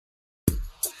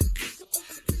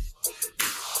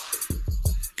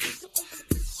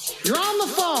You're on the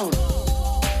phone.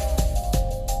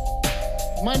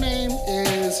 My name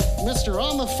is Mr.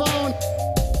 On the Phone.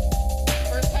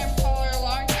 First time caller,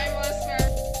 long time listener.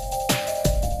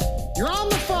 You're on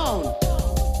the phone.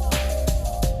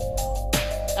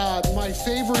 My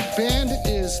favorite band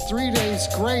is 3 Days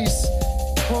Grace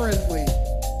currently.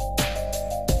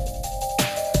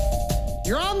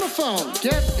 You're on the phone.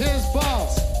 Get his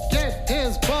balls. Get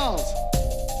his balls.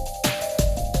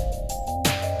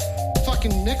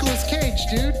 Fucking Nicolas Cage,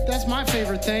 dude. That's my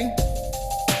favorite thing.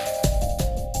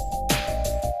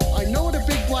 I know what a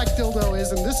big black dildo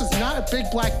is, and this is not a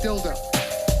big black dildo.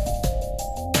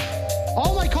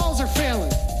 All my calls are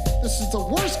failing. This is the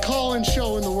worst call-in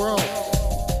show in the world.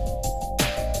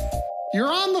 You're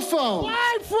on the phone.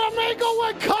 Live from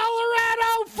Englewood,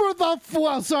 Colorado for the...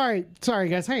 Well, sorry,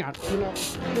 guys. Hang on.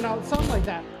 You know, something like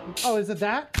that. Oh, is it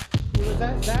that? Was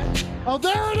that? Oh,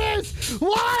 there it is!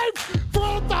 Live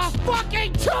for the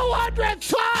fucking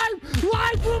 200th time!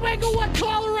 Live from Englewood,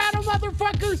 Colorado,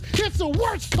 motherfuckers! It's the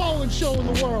worst call-in show in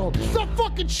the world! The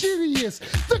fucking shittiest!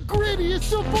 The grittiest!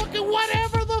 The fucking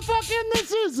whatever the fucking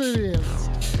this is, it is!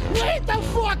 Wait the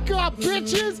fuck up,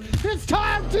 bitches! It's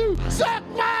time to suck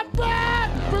my butt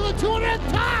for the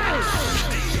 200th time!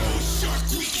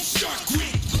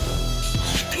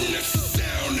 And that's the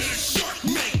sound that a shark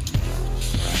make.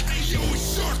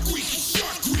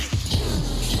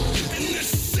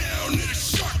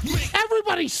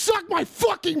 Everybody suck my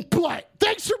fucking butt!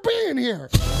 Thanks for being here!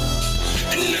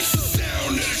 And that's the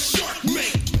sound that a shark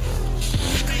make.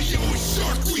 Hey yo, it's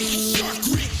Shark Week, Shark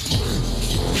Week.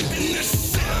 And that's the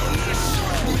sound that a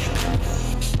shark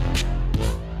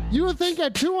make. You would think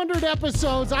at 200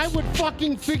 episodes I would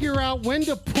fucking figure out when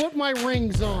to put my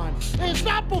rings on. And it's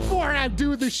not before I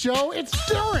do the show, it's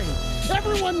during.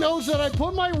 Everyone knows that I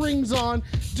put my rings on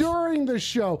during the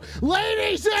show.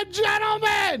 Ladies and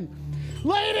gentlemen!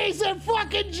 Ladies and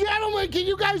fucking gentlemen, can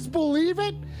you guys believe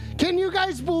it? Can you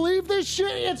guys believe this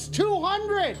shit? It's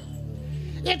 200.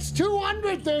 It's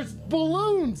 200. There's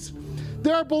balloons.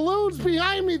 There are balloons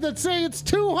behind me that say it's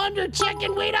 200.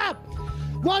 Chicken, wait up.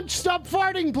 Lunch, stop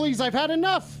farting, please. I've had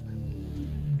enough.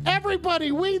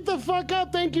 Everybody, weed the fuck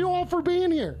up. Thank you all for being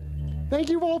here.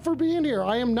 Thank you all for being here.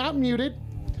 I am not muted.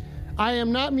 I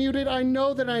am not muted. I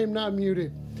know that I am not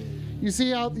muted. You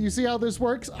see how this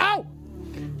works? Ow!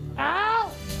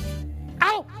 Ow!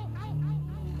 Ow!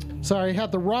 Sorry, I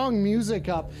had the wrong music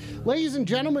up. Ladies and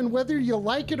gentlemen, whether you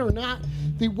like it or not,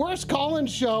 the worst call-in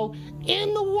show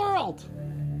in the world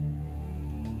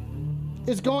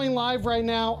is going live right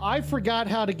now. I forgot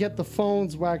how to get the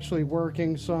phones actually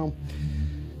working, so...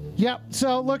 Yep,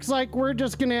 so it looks like we're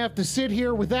just gonna have to sit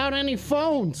here without any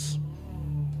phones.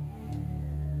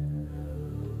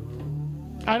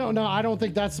 I don't know. I don't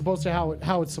think that's supposed to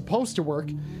how it's supposed to work.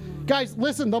 Guys,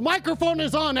 listen, the microphone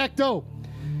is on, Ecto.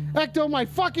 Ecto, my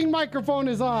fucking microphone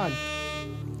is on.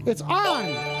 It's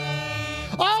on.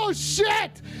 Oh,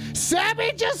 shit.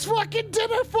 Sammy just fucking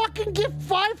did a fucking give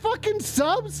 5 fucking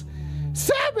subs?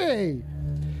 Sammy,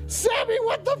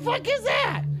 what the fuck is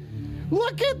that?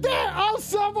 Look at that. Oh,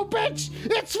 son of a bitch.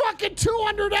 It's fucking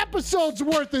 200 episodes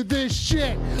worth of this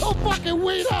shit. Oh, fucking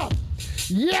wait up.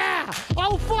 Yeah!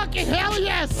 Oh, fucking hell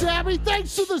yeah, Sammy!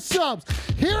 Thanks for the subs!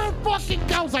 Here it fucking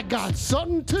goes! I got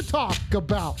something to talk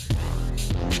about.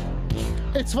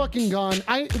 It's fucking gone.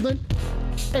 Oh,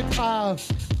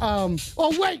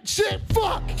 wait, shit,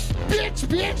 fuck! Bitch,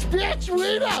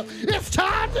 wait up! It's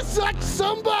time to suck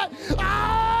some butt!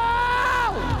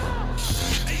 Oh!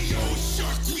 Hey yo,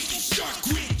 Shark Week, Shark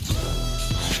Week.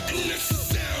 And that's the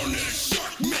sound that a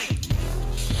shark make.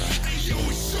 Hey yo,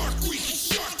 it's Shark Week,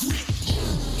 Shark Week.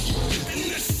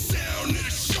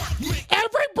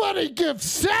 Everybody give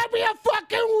Sammy a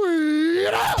fucking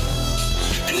weed up!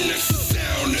 And that's the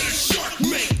sound that a shark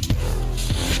make.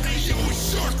 Hey yo, it's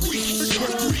Shark Week,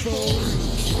 Shark Week.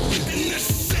 And that's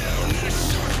the sound that a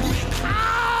shark make. Ow!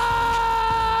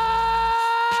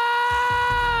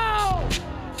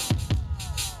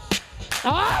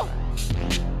 Oh!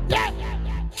 Yeah!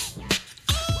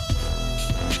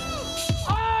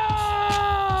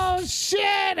 Oh,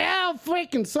 shit! Hell,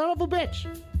 freaking son of a bitch!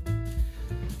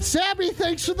 Sammy,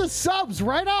 thanks for the subs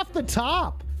right off the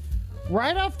top.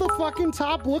 Right off the fucking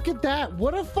top. Look at that.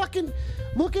 What a fucking...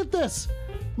 Look at this.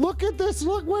 Look at this.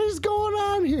 Look, what is going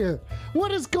on here?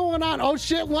 What is going on? Oh,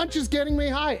 shit, lunch is getting me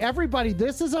high. Everybody,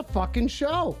 this is a fucking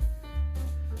show.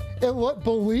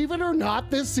 Believe it or not,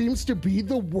 this seems to be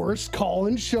the worst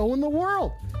call-in show in the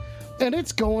world. And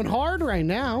it's going hard right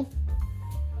now.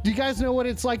 Do you guys know what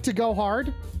it's like to go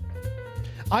hard?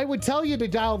 I would tell you to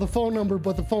dial the phone number,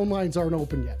 but the phone lines aren't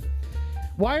open yet.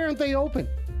 Why aren't they open?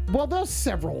 Well, there's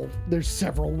several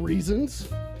reasons.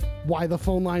 why the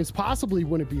phone lines possibly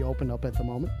wouldn't be opened up at the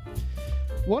moment.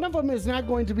 One of them is not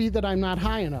going to be that I'm not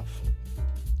high enough.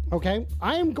 Okay?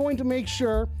 I am going to make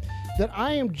sure that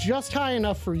I am just high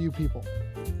enough for you people.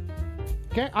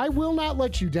 Okay? I will not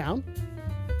let you down.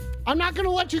 I'm not going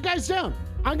to let you guys down.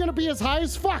 I'm going to be as high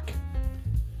as fuck.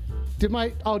 Did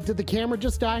the camera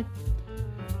just die?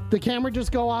 The camera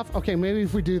just go off? Okay, maybe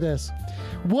if we do this.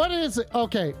 What is it?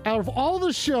 Okay, out of all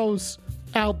the shows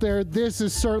out there, this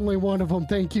is certainly one of them.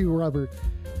 Thank you, Rubber.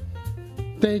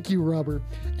 Thank you, Rubber.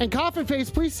 And Coffin Face,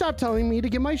 please stop telling me to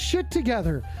get my shit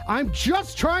together. I'm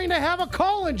just trying to have a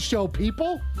call-in show,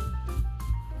 people.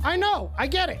 I know, I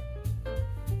get it.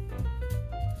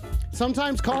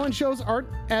 Sometimes call-in shows aren't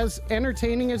as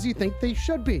entertaining as you think they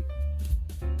should be.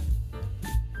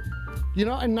 You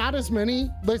know, and not as many.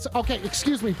 Okay,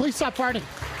 excuse me. Please stop farting.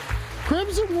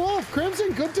 Crimson Wolf.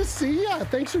 Crimson, good to see ya.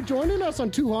 Thanks for joining us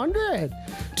on 200.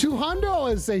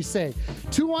 200, as they say.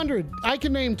 200. I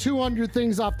can name 200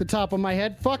 things off the top of my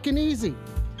head. Fucking easy.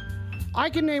 I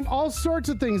can name all sorts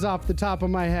of things off the top of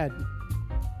my head.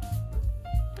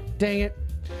 Dang it.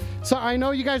 So I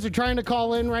know you guys are trying to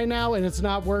call in right now and it's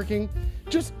not working.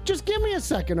 Just give me a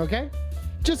second, okay?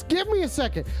 Just give me a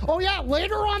second. Oh yeah,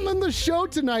 later on in the show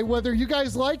tonight, whether you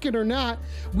guys like it or not,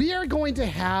 we are going to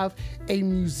have a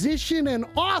musician and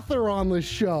author on the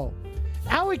show.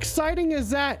 How exciting is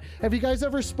that? Have you guys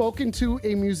ever spoken to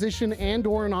a musician and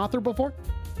or an author before?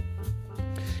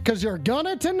 Because you're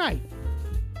gonna tonight.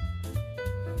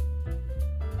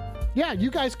 Yeah, you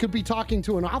guys could be talking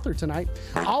to an author tonight.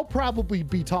 I'll probably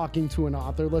be talking to an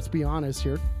author, let's be honest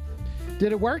here.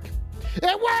 Did it work?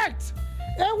 It worked!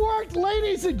 It worked,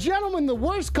 ladies and gentlemen. The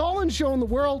worst call-in show in the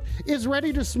world is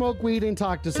ready to smoke weed and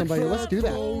talk to somebody. Let's do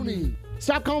that. Phony.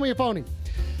 Stop calling me a phony.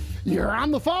 You're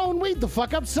on the phone. Weed the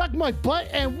fuck up. Suck my butt.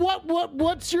 And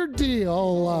what's your deal?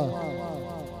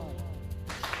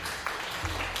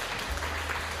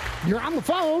 You're on the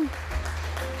phone.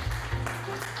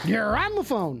 You're on the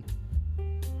phone.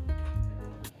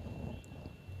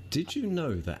 Did you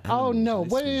know that? Oh no!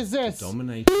 What is this?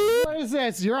 What is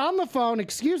this? You're on the phone.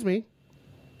 Excuse me.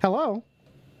 Hello.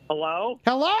 Hello.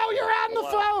 Hello. You're on the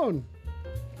phone.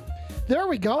 There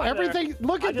we go. Everything.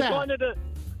 Look at that.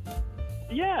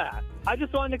 I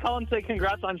just wanted to call and say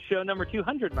congrats on show number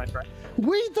 200, my friend.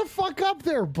 Weed the fuck up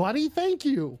there, buddy. Thank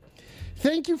you.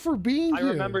 Thank you for being here. I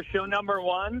remember show number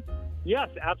 1. Yes,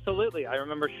 absolutely. I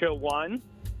remember show 1,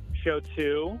 show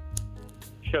 2,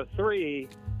 show 3,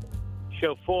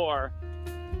 show 4,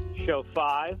 show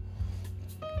 5,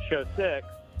 show 6,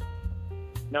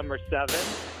 number 7.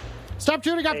 Stop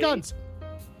shooting up 8, guns.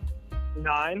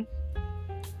 9.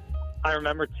 I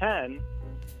remember 10.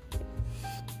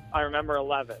 I remember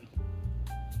 11.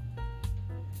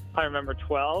 I remember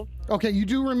 12. Okay, you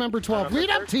do remember 12. Lead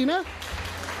up, Tina.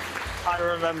 I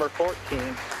remember 14.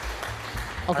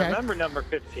 Okay. I remember number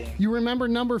 15. You remember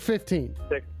number 15.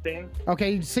 16.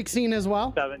 Okay, 16 as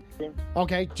well? 17.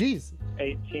 Okay, jeez.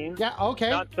 18. Yeah,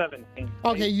 okay. Not 17.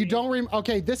 Okay, 18, you don't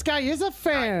okay, this guy is a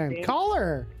fan. 19,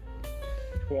 Caller.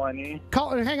 20.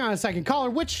 Caller, hang on a second. Caller,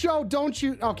 which show don't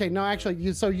you... Okay, no,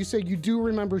 actually, so you say you do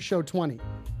remember show 20.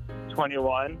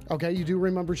 21. Okay, you do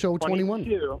remember show 21.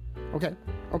 22.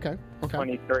 Okay.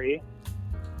 23.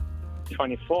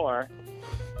 24.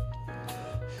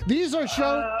 These are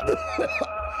shows...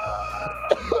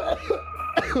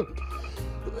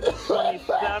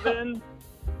 27.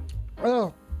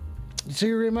 Oh, so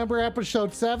you remember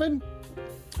episode 7?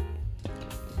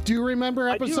 Do you remember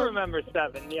episode... I do remember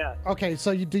 7, yes. Okay,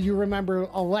 so do you remember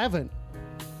 11?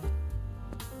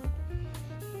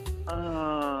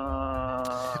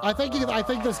 I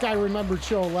think this guy remembered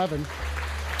show 11.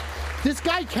 This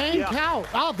guy can count.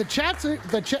 Oh, the chat.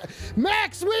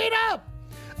 Max, read up.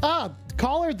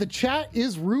 Caller, the chat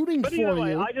is rooting for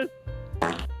anyway, you.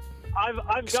 I've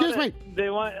Excuse got me. it. They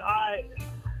want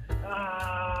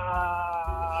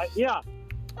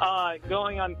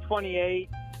going on 28.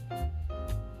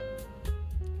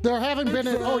 There haven't been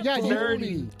an... Oh, yeah.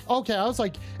 30. Okay, I was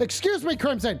like, excuse me,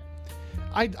 Crimson.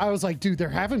 I was like, dude, there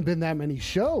haven't been that many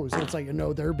shows. And it's like,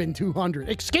 no, there have been 200.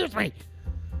 Excuse me.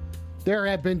 There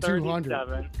have been 200.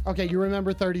 37. Okay, you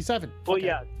remember 37. Well, okay.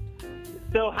 yes.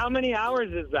 So how many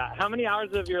hours is that? How many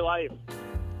hours of your life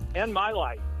and my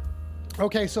life?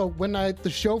 Okay, so when the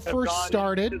show first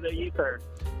started... Into the ether?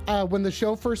 When the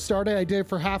show first started, I did it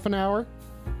for half an hour.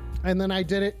 And then I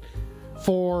did it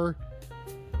for...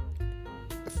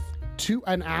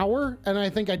 an hour, and I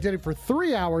think I did it for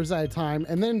 3 hours at a time,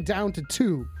 and then down to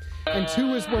 2. And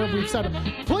 2 is where we've set up.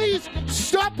 Please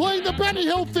stop playing the Benny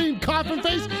Hill theme, Coffin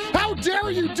Face. How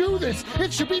dare you do this?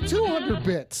 It should be 200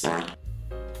 bits.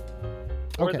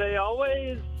 Were they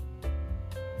always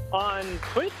on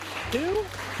Twitch too?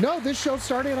 No, this show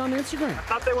started on Instagram. I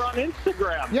thought they were on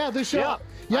Instagram. Yeah, this show.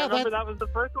 I remember that was the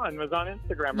first one. Was on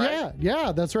Instagram, right?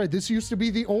 Yeah, that's right. This used to be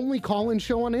the only call-in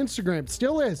show on Instagram.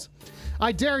 Still is.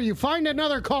 I dare you, find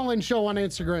another call-in show on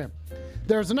Instagram.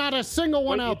 There's not a single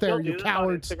one out there, you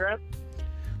cowards. Instagram?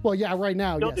 Well, yeah, right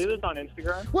now, Still yes. do this on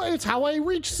Instagram? Well, it's how I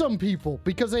reach some people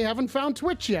because they haven't found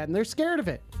Twitch yet and they're scared of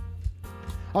it.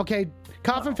 Okay,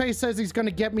 Coffin Face says he's going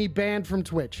to get me banned from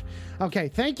Twitch. Okay,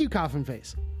 thank you, Coffin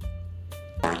Face.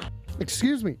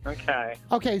 Excuse me. Okay.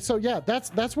 Okay, so yeah,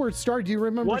 that's where it started. Do you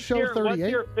remember show 38?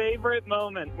 What's your favorite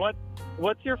moment?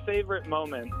 What's your favorite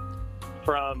moment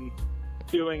from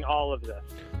doing all of this?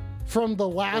 From the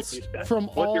last, What's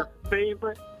your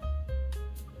favorite?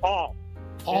 All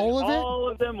of it? All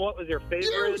of them. What was your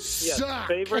favorite? You suck.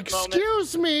 Favorite moment?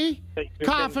 Excuse me,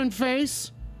 Coffin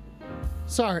Face.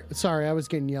 Sorry, I was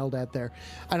getting yelled at there.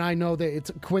 And I know that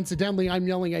it's coincidentally I'm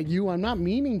yelling at you. I'm not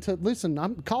meaning to listen.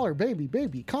 Call her baby,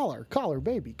 call her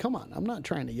baby. Come on. I'm not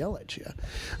trying to yell at you.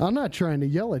 I'm not trying to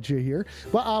yell at you here.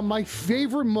 But my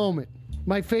favorite moment,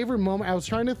 I was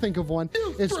trying to think of one.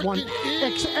 It's one. Hey,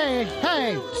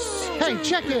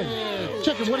 check in.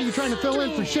 What are you trying to fill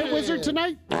in for Shit Wizard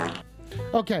tonight?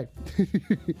 Okay.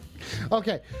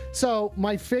 Okay. So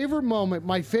my favorite moment,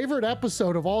 my favorite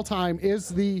episode of all time is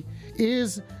the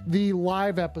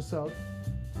live episode.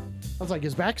 I was like,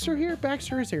 is Baxter here?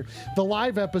 Baxter is here. The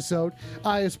live episode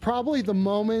is probably the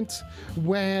moment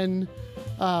when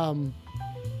one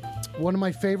of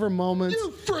my favorite moments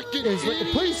is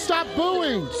please stop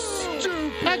booing.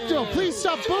 Ecto, please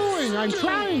stop booing. I'm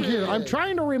trying here. I'm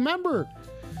trying to remember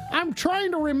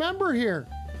here.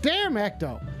 Damn,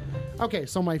 Ecto. Okay,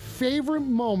 so my favorite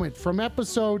moment from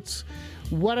episodes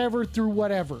whatever through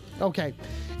whatever. Okay,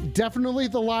 definitely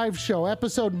the live show,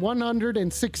 episode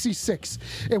 166.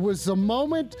 It was the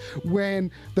moment when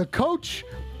the coach,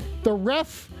 the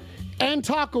ref, and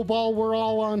Taco Ball were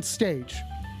all on stage.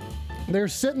 They're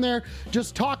sitting there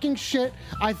just talking shit.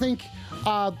 I think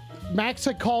Max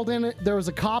had called in. There was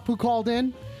a cop who called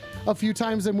in a few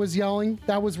times and was yelling.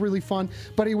 That was really fun.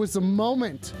 But it was the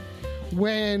moment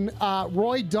when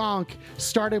Roy Donk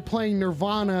started playing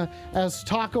Nirvana as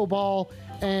Taco Ball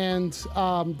and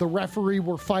the referee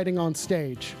were fighting on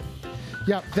stage.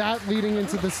 Yep, that leading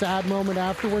into the sad moment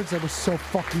afterwards. That was so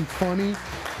fucking funny.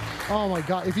 Oh my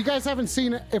God. If you guys haven't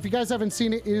seen it,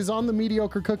 it is on the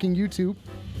Mediocre Cooking YouTube.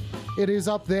 It is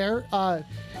up there.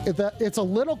 It's a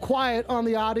little quiet on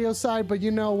the audio side, but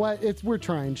you know what? We're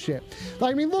trying shit.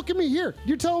 I mean, look at me here.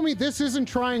 You're telling me this isn't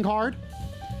trying hard?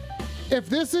 If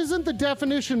this isn't the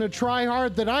definition of try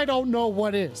hard, then I don't know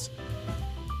what is.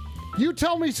 You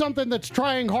tell me something that's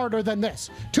trying harder than this.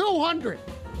 200.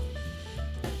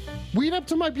 Weed up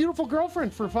to my beautiful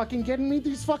girlfriend for fucking getting me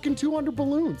these fucking 200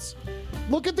 balloons.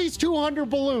 Look at these 200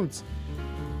 balloons.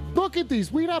 Look at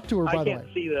these. Weed up to her, by the way. I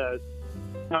can't see those.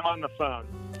 I'm on the phone.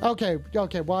 Okay.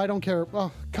 Well, I don't care.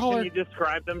 Call her. Can you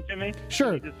describe them to me?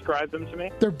 Sure. Can you describe them to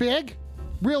me? They're big.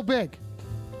 Real big.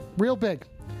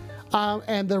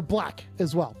 And they're black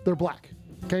as well. They're black.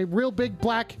 Okay, real big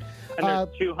black. And there's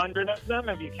 200 of them.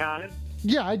 Have you counted?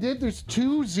 Yeah, I did. There's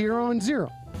 2, 0, and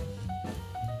 0.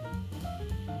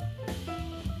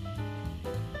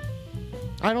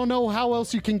 I don't know how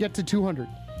else you can get to 200.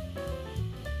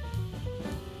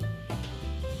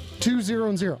 2, 0,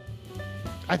 and 0.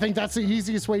 I think that's the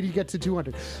easiest way to get to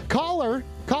 200. Caller,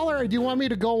 do you want me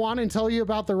to go on and tell you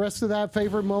about the rest of that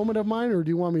favorite moment of mine, or do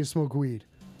you want me to smoke weed?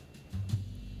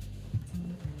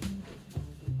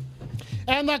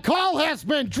 And the call has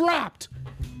been dropped.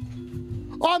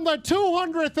 On the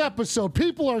 200th episode,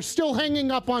 people are still hanging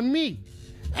up on me.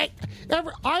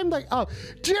 I'm like,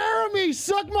 Jeremy,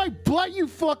 suck my butt, you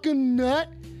fucking nut.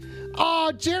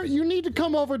 Oh, Jeremy, you need to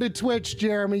come over to Twitch,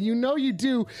 Jeremy. You know you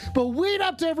do. But weed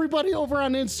up to everybody over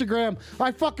on Instagram.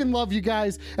 I fucking love you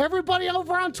guys. Everybody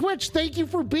over on Twitch, thank you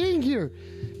for being here.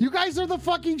 You guys are the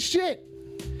fucking shit.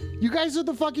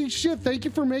 Thank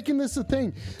you for making this a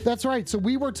thing. That's right. So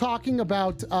we were talking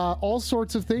about all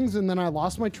sorts of things, and then I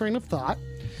lost my train of thought.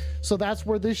 So that's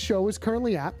where this show is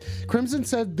currently at. Crimson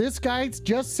said, this guy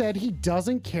just said he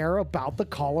doesn't care about the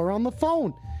caller on the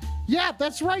phone. Yeah,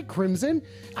 that's right, Crimson.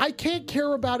 I can't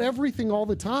care about everything all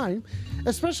the time,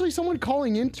 especially someone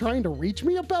calling in trying to reach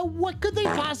me about what could they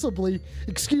possibly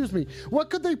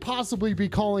be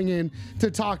calling in to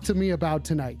talk to me about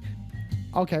tonight.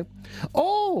 Okay.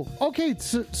 Oh, okay.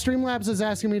 Streamlabs is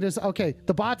asking me to. Okay,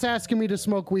 the bot's asking me to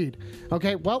smoke weed.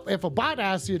 Okay, well, if a bot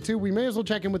asks you to, we may as well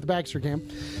check in with the Baxter Cam.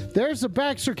 There's a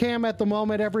Baxter Cam at the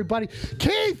moment, everybody.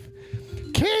 Keith!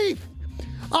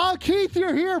 Oh, Keith,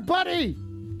 you're here, buddy!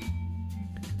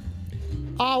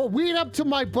 Weed up to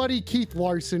my buddy Keith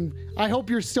Larson. I hope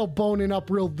you're still boning up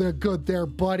real good there,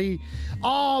 buddy.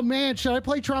 Oh man, should I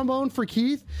play trombone for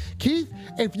Keith? Keith,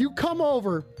 if you come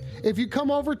over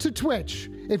to Twitch,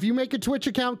 if you make a Twitch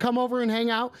account, come over and hang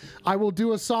out, I will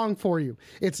do a song for you.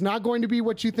 It's not going to be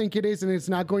what you think it is, and it's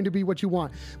not going to be what you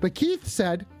want. But Keith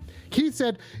said,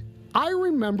 I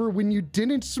remember when you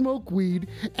didn't smoke weed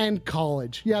and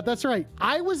college. Yeah, that's right.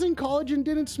 I was in college and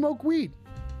didn't smoke weed.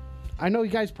 I know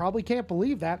you guys probably can't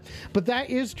believe that, but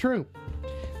that is true.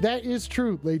 That is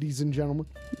true, ladies and gentlemen.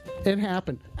 It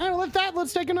happened. And with that,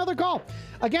 let's take another call.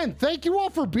 Again, thank you all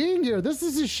for being here. This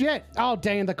is a shit. Oh,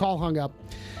 dang, the call hung up.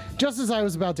 Just as I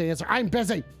was about to answer. I'm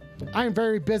busy. I am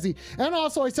very busy. And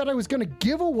also, I said I was going to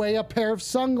give away a pair of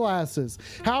sunglasses.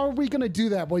 How are we going to do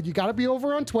that? Well, you got to be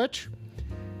over on Twitch.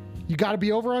 You got to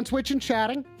be over on Twitch and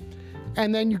chatting.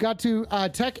 And then you got to,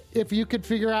 Tech, if you could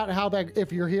figure out how that,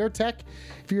 if you're here, Tech,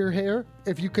 if you're here,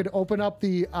 if you could open up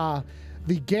the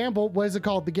gamble, what is it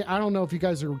called? I don't know if you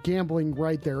guys are gambling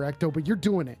right there, Ecto, but you're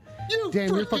doing it.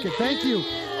 Damn, you're fucking, thank you.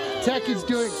 Tech is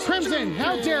doing, Crimson,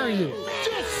 how dare you?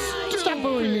 Stop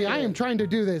bullying me. I am trying to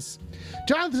do this.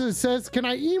 Jonathan says, can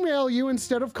I email you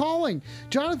instead of calling?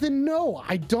 Jonathan, no,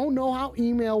 I don't know how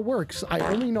email works. I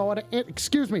only know how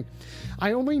to,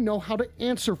 I only know how to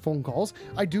answer phone calls.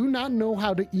 I do not know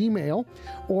how to email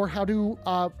or how to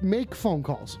make phone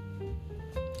calls.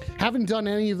 Haven't done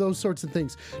any of those sorts of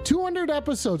things. 200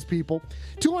 episodes, people.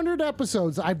 200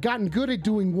 episodes. I've gotten good at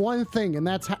doing one thing, and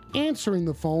that's answering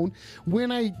the phone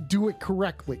when I do it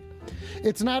correctly.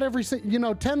 It's not every,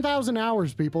 10,000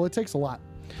 hours, people. It takes a lot.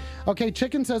 Okay,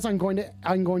 Chicken says I'm going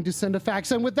to send a fax.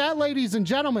 And with that, ladies and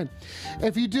gentlemen,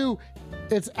 if you do,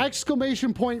 it's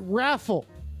 !raffle.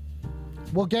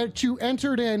 Will get you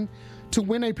entered in to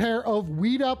win a pair of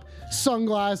Weed Up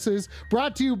sunglasses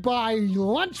brought to you by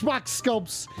Lunchbox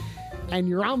Scopes. And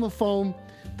you're on the phone.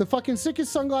 The fucking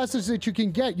sickest sunglasses that you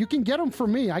can get. You can get them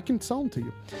from me. I can sell them to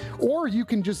you. Or you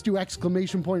can just do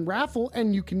 !raffle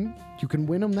and you can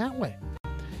win them that way.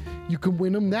 You can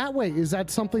win them that way. Is that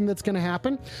something that's going to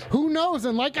happen? Who knows?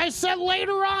 And like I said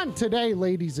later on today,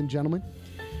 ladies and gentlemen,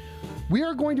 we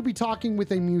are going to be talking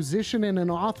with a musician and an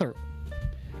author.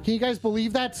 Can you guys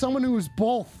believe that? Someone who is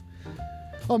both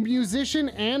a musician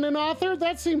and an author?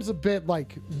 That seems a bit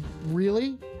like,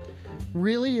 really?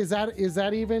 Really? Is that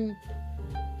even,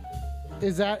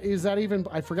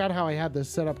 I forgot how I had this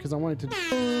set up because I wanted to.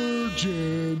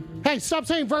 Virgin. Hey, stop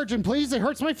saying virgin, please. It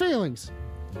hurts my feelings.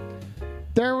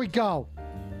 There we go.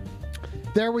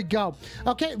 There we go.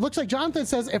 Okay, looks like Jonathan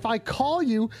says, if I call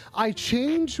you, I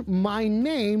change my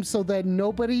name so that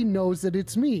nobody knows that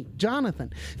it's me.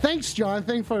 Jonathan. Thanks,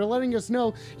 Jonathan, for letting us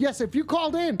know. Yes, if you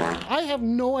called in, I have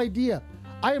no idea.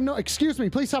 Excuse me,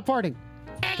 please stop farting.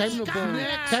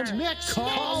 Next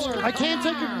caller. I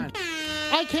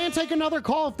can't take another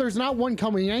call if there's not one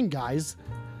coming in, guys.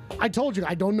 I told you,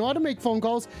 I don't know how to make phone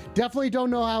calls. Definitely don't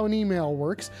know how an email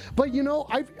works. But,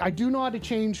 I do know how to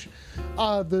change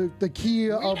the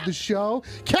key of the show.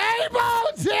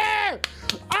 K-Bone's here!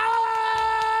 Oh!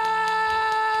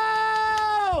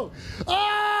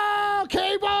 Oh!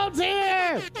 K-Bone's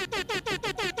here!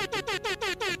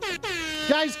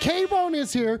 Guys, K-Bone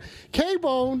is here.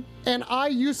 K-Bone and I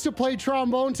used to play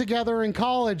trombone together in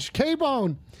college.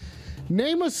 K-Bone,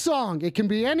 name a song. It can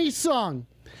be any song.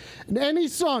 Any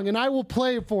song, and I will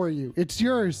play it for you. It's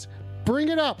yours. Bring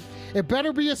it up. It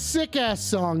better be a sick-ass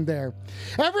song there.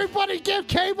 Everybody give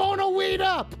K-Bone a weed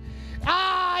up.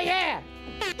 Ah, yeah.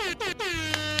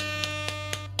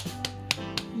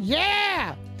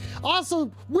 Yeah.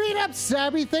 Also, weed up,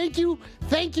 Sabby. Thank you,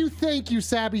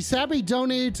 Sabby. Sabby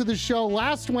donated to the show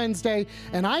last Wednesday,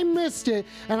 and I missed it,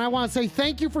 and I want to say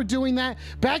thank you for doing that.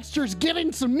 Baxter's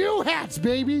getting some new hats,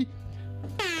 baby.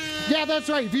 Yeah, that's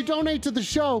right. If you donate to the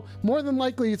show, more than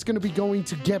likely it's going to be going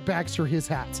to get Baxter his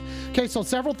hats. Okay, so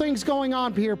several things going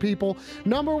on here, people.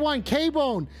 Number one,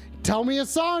 K-Bone, tell me a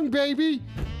song, baby.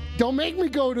 Don't make me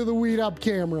go to the Weed Up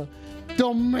camera.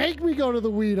 Don't make me go to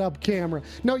the Weed Up camera.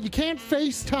 No, you can't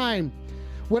FaceTime.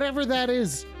 Whatever that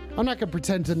is. I'm not going to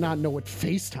pretend to not know what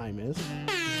FaceTime is.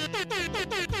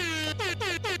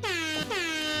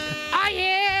 Ah,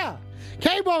 yeah!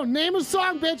 K-Bone, name a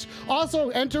song, bitch. Also,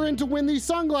 enter in to win these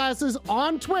sunglasses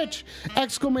on Twitch.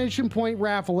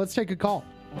 !raffle. Let's take a call.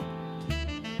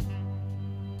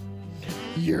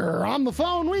 You're on the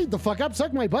phone. Weed the fuck up,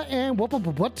 suck my butt, and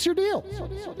what's your deal?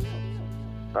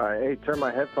 Hey, turn my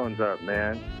headphones up,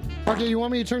 man. Okay, you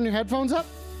want me to turn your headphones up?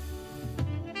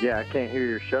 Yeah, I can't hear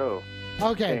your show.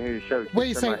 Okay. Can't hear your show. Can Wait,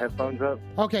 you turn my headphones up?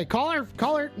 Okay, caller,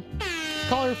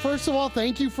 first of all,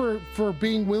 thank you for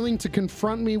being willing to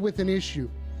confront me with an issue.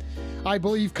 I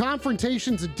believe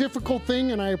confrontation's a difficult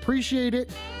thing, and I appreciate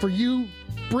it for you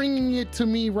bringing it to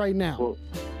me right now.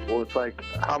 Well, it's like,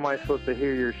 how am I supposed to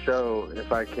hear your show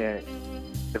if I can't,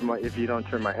 if you don't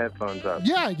turn my headphones up?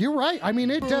 Yeah, you're right. I mean,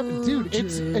 dude,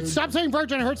 it's stop saying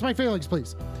virgin. It hurts my feelings,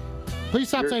 please. Please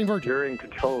stop saying virgin. You're in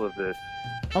control of this.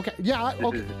 Okay, yeah,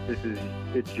 okay.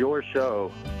 It's your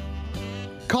show.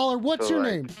 Caller, what's your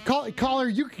name? Caller,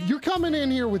 you're coming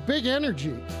in here with big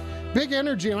energy,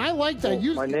 and I like that.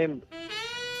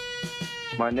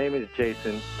 My name is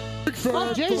Jason.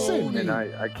 Oh, Jason. And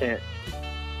I can't.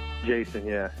 Jason,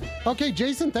 yeah. Okay,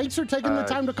 Jason, thanks for taking the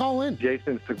time to call in.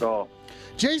 Jason Segal.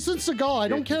 Jason Segal, I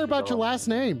don't care about your last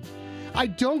name. I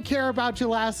don't care about your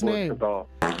last name. Segal.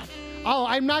 Oh,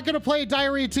 I'm not going to play a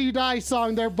Diarrhea Till You Die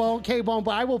song there, K-Bone,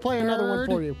 but I will play another one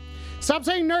for you. Stop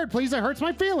saying nerd, please. It hurts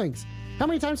my feelings. How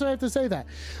many times do I have to say that?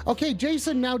 Okay,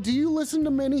 Jason, now do you listen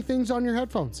to many things on your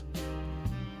headphones?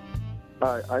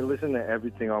 I listen to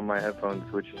everything on my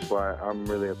headphones, which is why I'm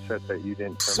really upset that you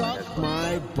didn't turn my headphones.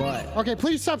 My butt. Okay,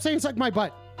 please stop saying suck my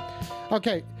butt.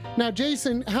 Okay, now,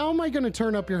 Jason, how am I going to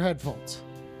turn up your headphones?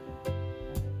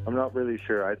 I'm not really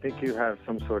sure. I think you have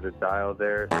some sort of dial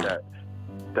there that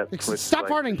puts Stop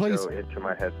farting, the please. show into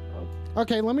my headphones.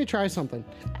 Okay, let me try something.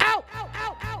 Ow!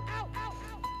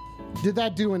 Did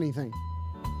that do anything?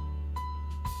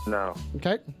 No.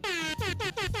 Okay.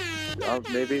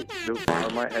 Maybe are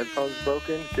my headphones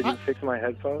broken? Could you fix my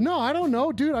headphones? No, I don't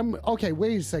know, dude. Okay.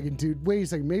 Wait a second, dude. Wait a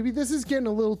second. Maybe this is getting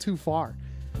a little too far.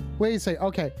 Wait a second.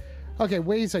 Okay.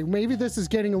 Wait a second. Maybe this is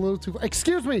getting a little too.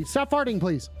 Excuse me. Stop farting,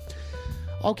 please.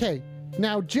 Okay.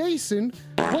 Now, Jason,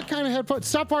 what kind of headphones?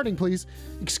 Stop farting, please.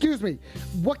 Excuse me.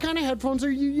 What kind of headphones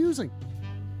are you using?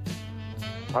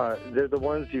 They're the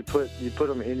ones you put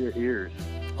them in your ears.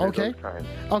 Okay.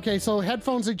 Okay, so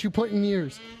headphones that you put in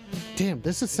ears. Damn,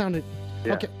 this has sounded...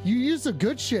 Yeah. Okay, you use the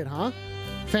good shit, huh?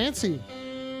 Fancy.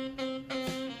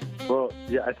 Well,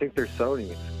 yeah, I think they're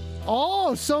Sony.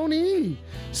 Oh, Sony.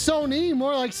 Sony,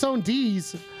 more like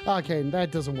Sony's. Okay,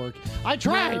 that doesn't work. I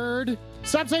tried. Nerd.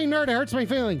 Stop saying nerd, it hurts my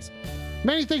feelings.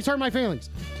 Many things hurt my feelings.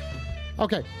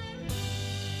 Okay.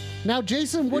 Now,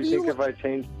 Jason, what do you...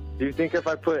 Do you think if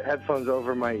I put headphones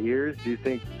over my ears, do you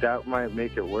think that might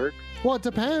make it work? Well, it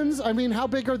depends. I mean, how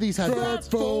big are these headphones?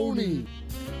 Phony.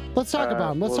 Let's talk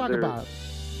about them. Let's talk about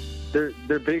it.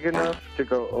 They're big enough to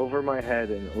go over my head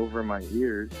and over my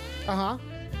ears. Uh-huh.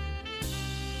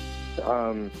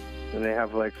 And they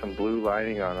have like some blue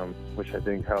lining on them, which I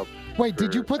think helps. Wait,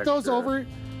 did you put those over?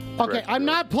 Okay, I'm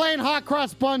not playing Hot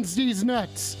Cross Buns These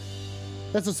Nuts.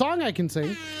 That's a song I can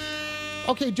sing.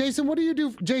 Okay, Jason, what do you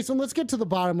do? Jason, let's get to the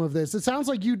bottom of this. It sounds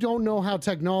like you don't know how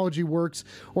technology works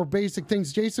or basic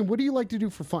things. Jason, what do you like to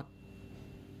do for fun?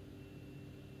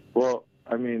 Well,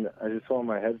 I mean, I just want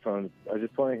my headphones. I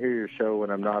just want to hear your show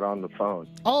when I'm not on the phone.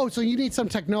 Oh, so you need some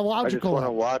technological... I just want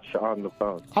to watch on the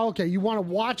phone. Okay, you want to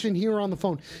watch and hear on the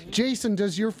phone. Jason,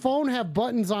 does your phone have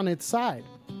buttons on its side?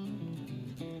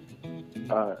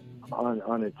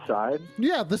 On its side?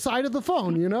 Yeah, the side of the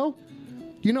phone, you know?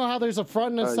 You know how there's a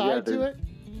front and a side to it?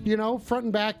 You know, front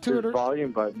and back to it? There's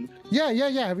volume buttons. Yeah.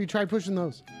 Have you tried pushing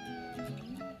those?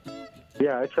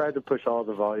 Yeah, I tried to push all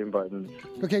the volume buttons.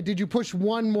 Okay, did you push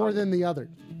one more than the other?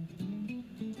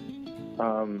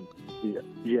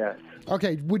 Yes.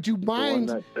 Okay, would you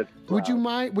mind would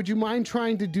you mind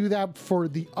trying to do that for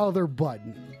the other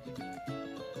button?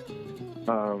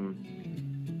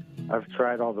 I've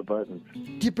tried all the buttons.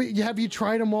 Have you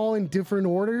tried them all in different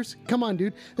orders? Come on,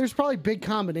 dude. There's probably big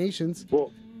combinations.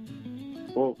 Well,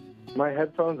 my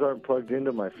headphones aren't plugged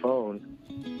into my phone.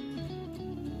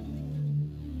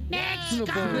 Next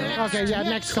caller. Okay, yeah,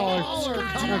 next caller.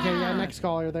 Okay, yeah, next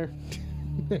caller there.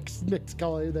 next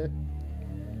caller there.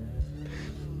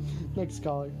 Next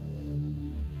caller.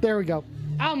 There we go.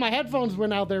 Oh, my headphones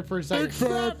went out there for a second.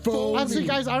 Honestly,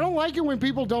 guys, I don't like it when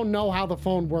people don't know how the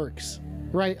phone works.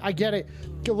 Right? I get it.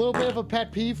 A little bit of a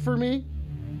pet peeve for me.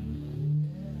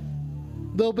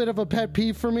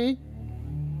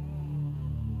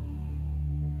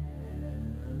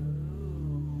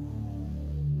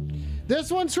 This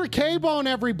one's for K-Bone,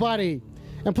 everybody.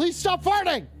 And please stop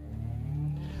farting.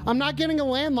 I'm not getting a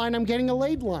landline. I'm getting a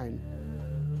laid line.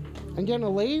 I'm getting a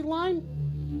lay line?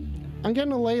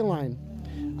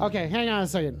 Okay, hang on a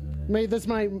second. Maybe this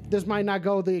might not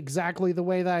go exactly the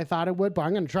way that I thought it would, but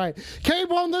I'm going to try it.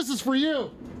 K-Bone, this is for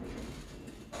you.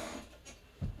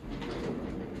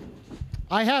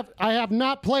 I have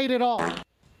not played it all.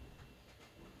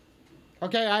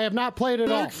 Okay, I have not played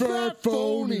it all. Big fat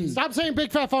phony. Stop saying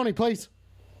big fat phony, please.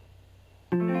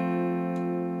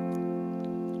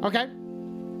 Okay.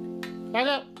 Back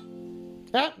up.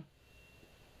 Yep.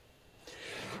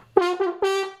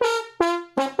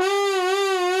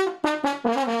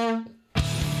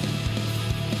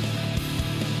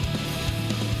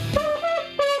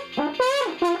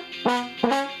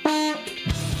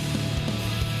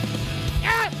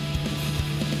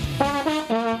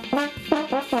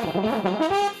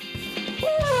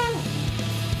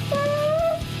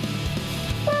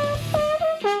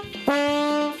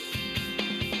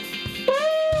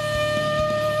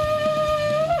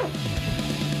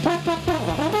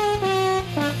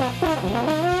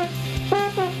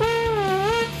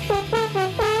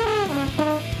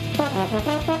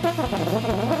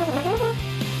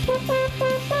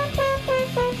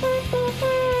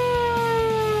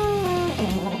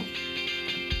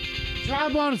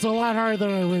 Trombone is a lot harder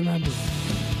than I remember.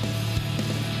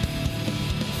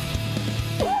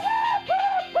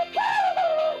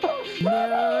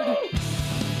 Nerd.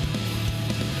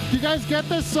 You guys get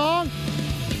this song?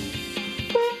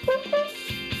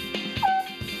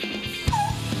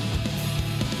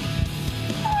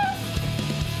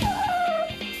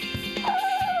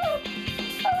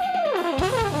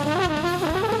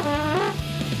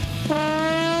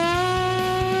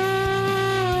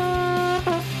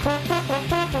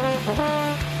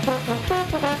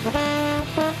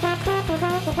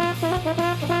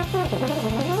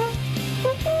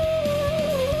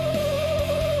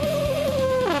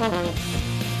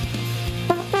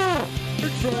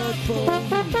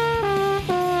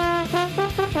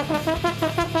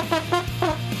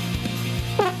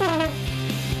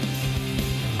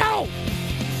 Ow!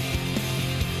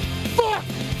 Fuck!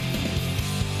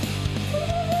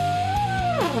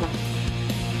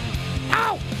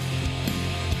 Ow!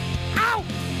 Ow!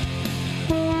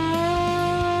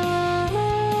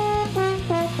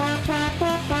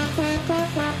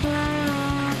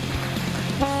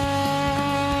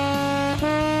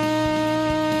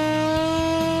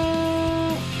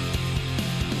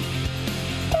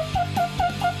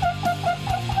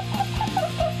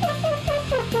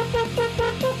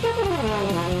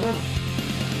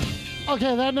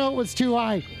 Okay, that note was too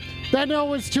high. That note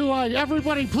was too high.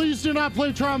 Everybody, please do not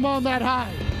play trombone that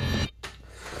high.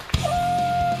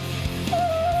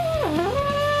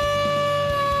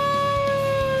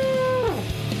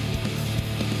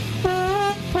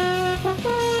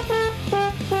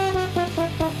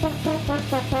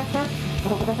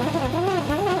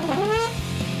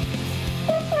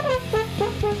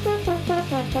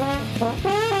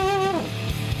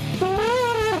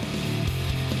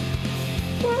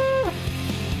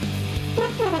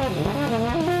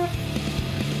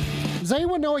 Does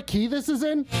anyone know what key this is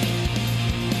in?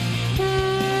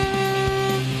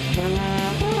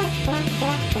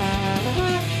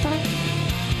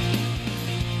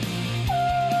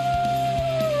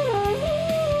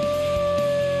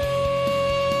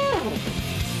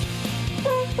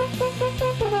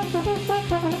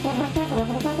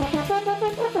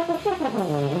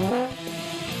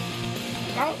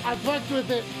 Oh, I fucked with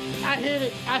it. I hit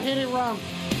it. I hit it wrong.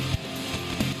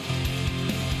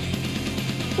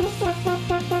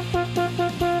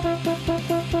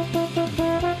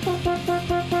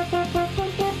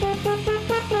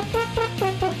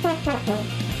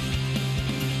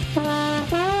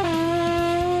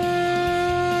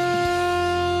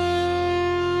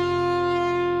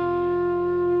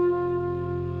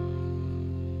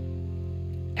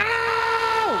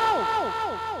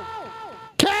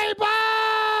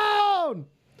 K-Bone!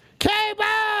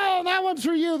 K-Bone! That one's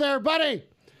for you there, buddy.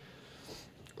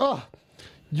 Oh,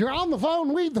 you're on the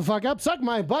phone. Weed the fuck up. Suck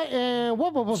my butt. And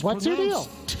what's your deal?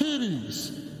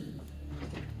 Titties.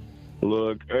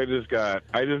 Look, I just got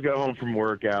home from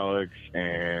work, Alex,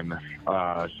 and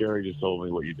Sherry just told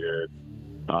me what you did.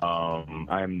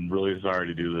 I'm really sorry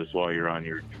to do this while you're on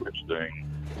your Twitch thing.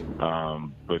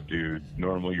 But dude,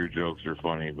 normally your jokes are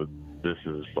funny, but this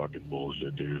is fucking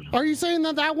bullshit, dude. Are you saying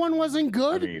that one wasn't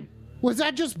good? I mean, was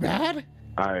that just bad?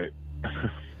 I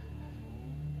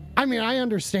mean, I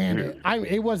understand it.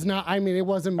 It was not. I mean, it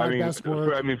wasn't my best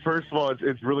work. I mean, first of all,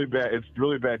 it's really bad. It's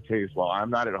really bad taste. While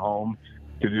I'm not at home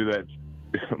to do that,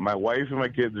 my wife and my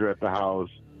kids are at the house.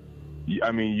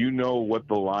 I mean, you know what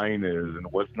the line is and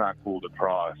what's not cool to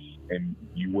cross, and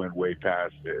you went way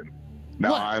past it.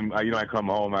 Now I come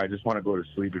home. I just want to go to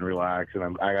sleep and relax,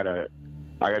 and I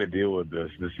gotta deal with this.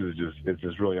 It's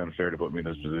just really unfair to put me in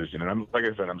this position. And like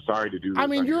I said, I'm sorry to do this. I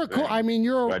mean, you're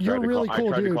really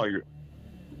cool dude.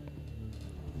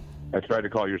 I tried to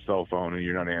call your cell phone and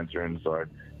you're not answering, so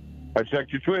I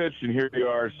checked your Twitch and here you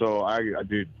are. So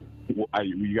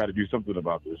you got to do something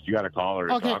about this. You got to call her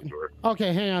and talk to her.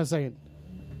 Okay, hang on a second.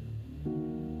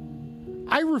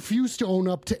 I refuse to own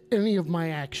up to any of my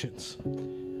actions.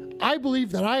 I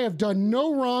believe that I have done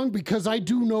no wrong because I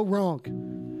do no wrong.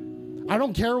 I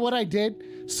don't care what I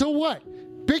did. So what?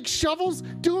 Big shovels?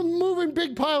 Moving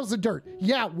big piles of dirt.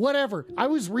 Yeah, whatever. I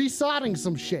was resodding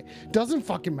some shit. Doesn't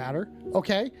fucking matter,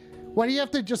 okay? Why do you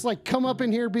have to just like come up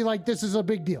in here and be like, this is a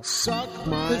big deal? Suck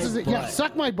my This is it. butt. Yeah,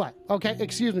 suck my butt. Okay,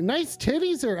 excuse me. Nice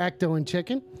titties there, Ecto and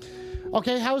Chicken.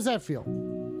 Okay, how does that feel?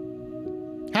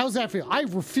 How does that feel? I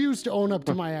refuse to own up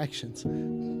to my actions.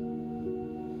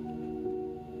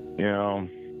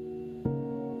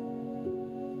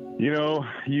 You know,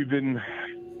 you've been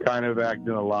kind of acting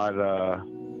a lot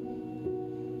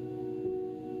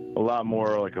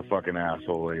more like a fucking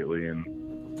asshole lately, and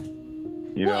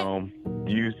you know,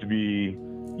 you used to be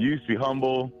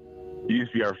humble. You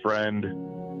used to be our friend.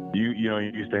 You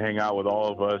used to hang out with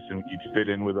all of us, and you'd fit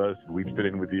in with us, and we'd fit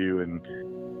in with you. And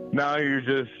now you're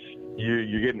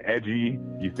getting edgy.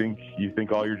 You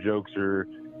think all your jokes are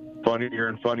funnier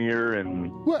and funnier,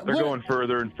 and they're going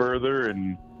further and further.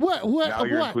 And now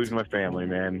you're including my family,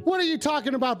 man. What are you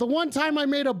talking about? The one time I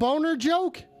made a boner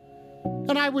joke,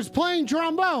 and I was playing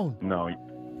trombone. No.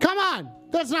 Come on,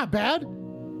 that's not bad.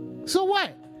 So what?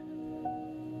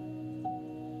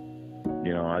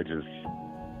 You know, I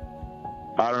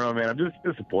don't know, man. I'm just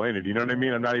disappointed. You know what I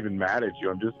mean? I'm not even mad at you.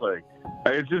 I'm just like,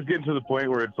 it's just getting to the point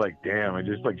where it's like, damn, I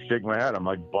just like shake my head. I'm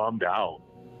like bummed out.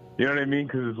 You know what I mean?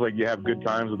 Because it's like you have good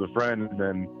times with a friend, and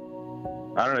then,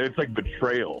 I don't know, it's like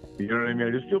betrayal. You know what I mean?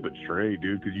 I just feel betrayed,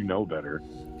 dude, because you know better.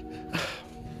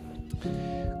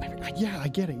 Yeah, I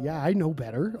get it. Yeah, I know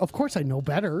better. Of course I know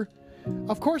better.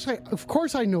 Of course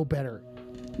I know better.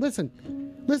 Listen,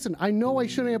 I know I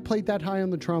shouldn't have played that high on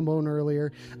the trombone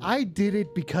earlier. I did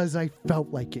it because I felt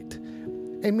like it.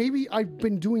 And maybe I've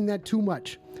been doing that too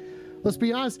much. Let's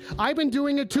be honest. I've been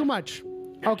doing it too much.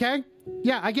 Okay?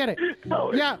 Yeah, I get it.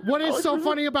 Yeah, what is so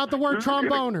funny about the word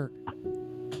tromboner?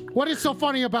 What is so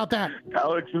funny about that?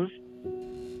 Alex, this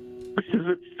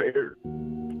isn't fair.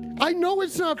 I know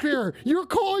it's not fair. You're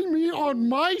calling me on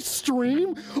my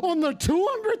stream on the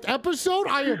 200th episode?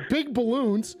 I have big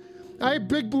balloons.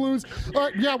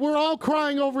 Yeah, we're all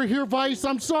crying over here, Vice.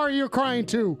 I'm sorry you're crying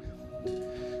too.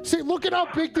 See, look at how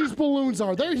big these balloons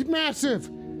are. They're massive.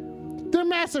 They're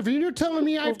massive. And you're telling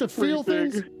me I have to feel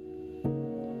things?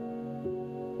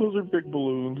 Those are big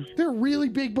balloons. They're really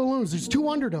big balloons. There's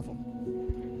 200 of them.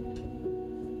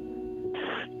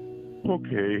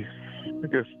 Okay. I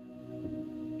guess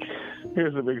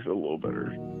it makes it a little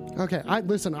better. Okay,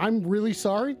 listen, I'm really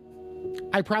sorry.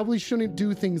 I probably shouldn't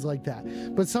do things like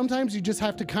that. But sometimes you just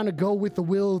have to kind of go with the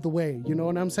will of the way. You know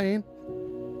what I'm saying?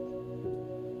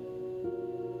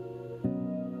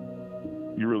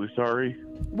 You really sorry?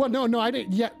 Well, no, I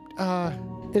didn't yet.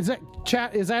 Is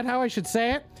that how I should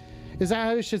say it? Is that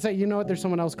how I should say, you know what, there's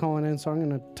someone else calling in, so I'm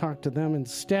going to talk to them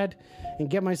instead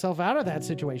and get myself out of that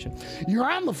situation. You're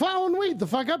on the following week. The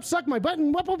fuck up, suck my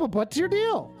button. What's your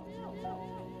deal?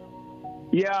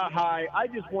 Yeah, hi. I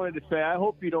just wanted to say, I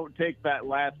hope you don't take that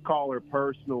last caller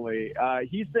personally.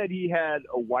 He said he had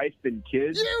a wife and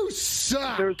kids. You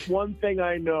suck! There's one thing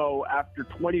I know after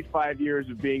 25 years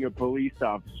of being a police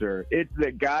officer. It's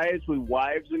that guys with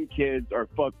wives and kids are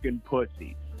fucking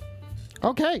pussies.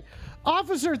 Okay.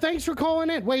 Officer, thanks for calling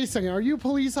in. Wait a second. Are you a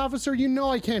police officer? You know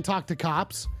I can't talk to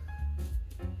cops.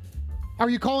 Are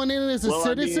you calling in as a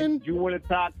citizen? I mean, do you want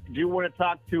to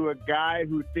talk to a guy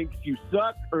who thinks you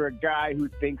suck or a guy who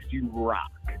thinks you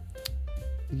rock?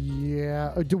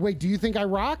 Yeah. Wait, do you think I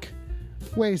rock?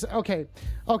 Wait, okay.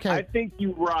 I think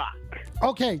you rock.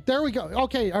 Okay, there we go.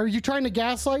 Okay, are you trying to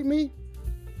gaslight me?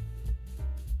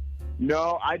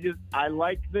 No, I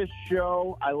like this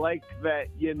show. I like that,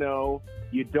 you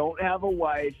don't have a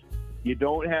wife, you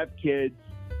don't have kids,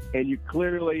 and you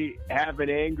clearly have an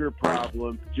anger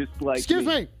problem, just like Excuse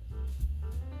me.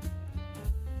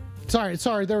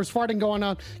 Sorry, there was farting going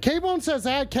on. K-Bone says,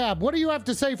 ad cab. What do you have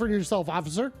to say for yourself,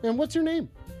 officer? And what's your name?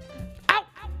 Ow!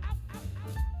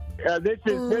 This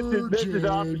is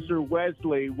Officer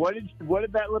Wesley. What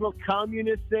did that little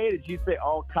communist say? Did you say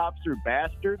all cops are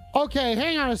bastards? Okay,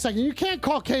 hang on a second. You can't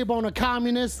call K-Bone a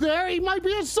communist there. He might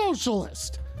be a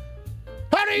socialist.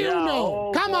 How do you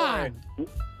know? Come on.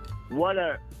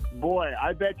 Boy,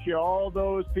 I bet you all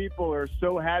those people are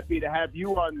so happy to have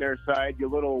you on their side, you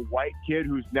little white kid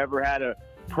who's never had a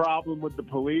problem with the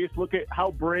police. Look at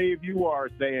how brave you are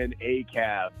saying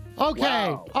ACAB.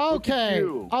 Okay, wow. okay,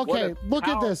 Look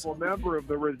at this. Powerful member of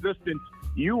the resistance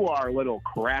you are, little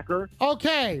cracker.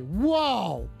 Okay,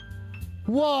 whoa.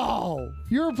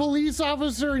 You're a police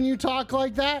officer and you talk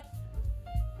like that?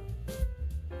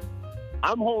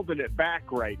 I'm holding it back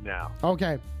right now.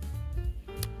 Okay.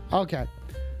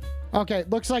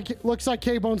 Looks like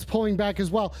K-Bone's pulling back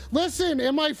as well. Listen,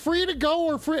 am I free to go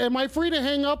or am I free to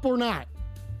hang up or not?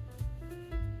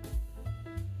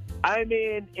 I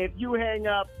mean, if you hang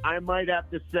up, I might have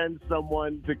to send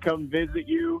someone to come visit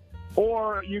you.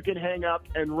 or you can hang up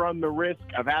and run the risk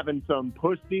of having some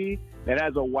pussy that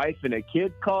has a wife and a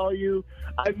kid call you.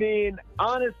 I mean,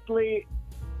 honestly,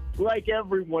 like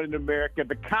everyone in America,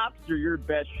 the cops are your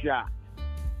best shot.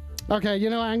 Okay, you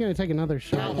know, I'm going to take another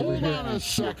shot. Now, hold on a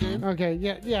second. Okay,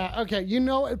 yeah, okay. You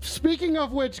know, speaking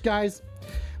of which, guys,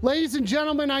 ladies and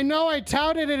gentlemen, I know I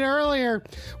touted it earlier,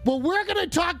 but we're going to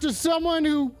talk to someone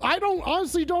who I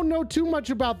honestly don't know too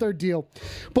much about their deal.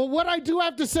 But what I do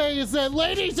have to say is that,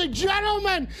 ladies and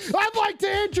gentlemen, I'd like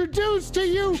to introduce to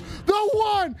you the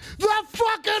one, the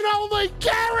fucking only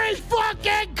Gary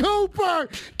fucking Cooper.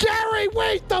 Gary,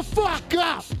 wake the fuck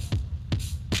up.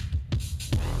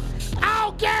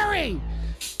 Oh, Gary!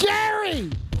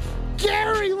 Gary,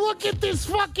 look at this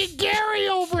fucking Gary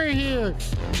over here!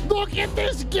 Look at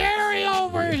this Gary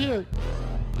over here!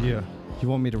 Yeah. You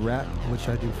want me to rap? What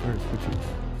should I do first?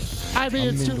 I mean,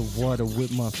 I'm it's in the water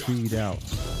with my feet out.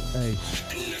 Hey.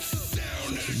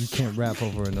 You can't rap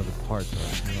over another part,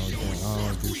 though. You know what I'm saying? I don't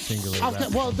want to do singular okay,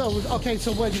 rap. well, no, okay,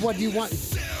 so what do you want?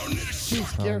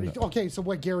 Jeez, Gary. Okay, so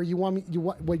what, Gary, you want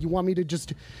me to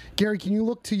just... Gary, can you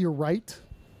look to your right?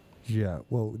 Yeah,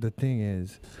 well, the thing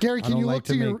is... Gary, can you look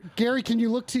to your... Gary, can you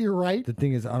look to your right? The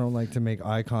thing is, I don't like to make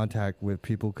eye contact with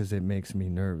people because it makes me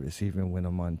nervous, even when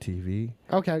I'm on TV.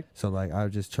 Okay. So, like, I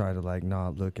just try to, like,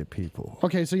 not look at people.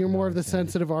 Okay, so you're more of the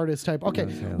sensitive artist type. Okay,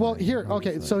 well, here,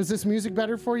 okay, so is this music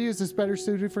better for you? Is this better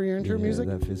suited for your intro music?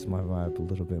 Yeah, that fits my vibe a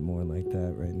little bit more like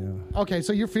that right now. Okay,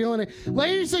 so you're feeling it.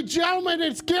 Ladies and gentlemen,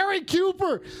 it's Gary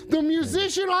Cooper, the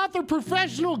musician, author,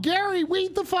 professional. Gary,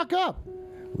 weed the fuck up.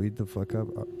 Weed the fuck up?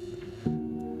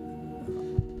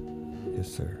 Yes,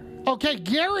 sir. Okay,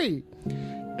 Gary,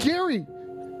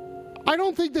 I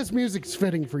don't think this music's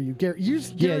fitting for you, Gary.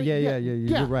 Yeah.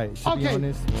 You're right. To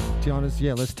be honest,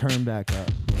 yeah, let's turn back up.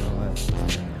 You know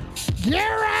what?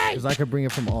 Gary! Because I could bring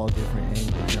it from all different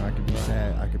angles. You know, I could be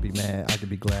sad, I could be mad, I could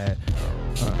be glad,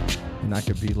 and I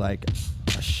could be like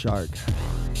a shark.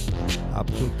 I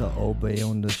put the obey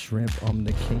on the shrimp. I'm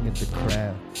the king of the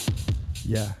crab.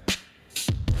 Yeah.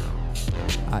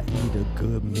 I eat a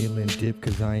good meal and dip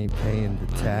because I ain't paying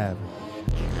the tab.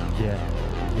 Yeah.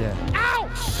 Ow!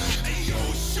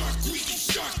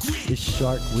 It's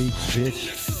Shark Week, bitch.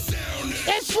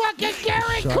 It's fucking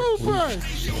Gary Shark Cooper!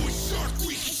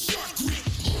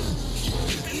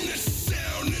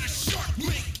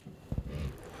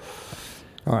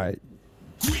 All right.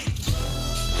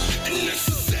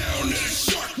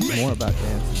 More about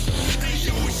dancing.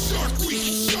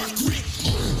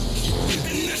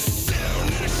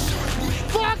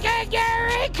 Fucking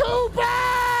Gary Cooper!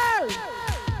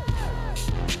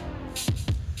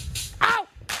 Ow!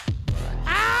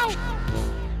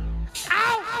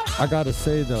 I gotta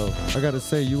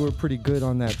say, you were pretty good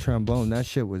on that trombone. That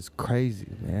shit was crazy,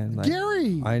 man. Like,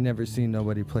 Gary! I never seen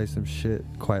nobody play some shit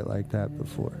quite like that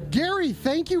before. Gary,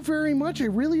 thank you very much. I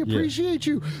really appreciate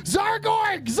you.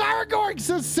 Zargorg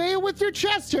says say it with your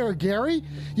chest hair, Gary.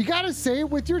 You gotta say it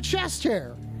with your chest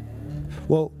hair.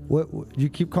 Well, what you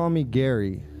keep calling me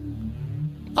Gary.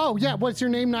 Oh, yeah, what's your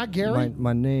name, not Gary?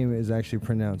 My name is actually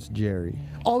pronounced Jerry.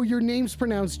 Oh, your name's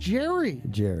pronounced Jerry.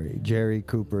 Jerry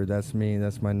Cooper, that's me,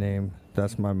 that's my name,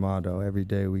 that's my motto. Every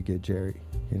day we get Jerry,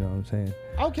 you know what I'm saying?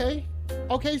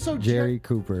 Okay, so Jerry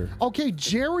Cooper. Okay,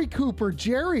 Jerry Cooper.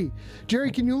 Jerry,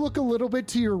 can you look a little bit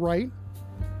to your right?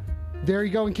 There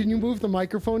you go, and can you move the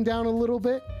microphone down a little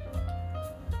bit?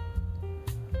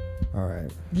 All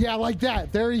right. Yeah, like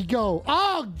that. There you go.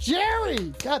 Oh,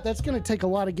 Jerry! God, that's going to take a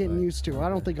lot of getting used to. I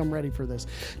don't think I'm ready for this.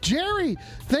 Jerry,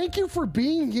 thank you for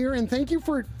being here, and thank you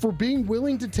for being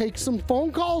willing to take some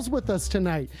phone calls with us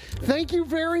tonight. Thank you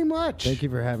very much. Thank you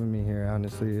for having me here.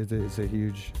 Honestly, it's a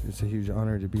huge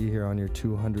honor to be here on your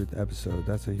 200th episode.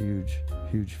 That's a huge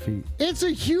feat. It's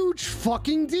a huge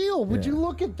fucking deal. Would you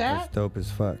look at that? That's dope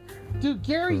as fuck. Dude,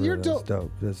 Gary, you're dope.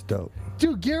 That's dope.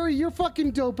 Dude, Gary, you're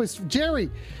fucking dope as... Jerry,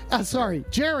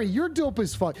 you're dope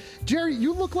as fuck. Jerry,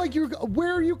 you look like you're...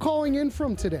 Where are you calling in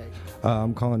from today?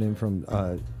 I'm calling in from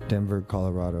Denver,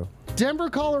 Colorado. Denver,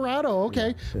 Colorado,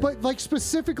 okay. Yeah. But, like,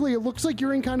 specifically, it looks like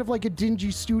you're in kind of like a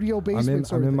dingy studio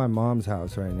basement. I'm in my mom's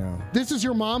house right now. This is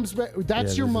your mom's...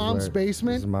 That's your mom's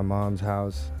basement? This is my mom's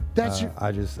house.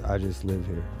 I just live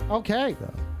here. Okay.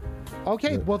 So,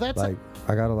 okay, well, that's... Like,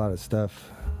 I got a lot of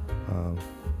stuff...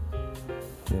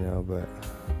 but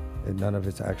none of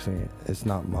it's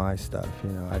not my stuff,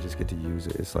 I just get to use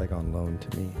it. It's like on loan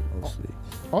to me, mostly.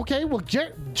 Okay, well,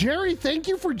 Jerry, thank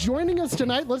you for joining us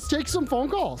tonight. Let's take some phone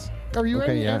calls. Are you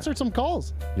ready to answer some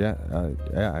calls? Yeah,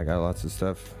 I got lots of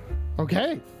stuff.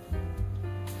 Okay.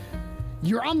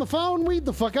 You're on the phone, weed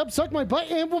the fuck up, suck my butt,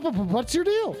 and what's your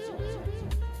deal?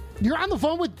 You're on the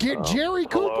phone with Jerry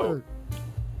Cooper.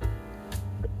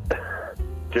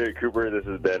 Jerry Cooper, this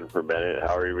is Ben from Bennett.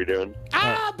 How are we doing?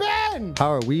 Ah, Ben!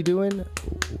 How are we doing?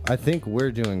 I think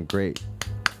we're doing great.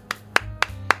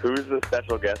 Who's the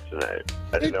special guest tonight?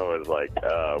 I didn't know it was like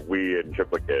we and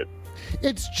Triplicate.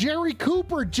 It's Jerry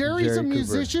Cooper. Jerry's Jerry a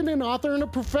musician and author and a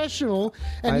professional,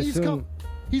 and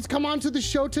he's come onto the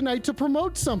show tonight to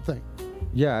promote something.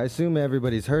 Yeah, I assume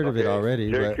everybody's heard of it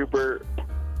already. Jerry but... Cooper,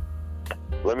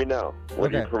 let me know.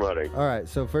 What are you promoting? All right,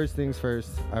 so first things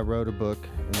first, I wrote a book.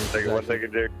 One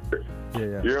second, Jerry.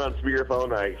 Yeah. You're on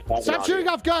speakerphone. Stop shooting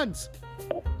off guns!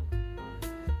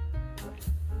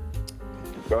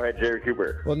 Go ahead, Jerry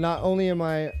Cooper. Well, not only am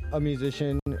I a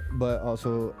musician, but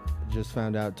also just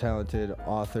found out talented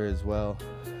author as well.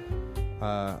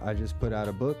 I just put out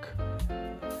a book.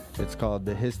 It's called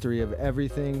The History of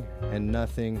Everything and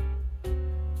Nothing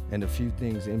and a Few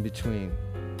Things in Between,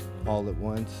 all at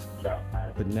once,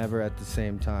 but never at the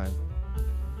same time.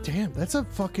 Damn, that's a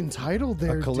fucking title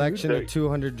there, A collection of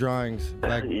 200 drawings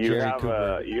by Jerry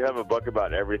Cooper. You have a book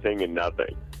about everything and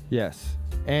nothing. Yes,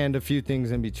 and a few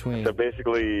things in between. So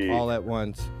basically... all at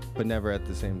once, but never at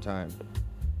the same time.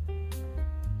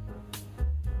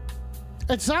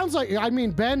 It sounds like, I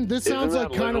mean, Ben, this sounds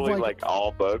like kind of like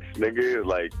all books, nigga?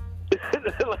 Like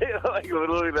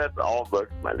literally that's all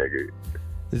books, my nigga.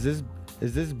 Is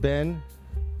this Ben?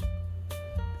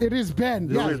 It is Ben.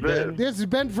 This is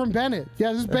Ben from Bennett.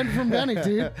 Yeah, this is Ben from Bennett,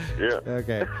 dude. Yeah.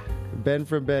 Okay. Ben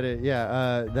from Bennett.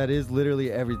 Yeah, that is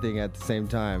literally everything at the same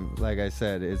time. Like I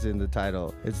said, it's in the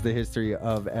title. It's the history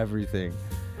of everything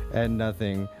and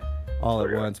nothing all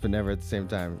at once, but never at the same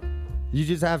time. You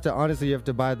just have to, honestly, you have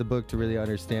to buy the book to really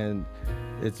understand.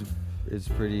 It's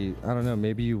pretty, I don't know,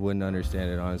 maybe you wouldn't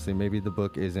understand it, honestly. Maybe the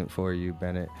book isn't for you,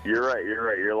 Bennett. You're right.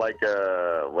 You're like,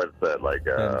 what's that? Like,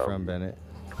 Ben from Bennett.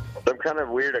 Some kind of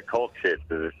weird occult shit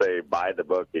to just say, buy the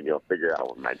book and you'll figure out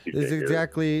what my teacher This is is.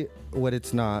 exactly what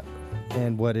it's not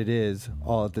and what it is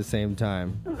all at the same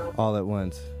time, all at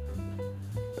once.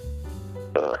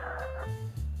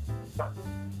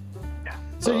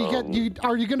 So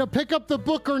are you gonna pick up the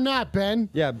book or not, Ben?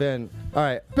 Yeah, Ben. All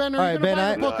right. Ben, all right,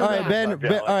 Ben. All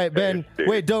right, Ben.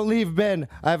 Wait, don't leave, Ben.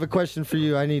 I have a question for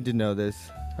you. I need to know this.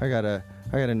 I gotta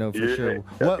know for sure.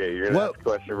 Okay, you're gonna ask a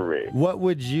question for me. What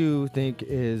would you think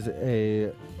is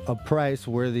a price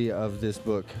worthy of this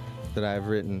book that I've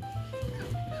written?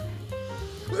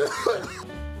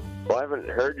 Well, I haven't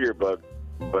heard your book,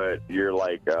 but you're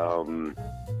like telling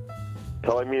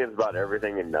me it's about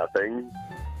everything and nothing,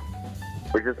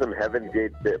 which is some Heaven's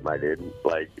Gate shit, my dude.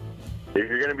 Like, if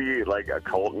you're gonna be like a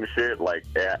cult and shit, like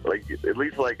at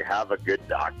least like have a good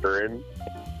doctrine.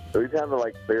 At least have a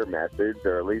like clear message,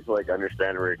 or at least like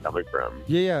understand where you're coming from.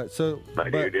 Yeah. So,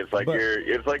 dude, it's like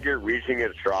you're reaching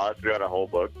at straws throughout a whole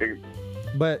book.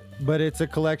 But it's a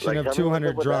collection of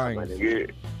 200 drawings.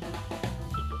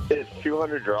 It's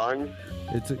 200 drawings.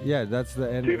 That's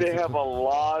the end. Dude, they have a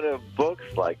lot of books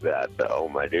like that, though,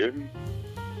 my dude.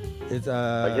 It's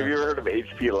like, have you ever heard of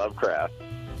H.P. Lovecraft?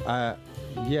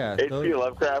 Yeah. H.P.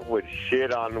 Lovecraft would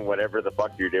shit on whatever the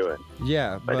fuck you're doing.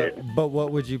 Yeah, but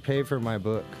what would you pay for my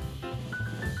book?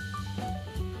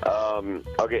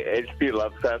 Okay, H.P.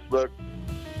 Lovecraft's book.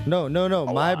 No,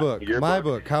 my book. Your my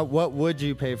book? book. What would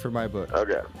you pay for my book?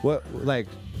 Okay. What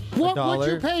What $1?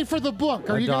 would you pay for the book?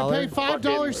 Are you gonna pay $5,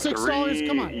 $6?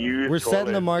 Come on. We're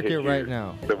setting the market right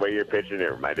now. The way you're pitching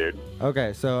it, my dude.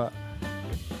 Okay, so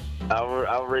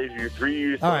I'll raise you 3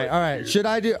 used. All right. Should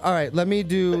I do? All right. Let me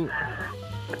do.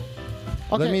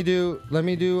 Okay. Let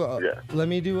me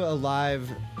do a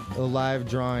live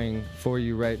drawing for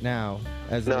you right now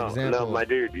as an example. No, my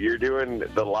dude, you're doing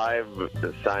the live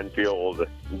Seinfeld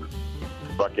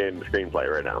fucking screenplay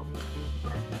right now.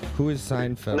 Who is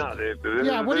Seinfeld? No,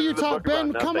 dude, what are you talking,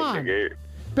 Ben? Come on,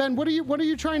 Ben. What are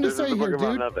you trying to say here,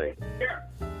 dude? Nothing.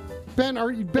 Ben,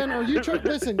 are you trying?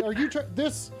 Listen, are you trying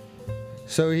this?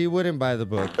 So he wouldn't buy the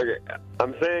book. Okay,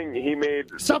 I'm saying he made.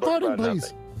 Stop voting,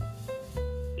 please. Nothing.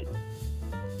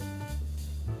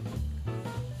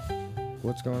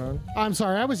 What's going on? I'm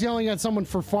sorry. I was yelling at someone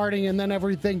for farting, and then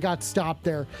everything got stopped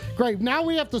there. Great. Now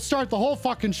we have to start the whole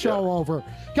fucking show over.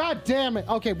 God damn it.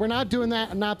 Okay, we're not doing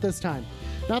that. Not this time.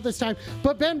 Not this time.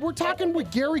 But Ben, we're talking with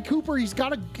Gary Cooper. He's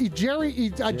got Jerry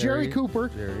Cooper.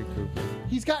 Jerry Cooper.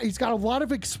 He's got a lot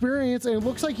of experience, and it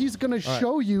looks like he's gonna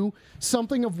show you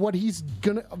something of what he's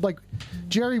gonna like.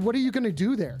 Jerry, what are you gonna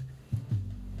do there?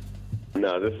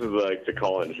 No, this is like the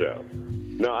call-in show.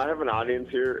 No, I have an audience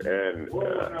here, and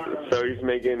so he's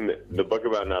making the book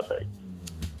about nothing.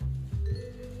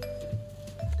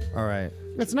 All right.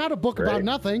 It's not a book about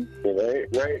nothing. Right.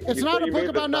 It's not a book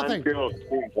about nothing.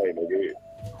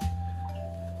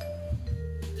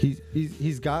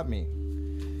 He's got me.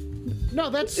 No,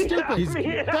 that's stupid.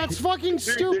 That's fucking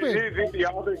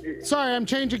stupid. Sorry, I'm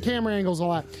changing camera angles a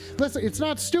lot. Listen, it's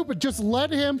not stupid. Just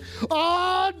let him.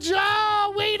 Oh,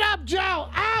 Joe! Wait up, Joe!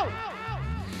 Ow!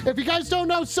 If you guys don't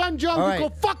know Son Joe, All you right. go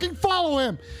fucking follow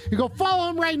him. You go follow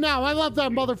him right now. I love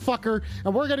that motherfucker,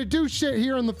 and we're gonna do shit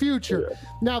here in the future.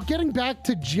 Now, getting back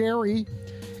to Jerry,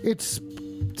 it's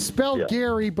spelled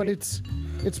Gary, but it's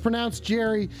pronounced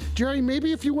Jerry. Jerry,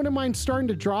 maybe if you wouldn't mind starting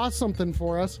to draw something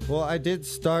for us. Well, I did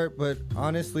start, but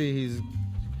honestly, he's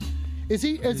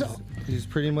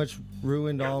pretty much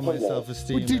ruined all my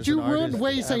self-esteem. Did as you an ruin? artist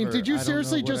Wait a second. ever. Did you I don't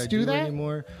seriously know what just I do that?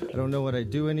 Anymore. I don't know what I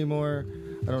do anymore.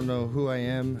 I don't know who I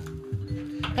am.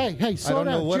 Hey, slow I don't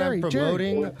down, know what Jerry. I'm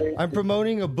promoting. Jerry. I'm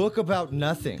promoting a book about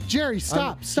nothing. Jerry,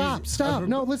 stop.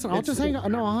 No, listen, I'll just hang up.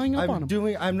 No, I'll hang up on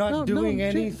him. I'm not doing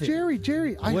anything.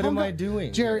 Jerry, What am I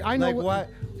doing? Jerry, I know. Like what?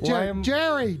 Jerry,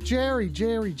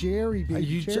 baby, Jerry.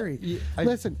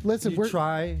 Listen. You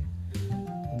try.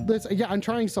 Listen, yeah, I'm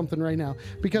trying something right now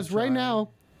because right now,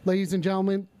 ladies and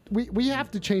gentlemen, we have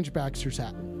to change Baxter's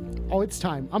hat. Oh, it's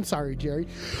time. I'm sorry, Jerry.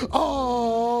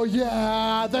 Oh,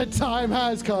 yeah, the time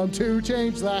has come to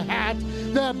change the hat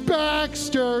that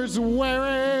Baxter's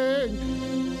wearing.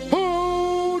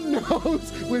 Who knows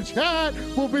which hat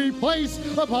will be placed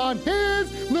upon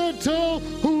his little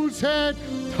whose head?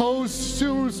 Toes,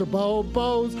 shoes,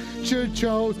 bows,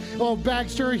 chichos. Oh,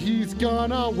 Baxter, he's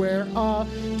gonna wear a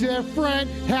different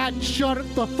hat. Shut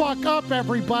the fuck up,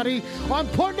 everybody. I'm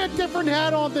putting a different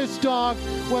hat on this dog,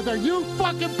 whether you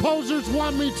fucking posers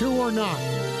want me to or not.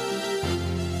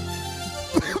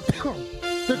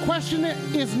 The question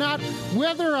is not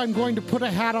whether I'm going to put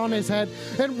a hat on his head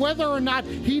and whether or not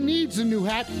he needs a new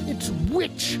hat. It's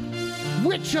which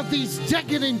of these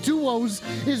decadent duos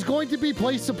is going to be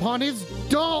placed upon his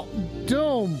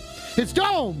dome? His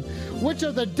dome! Which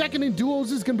of the decadent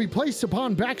duos is going to be placed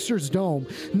upon Baxter's dome?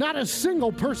 Not a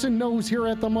single person knows here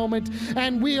at the moment,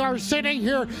 and we are sitting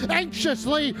here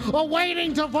anxiously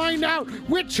awaiting to find out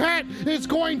which hat is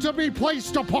going to be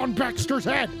placed upon Baxter's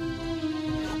head.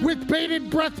 With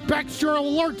bated breath, Baxter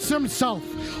alerts himself,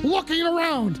 looking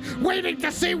around, waiting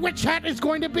to see which hat is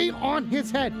going to be on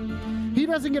his head. He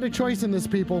doesn't get a choice in this,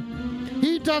 people.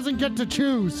 He doesn't get to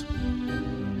choose.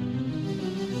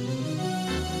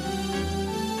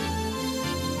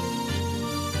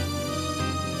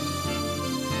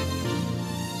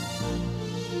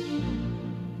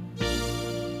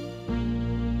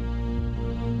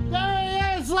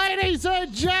 There he is, ladies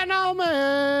and gentlemen.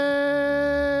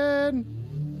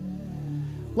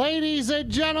 Ladies and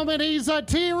gentlemen, he's a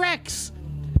T-Rex.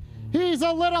 He's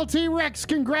a little T-Rex.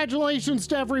 Congratulations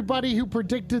to everybody who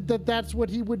predicted that that's what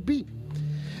he would be.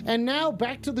 And now,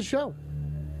 back to the show.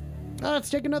 Let's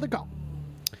take another call.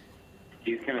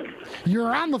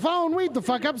 You're on the phone. Wait the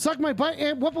fuck up. Suck my butt.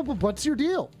 And what's your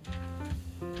deal?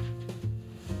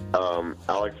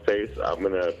 Alex Pace, I'm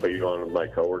going to put you on with my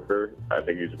coworker. I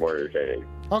think he's more entertaining.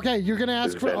 Okay, you're going to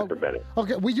ask for...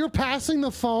 Okay, well, you're passing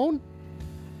the phone?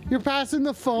 You're passing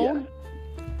the phone?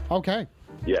 Yes. Okay.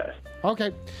 Yes.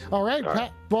 Okay. All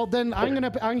right. Well, then I'm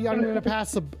gonna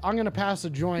pass a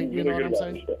joint. You know what I'm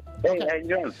saying? Hey, how you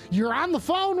doing? You're on the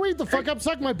phone. Wait the fuck up.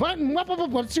 Suck my button.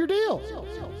 What's your deal?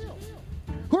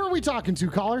 Who are we talking to,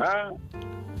 caller?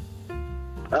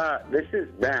 This is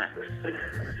Max.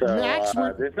 So, Max,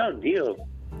 there's no deal.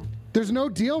 There's no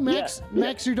deal, Max. Yeah.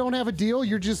 Max, you don't have a deal.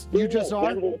 You just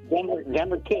are.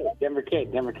 Denver kid.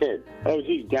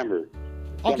 OG Denver.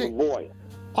 Okay. Denver boy.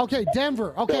 Okay,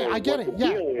 Denver. Okay, So I get it. what the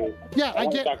Yeah. deal is, Yeah, I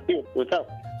get. talk to you. What's up?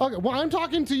 Okay, well, I'm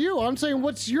talking to you. I'm saying,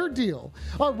 what's your deal?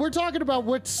 We're talking about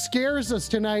what scares us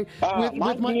tonight. My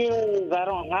deal is I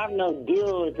don't have no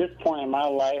deal at this point in my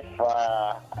life.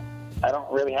 I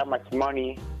don't really have much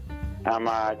money. I'm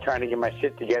trying to get my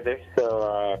shit together.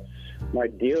 So my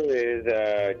deal is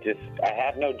just I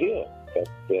have no deal. That's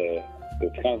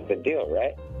kind of the deal,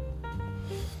 right?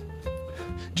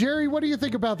 Jerry, what do you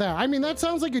think about that? I mean, that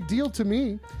sounds like a deal to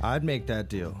me. I'd make that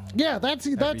deal. Yeah, that's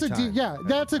a deal. Yeah,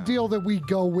 that's a deal that we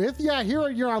go with. Yeah, here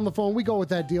you're on the phone. We go with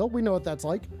that deal. We know what that's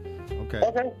like. Okay.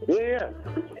 Okay. Yeah.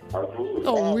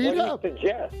 Oh, read what up. do you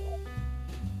suggest?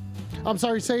 I'm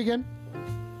sorry. Say again.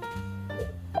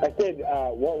 I said,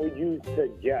 what would you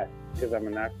suggest? Because I'm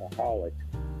an alcoholic.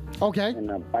 Okay.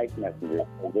 And a bike messenger.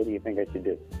 What do you think I should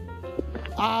do?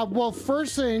 Well,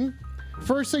 first thing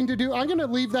to do, I'm going to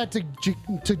leave that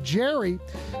to Jerry.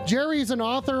 Jerry's an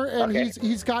author, and Okay.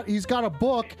 he's got a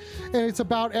book, and it's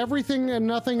about everything and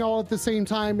nothing all at the same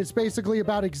time. It's basically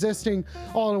about existing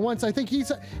all at once. I think he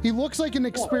looks like an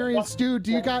experienced dude.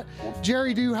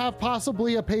 Jerry? Do you have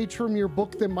possibly a page from your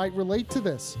book that might relate to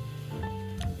this?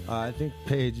 I think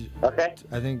page. Okay.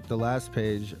 I think the last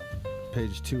page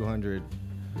page 200,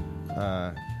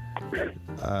 a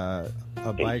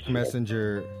bike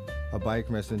messenger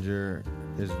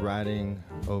is riding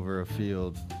over a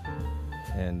field,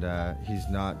 and he's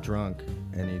not drunk,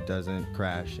 and he doesn't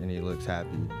crash, and he looks happy.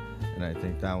 And I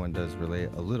think that one does relate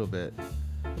a little bit.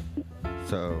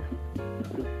 So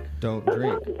don't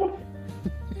drink.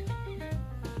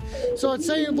 So it's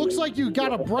saying it looks like you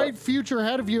got a bright future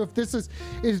ahead of you. If this is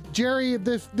Jerry,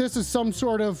 this is some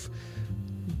sort of,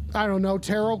 I don't know,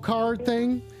 tarot card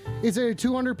thing. Is it a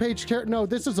 200-page tarot? No,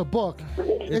 this is a book.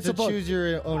 It's a book. choose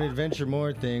your own adventure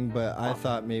more thing, but I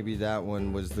thought maybe that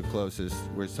one was the closest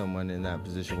where someone in that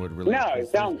position would relate. No, it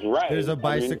sounds right. There's a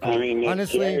bicycle. I mean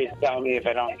honestly, Jerry's telling me if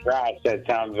I don't crash, that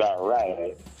sounds about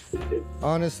right.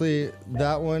 Honestly,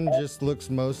 that one just looks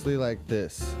mostly like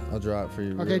this. I'll draw it for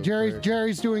you. Okay,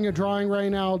 Jerry's doing a drawing right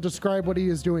now. I'll describe what he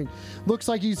is doing. Looks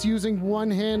like he's using one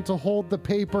hand to hold the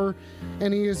paper,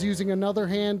 and he is using another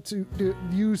hand to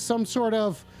use some sort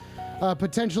of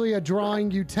potentially a drawing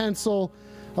utensil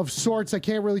of sorts. I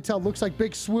can't really tell. Looks like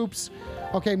big swoops.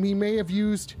 Okay, he may have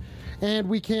used, and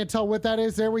we can't tell what that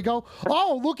is. There we go.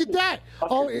 Oh, look at that.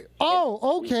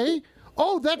 Oh, okay.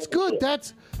 Oh, that's good.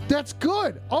 That's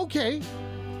good. Okay.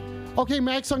 Okay,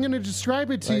 Max, I'm going to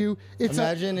describe it to you. It's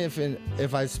imagine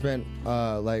if I spent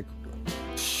like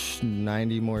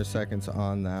 90 more seconds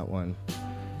on that one,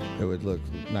 it would look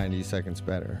 90 seconds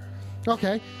better.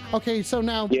 Okay. So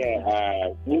now. Yeah,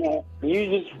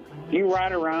 you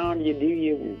ride around, you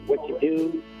do what you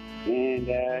do, and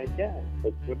yeah. That's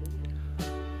what it is.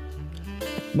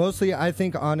 Mostly, I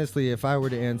think, honestly, if I were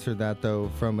to answer that, though,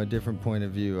 from a different point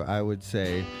of view, I would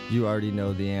say you already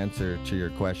know the answer to your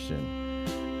question.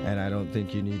 And I don't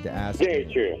think you need to ask Very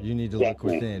me. true. You need to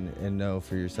Definitely. look within and know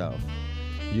for yourself.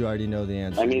 You already know the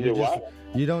answer. I need You to what?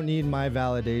 You don't need my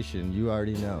validation. You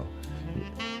already know.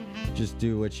 Just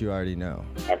do what you already know.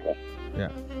 Okay.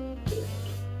 Yeah.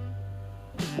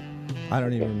 I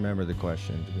don't even remember the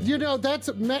question. You know, that's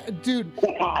dude.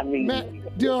 I mean,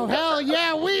 Dude, hell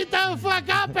yeah, we the fuck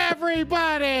up,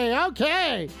 everybody.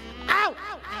 Okay. Ow.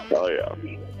 Oh yeah.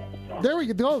 There we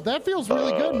go. That feels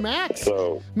really good, Max.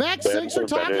 So Max, Ben thanks for from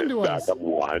talking Bennett to back us. up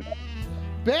in line.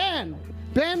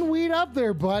 Ben, weed up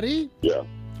there, buddy. Yeah.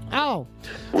 Oh.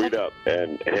 Weed up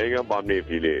and hang up on me if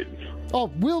you need. Oh,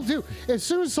 will do. As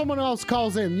soon as someone else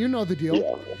calls in, you know the deal.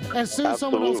 Yeah. As soon as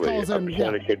someone else calls in, I'm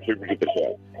trying to contribute to the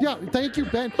show. Yeah, thank you,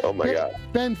 Ben. Oh my God.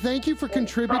 Ben, thank you for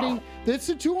contributing. It's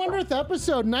the 200th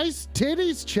episode. Nice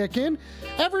titties, chicken.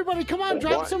 Everybody, come on,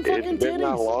 drop What? some fucking It's been that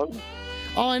titties. long?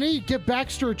 Oh, I need to get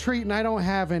Baxter a treat, and I don't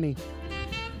have any.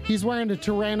 He's wearing a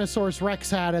Tyrannosaurus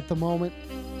Rex hat at the moment.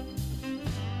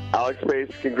 Alex Mace,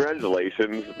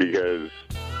 congratulations, because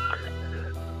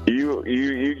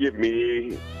you give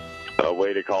me a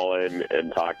way to call in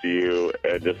and talk to you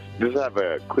and just have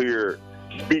a clear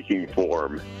speaking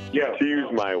form to use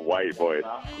my white voice.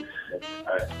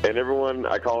 And everyone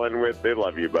I call in with, they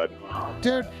love you, bud.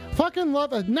 Dude, fucking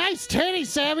love it. Nice titties,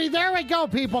 Sammy. There we go,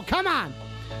 people. Come on.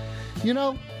 You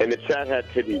know, And the chat had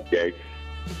titties, Jake.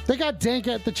 they got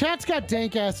the chat's got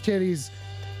dank ass titties.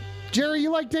 Jerry,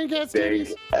 you like dank ass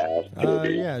titties? Ass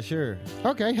titties. Yeah, sure.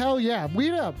 Okay, hell yeah.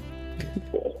 Weed up.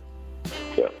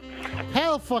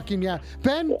 Hell fucking yeah.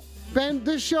 Ben,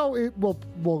 this show it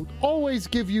will always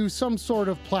give you some sort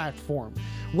of platform.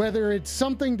 Whether it's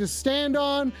something to stand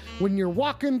on when you're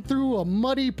walking through a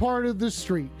muddy part of the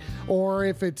street, or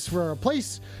if it's for a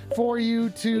place for you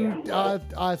to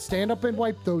stand up and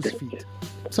wipe those feet.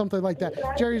 Something like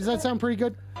that. Jerry, does that sound pretty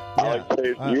good? Alex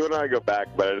Mace, you and I go back,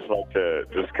 but I just like to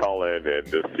just call in and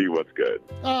just see what's good.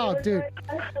 Oh, dude.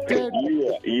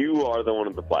 You are the one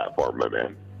on the platform, my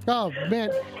man. Oh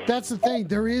man, that's the thing.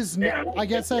 There is no, I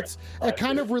guess it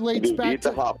kind of relates back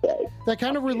to that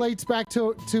kind of relates back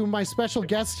to my special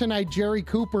guest tonight, Jerry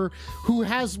Cooper, who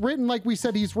has written, like we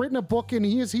said, he's written a book, and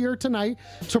he is here tonight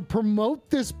to promote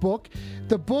this book.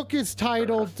 The book is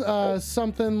titled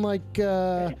something like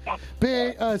I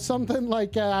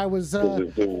was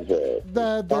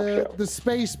the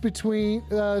space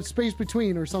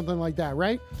between or something like that,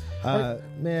 right?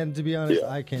 Man, to be honest,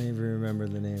 I can't even remember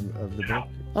the name of the book.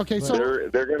 Okay, so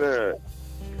they're gonna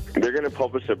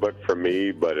publish a book from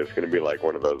me, but it's gonna be like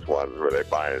one of those ones where they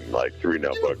bind like 3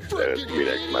 notebooks and it's gonna be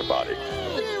next to my body.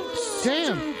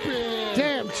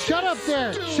 Damn! Shut up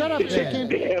there! Shut up, chicken!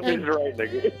 Damn is right,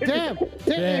 nigga.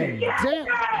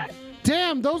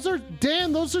 Damn! Those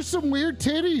are some weird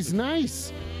titties.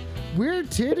 Nice, weird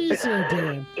titties there,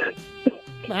 Dan.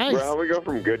 Nice. Bro, how we go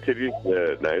from good titties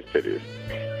to nice titties?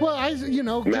 Well,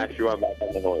 Max, you want back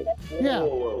on the horse? Yeah.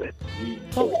 You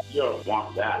don't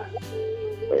want that.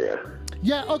 Okay.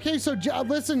 Yeah, okay, so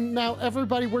listen now,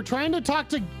 everybody. We're trying to talk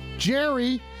to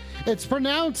Jerry. It's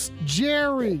pronounced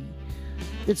Jerry.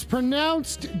 It's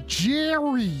pronounced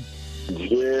Jerry.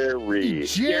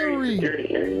 Jerry.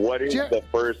 What is the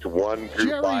first 1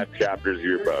 through 5 chapters of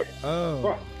your book?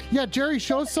 Oh. Yeah, Jerry,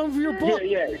 show us some of your book.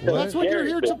 Yeah. That's what you're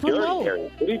here to promote. Jerry.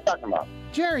 What are you talking about?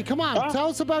 Jerry, come on. Tell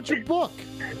us about your book.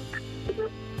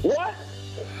 What?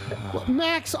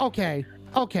 Max, okay.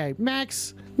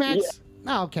 Max.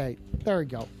 Yeah. Okay, there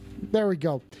we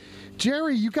go.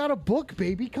 Jerry, you got a book,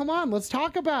 baby. Come on, let's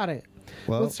talk about it.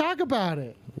 Let's talk about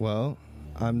it. Well,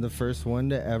 I'm the first one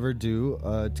to ever do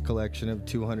a collection of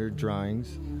 200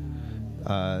 drawings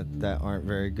that aren't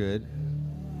very good.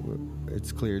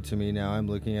 It's clear to me now. I'm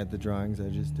looking at the drawings I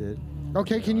just did.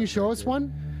 Okay, can you show us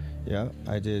one? Yeah,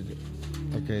 I did.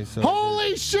 Okay, so...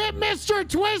 Holy shit, Mr.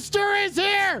 Twister is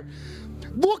here!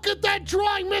 Look at that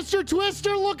drawing, Mr.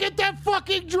 Twister! Look at that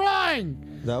fucking drawing!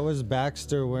 That was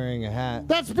Baxter wearing a hat.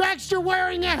 That's Baxter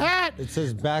wearing a hat! It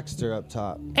says Baxter up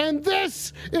top. And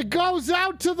this, it goes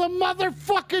out to the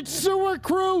motherfucking sewer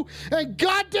crew and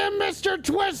goddamn Mr.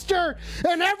 Twister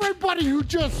and everybody who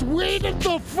just weeded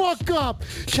the fuck up.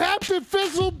 Captain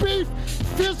Fizzle Beef,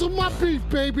 fizzle my beef,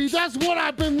 baby. That's what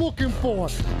I've been looking for.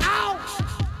 Ow!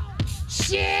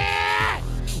 Shit!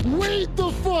 Weed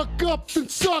the fuck up and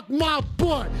suck my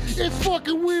butt. It's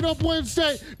fucking Weed Up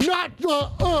Wednesday, not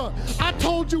I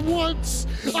told you once,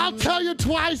 I'll tell you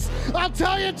twice, I'll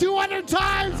tell you 200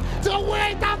 times to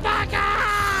weed the fuck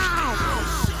out!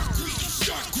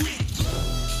 Shark Week.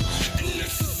 And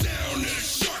that's the sound that a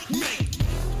shark make.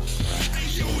 Hey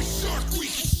yo, it's Shark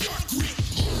Week.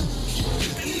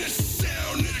 And that's the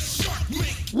sound that a shark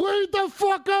make. Weed the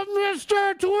fuck up,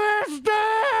 Mr. Twister!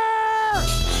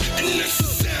 And that's the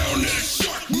sound that a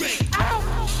shark make.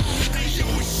 Hey yo,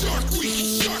 it's Shark Week.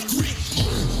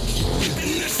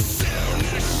 And that's the sound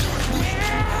that a shark make.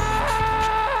 Ow!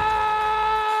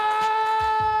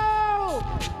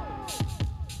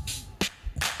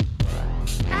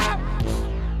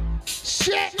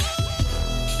 Shit!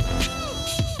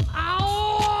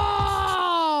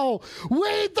 Ow!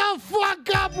 Weed the fuck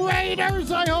up,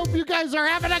 Raiders! I hope you guys are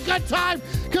having a good time,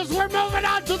 because we're moving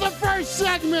on to the first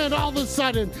segment all of a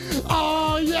sudden.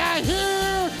 Oh, yeah,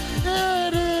 here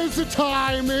it is. The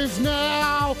time is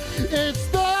now. It's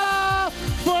the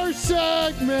first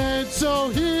segment. So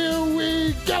here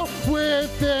we go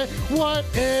with it. What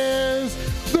is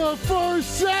the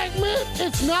first segment?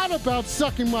 It's not about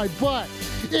sucking my butt.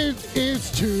 It is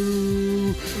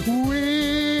to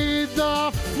weed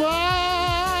the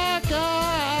fuck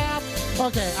up.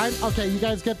 Okay, you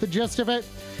guys get the gist of it?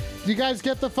 You guys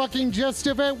get the fucking gist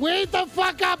of it? Weed the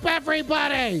fuck up,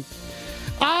 everybody!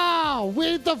 Oh,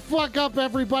 weed the fuck up,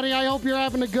 everybody. I hope you're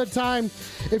having a good time.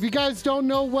 If you guys don't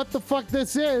know what the fuck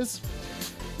this is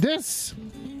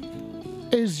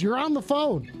You're on the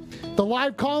Phone. The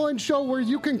live call-in show where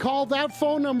you can call that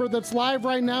phone number that's live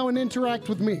right now and interact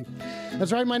with me.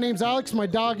 That's right, my name's Alex. My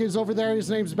dog is over there.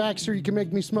 His name's Baxter. You can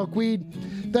make me smoke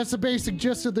weed. That's the basic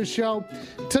gist of the show.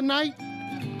 Tonight,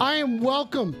 I am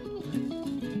welcome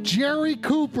Jerry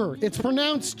Cooper. It's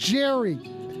pronounced Jerry.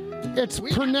 It's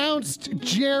pronounced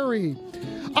Jerry.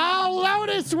 Oh,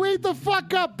 Lotus, weed the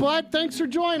fuck up, bud. Thanks for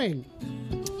joining.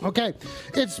 Okay,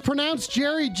 it's pronounced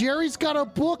Jerry. Jerry's got a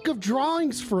book of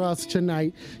drawings for us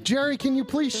tonight. Jerry, can you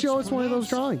please show us one of those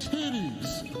drawings?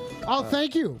 Oh,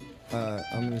 thank you.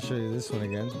 I'm going to show you this one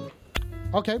again.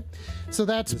 Okay, so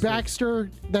that's Baxter.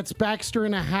 That's Baxter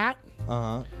in a hat.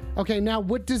 Uh-huh. Okay, now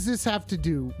what does this have to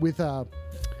do with Well,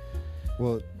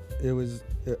 it was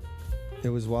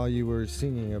while you were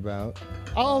singing about.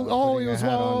 It was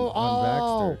on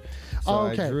Baxter. So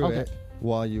okay, I drew it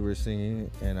while you were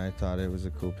singing, and I thought it was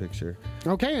a cool picture.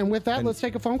 Okay, and with that, let's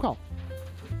take a phone call.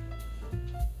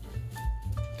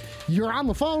 You're on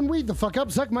the phone. Weed the fuck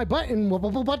up, suck my butt, and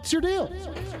what's your deal?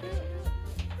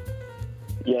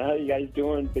 Yeah, how you guys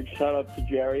doing? Big shout out to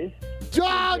Jerry.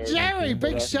 Oh, Jerry,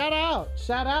 big shout out.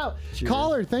 Shout out. Cheers.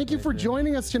 Caller, thank you for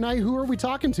joining us tonight. Who are we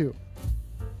talking to?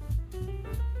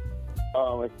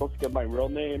 Am I supposed to get my real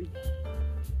name?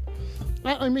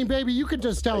 I mean, baby, you could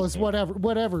just tell us whatever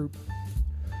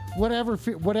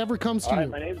comes to All right,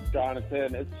 you. my name's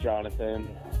Jonathan. It's Jonathan.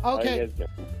 How Okay. you guys doing?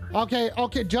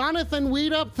 Okay. Jonathan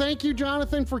Weed Up, thank you,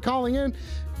 Jonathan, for calling in.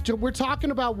 We're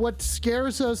talking about what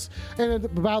scares us and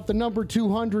about the number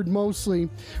 200 mostly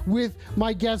with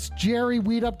my guest, Jerry.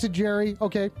 Weed Up to Jerry.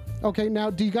 Okay.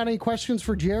 Now, do you got any questions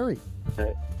for Jerry?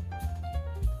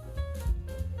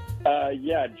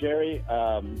 Yeah, Jerry,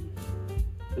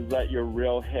 is that your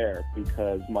real hair?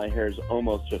 Because my hair is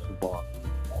almost just as long.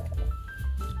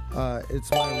 It's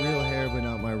my real hair, but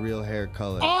not my real hair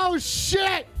color. Oh,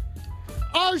 shit!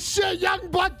 Oh shit, Young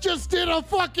Buck just did a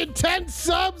fucking 10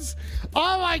 subs.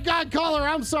 Oh my God, caller,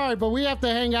 I'm sorry, but we have to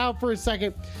hang out for a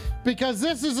second because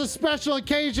this is a special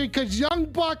occasion because Young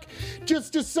Buck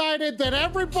just decided that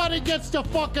everybody gets to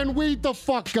fucking weed the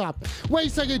fuck up. Wait a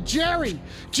second, Jerry,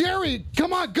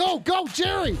 come on, go,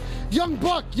 Jerry. Young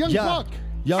Buck. Young Out.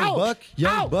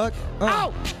 Buck.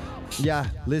 Out. Yeah,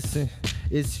 listen.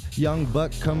 It's Young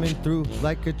Buck coming through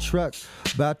like a truck.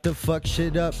 About to fuck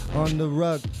shit up on the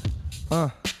rug.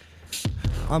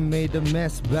 I made a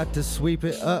mess, about to sweep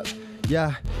it up.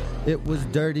 Yeah, it was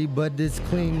dirty, but it's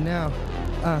clean now.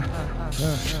 Out.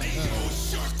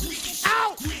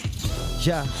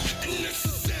 Yeah.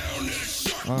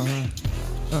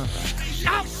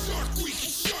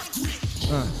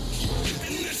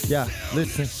 Yeah,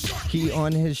 listen, he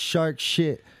on his shark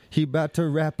shit. He about to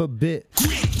rap a bit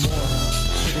more.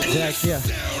 Jack, yeah,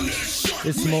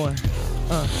 it's more.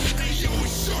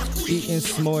 Eating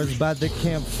s'mores by the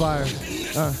campfire,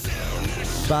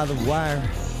 by the wire.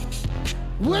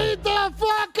 Weed the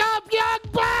fuck up, Young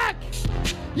Buck!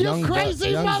 You Young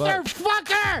crazy Buck, Young Buck.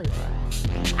 motherfucker!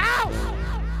 Ow!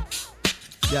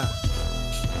 Yeah.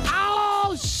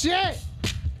 Oh, shit!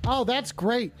 Oh, that's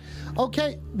great.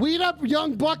 Okay, weed up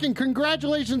Young Buck, and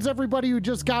congratulations everybody who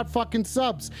just got fucking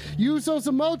subs. Use those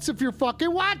emotes if you're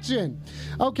fucking watching.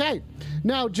 Okay,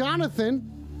 now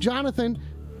Jonathan,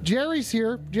 Jerry's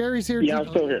here. Yeah, I'm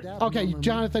still here. Okay,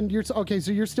 Jonathan, okay.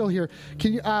 So you're still here.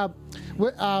 Can you?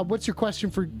 What's your question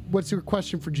for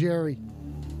Jerry?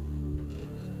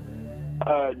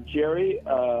 Jerry,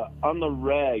 on the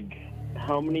reg,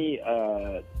 how many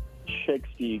chicks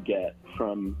do you get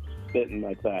from spitting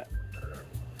like that?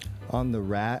 On the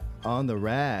rag. Like,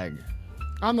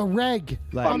 on the regular.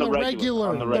 Sorry,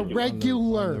 on the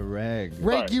regular.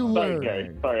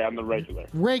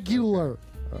 Regular.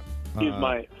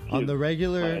 On the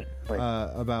regular,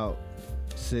 about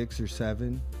 6 or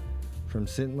 7 from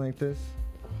sitting like this.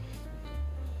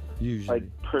 Usually. Like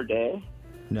per day?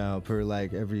 No, per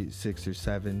like every 6 or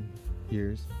 7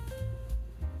 years.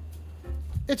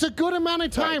 It's a good amount of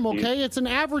time, okay? It's an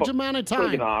average amount of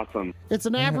time. Freaking awesome. It's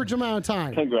an average amount of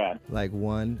time. Congrats. Like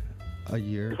 1 a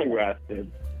year. Congrats, dude.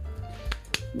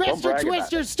 Mr.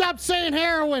 Twister, stop saying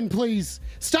heroin, please.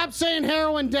 Stop saying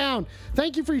heroin down.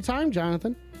 Thank you for your time,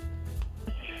 Jonathan.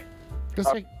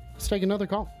 Let's take another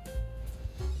call.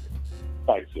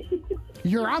 Thanks.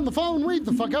 You're on the phone. Read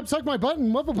the fuck up. Suck my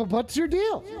button. What's your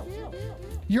deal?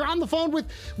 You're on the phone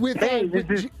with.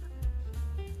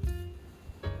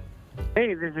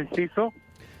 Hey, this is Cecil.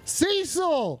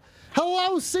 Cecil.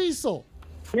 Hello, Cecil.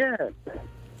 Yeah.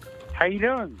 How you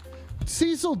doing?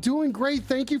 Cecil, doing great.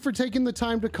 Thank you for taking the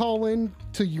time to call in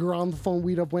to You're on the Phone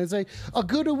Weed Up Wednesday. A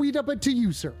good weed up to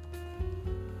you, sir.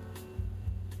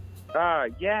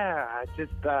 Yeah, I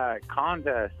just calling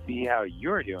to see how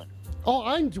you're doing.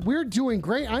 Oh, we're doing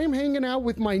great. I am hanging out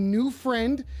with my new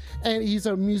friend, and he's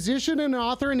a musician and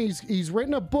author, and he's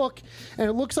written a book, and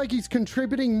it looks like he's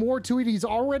contributing more to it. He's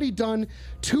already done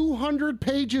 200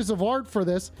 pages of art for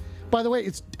this. By the way,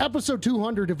 it's episode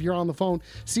 200 if you're on the phone.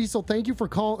 Cecil, thank you for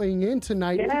calling in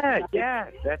tonight. Yeah,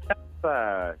 that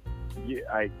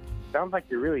sounds like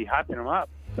you're really hyping him up.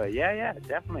 So yeah,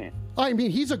 definitely. I mean,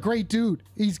 he's a great dude.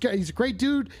 He's a great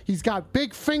dude. He's got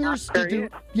big fingers to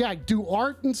do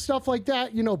art and stuff like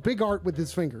that. You know, big art with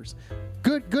his fingers.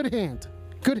 Good hand.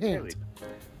 Good hand.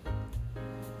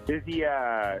 Really? Is he?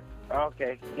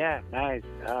 Okay. Yeah. Nice.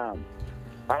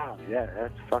 Wow. Yeah,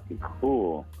 that's fucking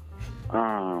cool.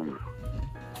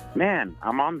 Man,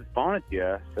 I'm on the phone with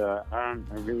you, so I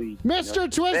really...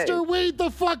 Mr. Twister, weed the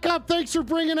fuck up. Thanks for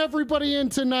bringing everybody in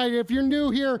tonight. If you're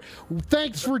new here,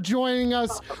 thanks for joining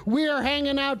us. We are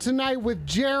hanging out tonight with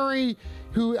Jerry,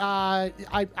 who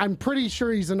I'm pretty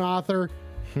sure he's an author.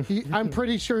 I'm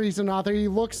pretty sure he's an author. He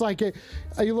looks like it.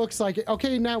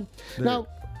 Okay, now,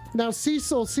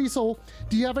 Cecil,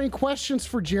 do you have any questions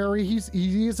for Jerry?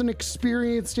 He is an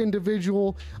experienced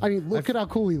individual. I mean, look at how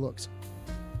cool he looks.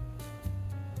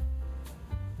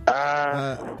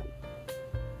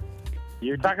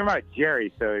 You're talking about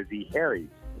Jerry, so is he Harry?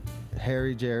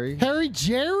 Harry Jerry. Harry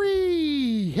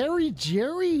Jerry.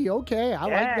 Okay, I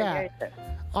like that. Yeah.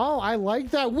 Oh, I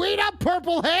like that. Wait up,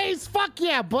 Purple Haze. Fuck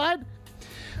yeah, bud.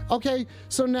 Okay,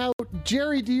 so now,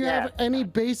 Jerry, do you have any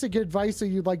basic advice that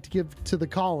you'd like to give to the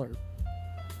caller?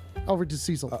 Over to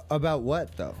Cecil. About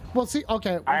what, though? Well, see,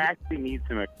 okay. I actually need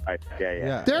some advice.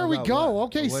 Yeah. There we go. What?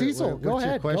 Okay, Cecil, go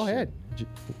ahead. Go ahead.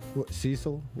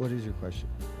 Cecil, what is your question?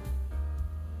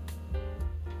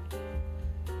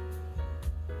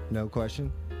 No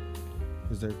question?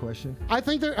 Is there a question? I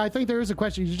think there is a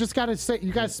question. You just gotta say.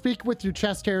 You gotta speak with your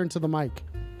chest hair into the mic.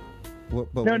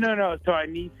 No. So I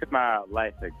need some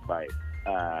life advice.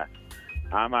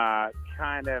 I'm I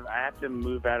have to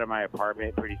move out of my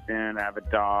apartment pretty soon. I have a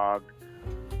dog.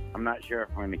 I'm not sure if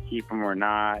I'm going to keep him or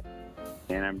not,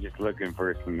 and I'm just looking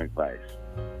for some advice.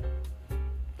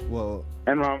 Well,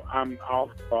 and I'm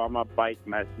a bike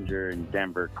messenger in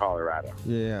Denver, Colorado.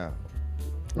 Yeah.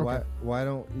 Okay. Why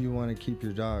don't you want to keep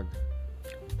your dog?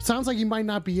 Sounds like you might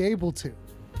not be able to.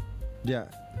 Yeah.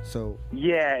 So.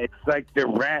 Yeah, it's like the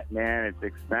rent, man. It's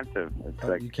expensive. It's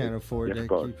like you can't afford to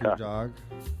difficult. keep your dog.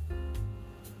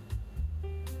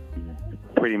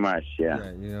 Pretty much, yeah.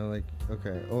 Yeah, you know, like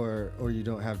okay, or you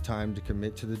don't have time to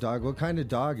commit to the dog. What kind of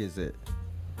dog is it?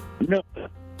 No.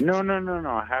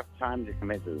 I have time to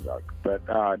commit to the dog, but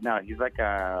no, he's like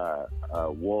a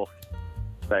wolf,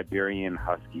 Siberian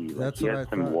husky. Like, That's he what has I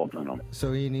some thought. wolf in him.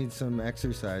 So he needs some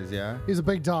exercise, yeah. He's a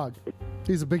big dog.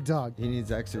 He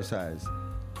needs exercise,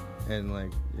 and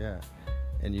like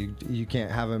and you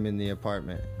can't have him in the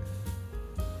apartment.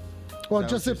 Well, Is that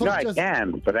just what if you're No, I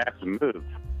saying? can, but I have to move.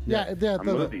 Yeah. I'm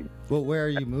moving. Well, where are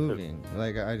you moving?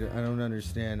 Like I don't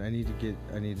understand. I need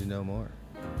to know more.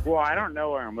 Well, I don't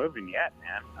know where I'm moving yet,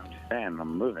 man. I'm just saying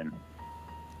I'm moving.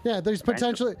 Yeah, there's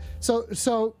potentially. So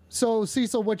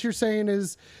Cecil, what you're saying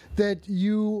is that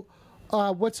you,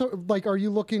 are you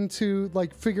looking to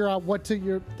like figure out what to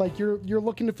you're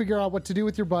looking to figure out what to do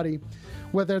with your buddy,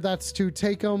 whether that's to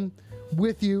take him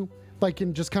with you, like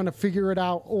and just kind of figure it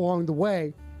out along the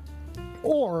way,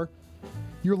 or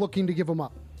you're looking to give him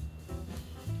up.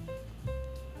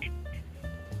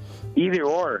 Either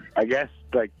or, I guess.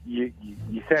 Like you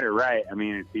said it right. I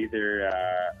mean, it's either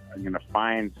I'm gonna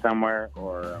find somewhere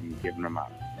or I'm giving them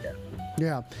up. Yes.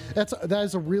 Yeah, that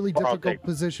is a really Or I'll difficult take-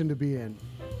 position to be in.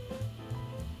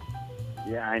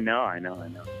 Yeah, I know.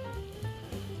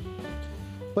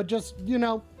 But just you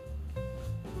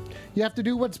have to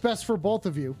do what's best for both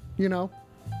of you.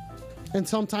 And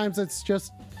sometimes it's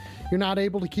just you're not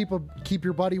able to keep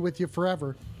your buddy with you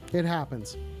forever. It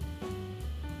happens.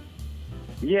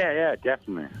 Yeah,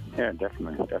 definitely. Yeah,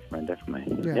 definitely.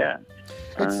 Yeah.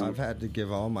 I've had to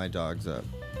give all my dogs up.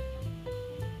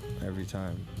 Every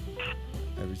time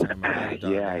I had a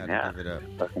dog, Yeah, I I had know. to give it up.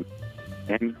 Fucking-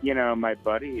 And my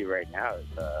buddy right now is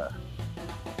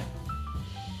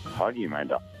hugging my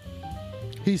dog.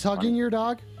 He's hugging your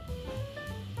dog?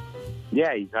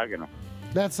 Yeah, he's hugging him.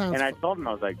 That sounds. And I told him,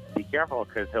 I was like, be careful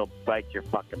because he'll bite your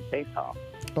fucking face off.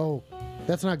 Oh,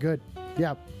 that's not good.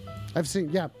 Yeah, I've seen.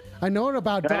 Yeah, I know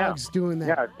about I know. dogs doing that.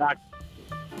 Yeah, it's not.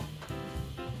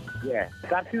 Yeah,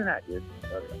 stop doing that, dude.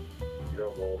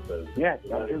 Yeah,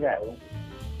 don't do that.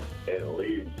 It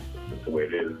leaves. It's the way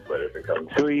it is. But if it comes,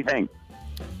 So what do you think?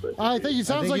 I think he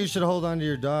sounds I think like you should hold on to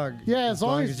your dog. Yeah, as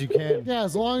long as you can. Yeah,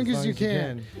 as long as you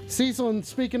can. Cecil, and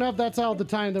speaking of, that's all the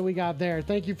time that we got there.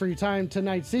 Thank you for your time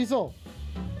tonight, Cecil.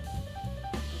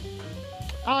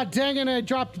 Ah, dang it! I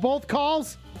dropped both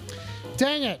calls.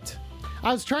 Dang it!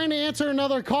 I was trying to answer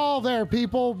another call there,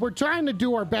 people. We're trying to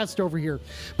do our best over here.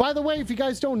 By the way, if you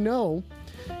guys don't know,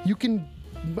 you can,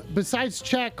 besides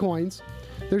chat coins,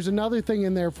 there's another thing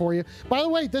in there for you. By the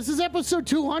way, this is episode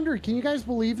 200. Can you guys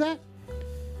believe that?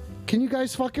 Can you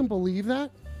guys fucking believe that?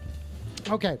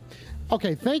 Okay.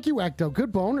 Okay, thank you, Ecto.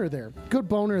 Good boner there. Good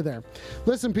boner there.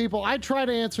 Listen, people, I try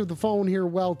to answer the phone here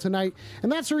well tonight, and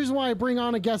that's the reason why I bring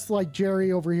on a guest like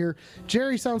Jerry over here.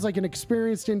 Jerry sounds like an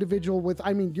experienced individual with,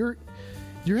 I mean, your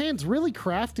hand's really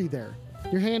crafty there.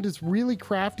 Your hand is really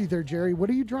crafty there, Jerry. What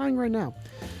are you drawing right now?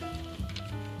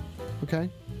 Okay.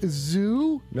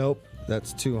 Zoo? Nope,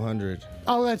 that's 200.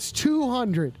 Oh, that's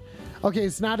 200. Okay,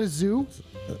 it's not a zoo?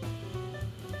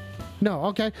 No,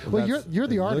 okay. Well, That's- you're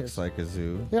the it artist. Looks like a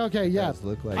zoo. Yeah, okay, It yeah. does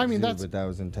look like I mean, zoo, that's- but that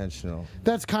was intentional.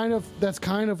 That's kind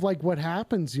of like what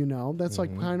happens, you know. That's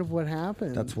like kind of what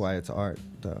happens. That's why it's art,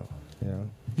 though. You know.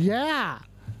 Yeah.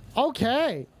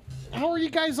 Okay. How are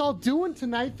you guys all doing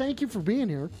tonight? Thank you for being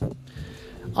here.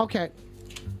 Okay.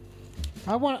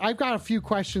 I've got a few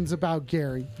questions about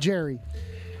Jerry.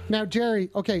 Now, Jerry,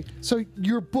 okay, so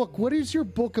your book, what is your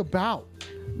book about?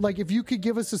 Like, if you could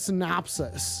give us a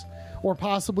synopsis or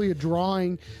possibly a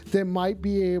drawing that might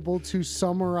be able to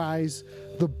summarize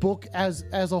the book as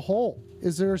a whole.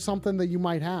 Is there something that you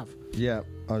might have? Yeah,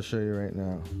 I'll show you right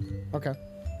now. Okay.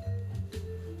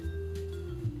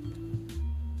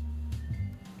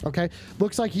 Okay.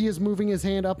 Looks like he is moving his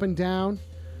hand up and down.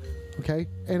 Okay.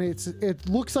 And it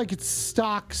looks like it's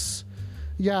stocks.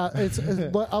 Yeah, it's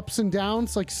ups and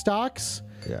downs like stocks.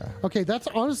 Yeah. Okay, that's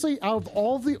honestly, out of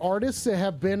all the artists that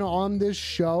have been on this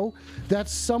show,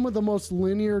 that's some of the most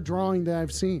linear drawing that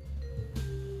I've seen.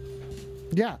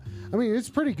 Yeah. I mean, it's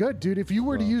pretty good, dude. If you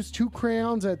were to use two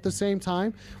crayons at the same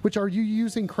time, which are you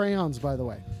using crayons, by the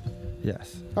way?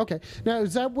 Yes. Okay. Now,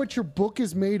 is that what your book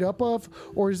is made up of,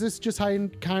 or is this just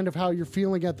kind of how you're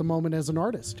feeling at the moment as an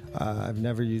artist? I've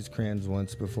never used crayons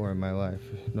once before in my life.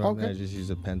 Normally, Okay. I just use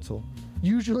a pencil.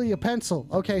 Usually a pencil.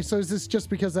 Okay, so is this just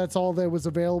because that's all that was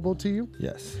available to you?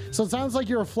 Yes. So it sounds like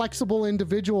you're a flexible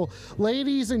individual.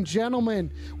 Ladies and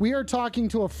gentlemen, we are talking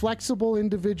to a flexible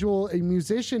individual, a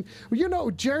musician. You know,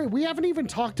 Jerry, we haven't even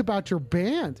talked about your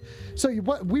band. So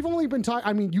we've only been talking,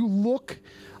 I mean, you look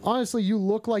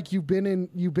like you've been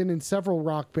in several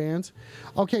rock bands.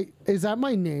 Okay, is that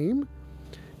my name?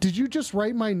 Did you just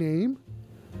write my name?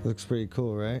 Looks pretty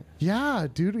cool, right? Yeah,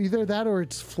 dude, either that or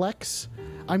it's Flex.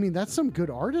 I mean, that's some good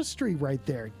artistry right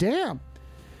there. Damn.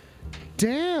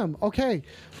 Okay.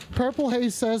 Purple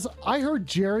Haze says, I heard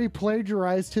Jerry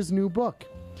plagiarized his new book.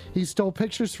 He stole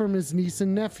pictures from his niece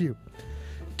and nephew.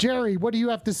 Jerry, what do you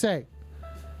have to say?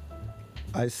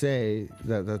 I say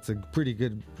that that's a pretty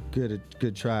good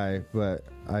try, but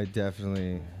I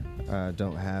definitely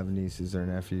don't have nieces or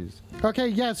nephews. Okay,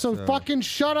 yeah, so fucking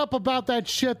shut up about that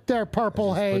shit there,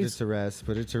 Purple Haze.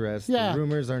 Put it to rest. Yeah. The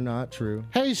rumors are not true.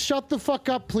 Hey, shut the fuck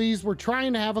up, please. We're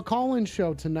trying to have a call-in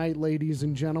show tonight, ladies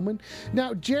and gentlemen.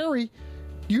 Now, Jerry,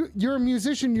 you're a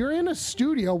musician. You're in a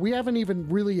studio. We haven't even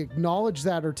really acknowledged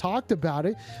that or talked about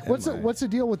it. What's the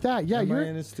deal with that? Yeah, Am I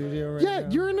in a studio right now? Yeah,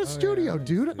 you're in a studio,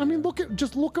 dude. I mean,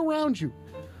 just look around you.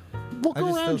 Look I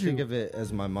just around still you. think of it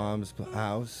as my mom's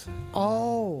house.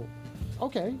 Oh,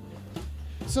 okay.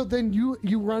 So then you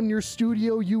run your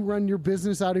studio, you run your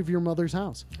business out of your mother's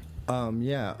house.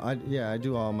 Yeah, I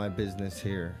do all my business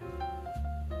here.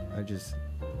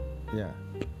 Yeah.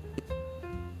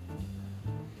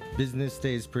 Business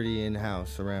stays pretty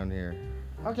in-house around here.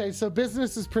 Okay, so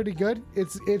business is pretty good.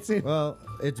 It's Well,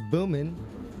 it's booming.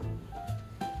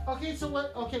 Okay, so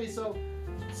what? Okay, so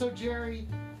Jerry,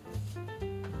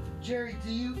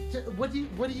 what do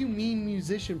you mean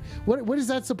musician? What is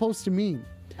that supposed to mean?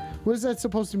 What is that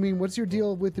supposed to mean? What's your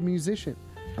deal with the musician?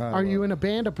 Are you in a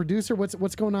band, a producer?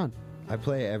 What's going on? I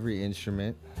play every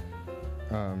instrument,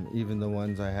 even the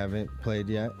ones I haven't played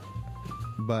yet.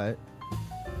 But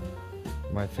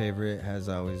my favorite has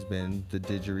always been the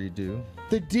didgeridoo.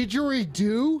 The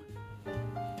didgeridoo?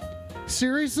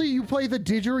 Seriously, you play the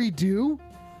didgeridoo?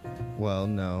 Well,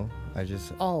 no, I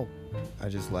just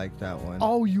like that one.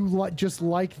 Oh, you just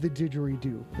like the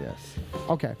didgeridoo? Yes.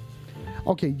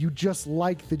 Okay, you just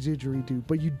like the didgeridoo,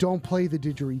 but you don't play the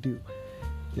didgeridoo.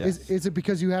 Yes. Is it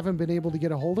because you haven't been able to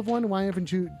get a hold of one? Why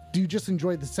haven't you? Do you just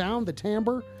enjoy the sound, the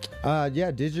timbre?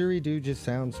 Yeah, didgeridoo just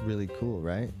sounds really cool,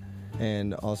 right?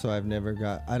 And also, I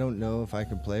don't know if I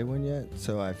can play one yet,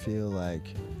 so I feel like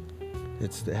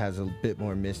it has a bit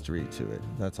more mystery to it.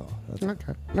 That's all.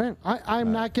 Okay. Right. I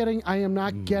am not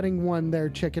getting one there,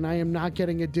 chicken. I am not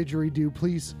getting a didgeridoo.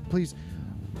 Please.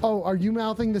 Oh, are you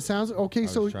mouthing the sounds? Okay,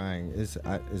 I was trying.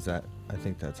 I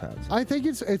think that's how it's. I think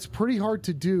it's pretty hard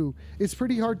to do. It's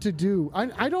pretty hard to do.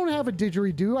 I don't have a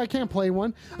didgeridoo. I can't play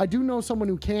one. I do know someone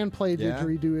who can play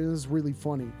didgeridoo, and it's really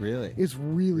funny. Really? It's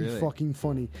really fucking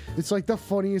funny. It's like the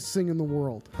funniest thing in the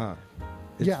world. Huh.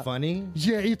 It's funny?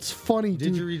 Yeah, it's funny,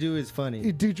 dude. Didgeridoo is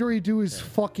funny. Didgeridoo is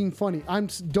fucking funny.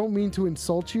 Don't mean to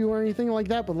insult you or anything like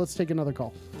that, but let's take another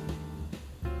call.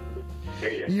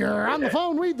 You're on the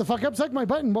phone. Read the fuck up. Suck my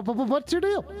button. What's your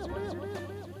deal?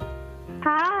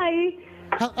 Hi.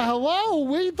 Hello.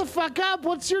 Wait the fuck up.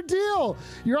 What's your deal?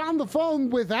 You're on the phone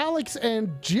with Alex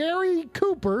and Jerry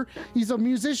Cooper. He's a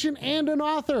musician and an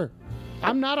author.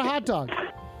 I'm not a hot dog.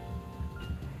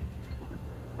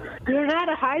 You're not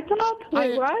a hot dog?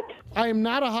 Wait, what? I am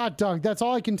not a hot dog. That's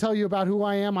all I can tell you about who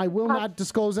I am. I will not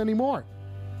disclose anymore.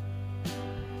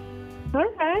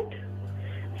 All right.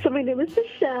 So my name is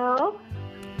Michelle.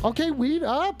 Okay, weed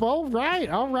up. All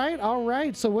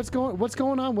right. So what's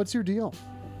going on? What's your deal?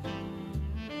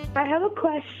 I have a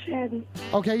question.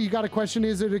 Okay, you got a question.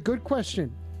 Is it a good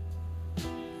question?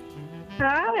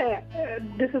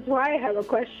 This is why I have a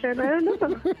question. I don't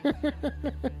know.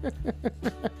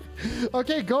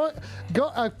 Okay, go.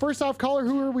 First off, caller,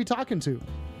 who are we talking to?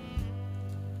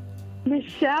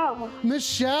 Michelle.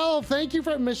 Michelle, thank you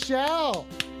for Michelle.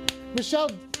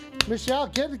 Michelle,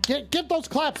 get those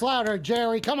claps louder,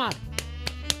 Jerry. Come on.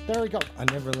 There we go. I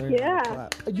never learned how to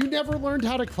clap. You never learned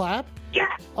how to clap? Yeah.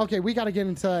 Okay, we got to get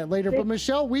into that later. But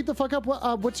Michelle, weed the fuck up.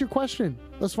 What's your question?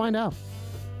 Let's find out.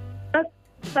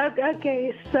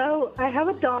 Okay, so I have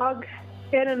a dog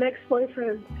and an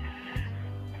ex-boyfriend.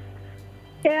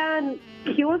 And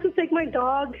he wants to take my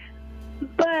dog,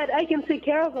 but I can take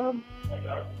care of him.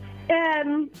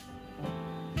 And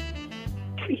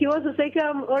he wants to take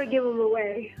him or give him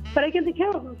away, but I can take care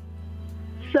of him.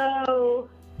 So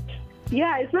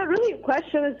Yeah, it's not really a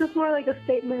question. It's just more like a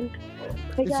statement,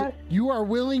 I guess. You are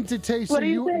willing to take. What So do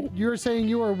you think? you're saying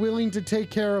you are willing to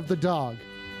take care of the dog.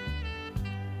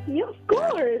 Yeah, of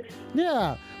course.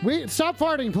 Yeah. Wait. Stop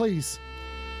farting, please.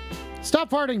 Stop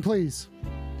farting, please.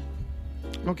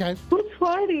 Okay. Who's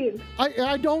farting?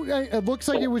 I don't. It looks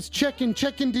like it was chicken.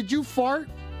 Chicken, did you fart?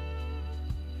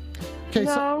 Okay.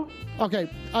 No. So, okay.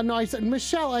 No, I said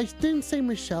Michelle. I didn't say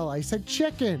Michelle. I said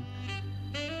chicken.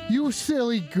 You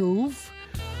silly goof.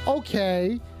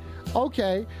 Okay.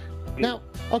 Okay. Now,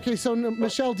 okay, so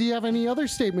Michelle, do you have any other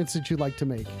statements that you'd like to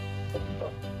make?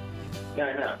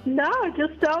 No,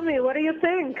 just tell me. What do you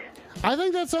think? I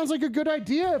think that sounds like a good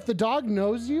idea if the dog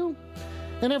knows you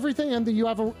and everything, and that you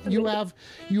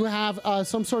have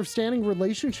some sort of standing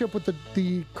relationship with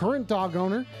the current dog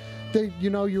owner. That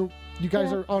you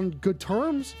guys are on good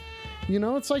terms.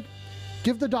 It's like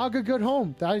give the dog a good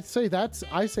home. I say that's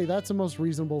the most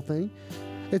reasonable thing.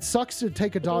 It sucks to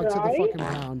take a dog to the fucking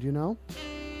pound.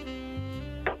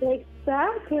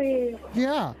 Exactly.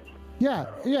 Yeah. Yeah.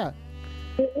 Yeah.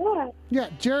 Yeah.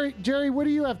 Jerry, what do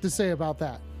you have to say about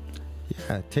that?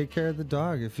 Yeah, take care of the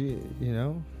dog. If you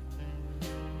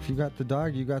got the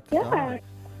dog, you got the dog.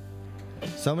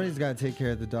 Somebody's got to take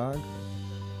care of the dog.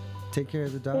 Take care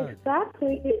of the dog.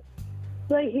 Exactly.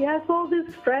 Like, he has all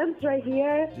his friends right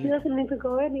here. He doesn't need to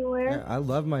go anywhere. Yeah, I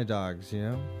love my dogs,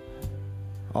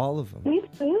 all of them. Me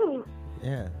too.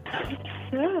 Yeah.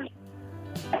 Yeah.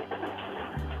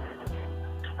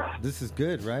 This is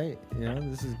good, right?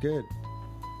 This is good.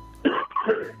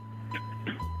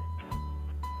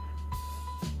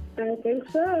 I think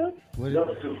so.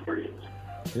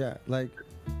 Yeah, like.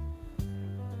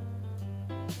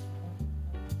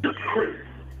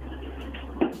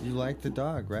 You like the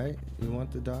dog, right? You want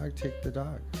the dog? Take the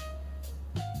dog.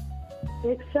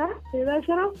 Exactly. That's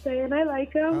what I'm saying. I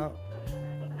like him. Oh.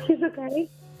 He's okay.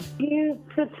 He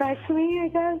protects me, I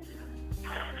guess.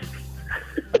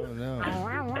 Oh,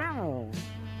 no.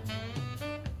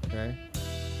 Okay.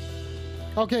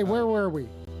 Okay, where were we?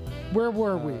 Where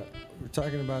were we? We're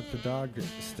talking about the dog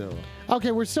still.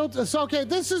 Okay, we're still. So, okay,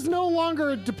 this is no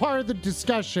longer part of the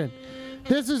discussion.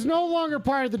 This is no longer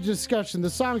part of the discussion. The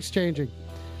song's changing.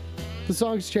 The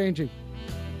song's changing.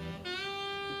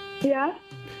 Yeah?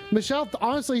 Michelle,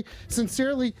 honestly,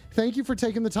 sincerely, thank you for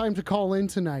taking the time to call in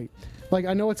tonight. Like,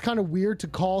 I know it's kind of weird to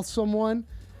call someone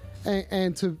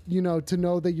and to, to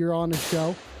know that you're on a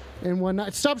show and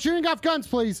whatnot. Stop shooting off guns,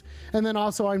 please. And then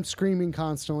also, I'm screaming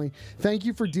constantly. Thank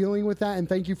you for dealing with that, and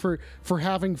thank you for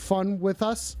having fun with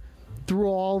us through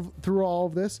all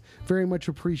of this. Very much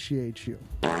appreciate you.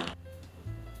 All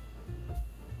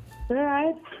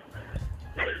right.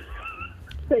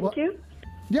 Thank you.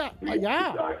 Yeah.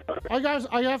 I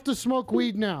have to smoke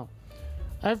weed now.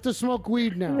 Me too.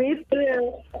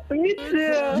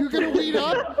 You gonna weed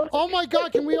up? Oh my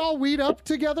God, can we all weed up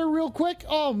together real quick?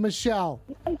 Oh, Michelle.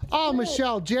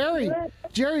 Jerry,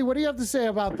 what do you have to say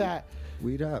about that?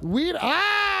 Weed up. Weed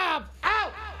up!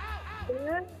 Ow!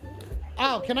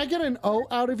 Ow, can I get an O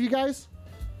out of you guys?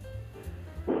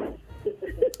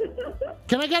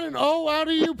 Can I get an O out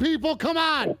of you people? Come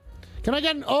on. Can I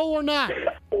get an O or not?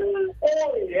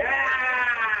 Oh, yeah!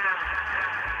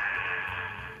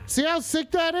 See how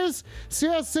sick that is?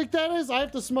 I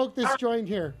have to smoke this joint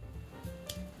here.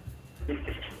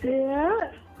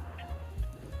 Yeah.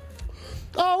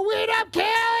 Oh, weed up,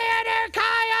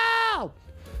 Kyle!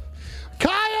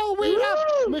 Kyle, weed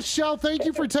up! Michelle, thank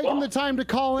you for taking the time to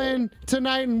call in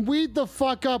tonight and weed the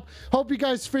fuck up. Hope you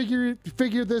guys figure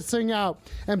this thing out.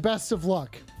 And best of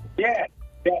luck. Yeah.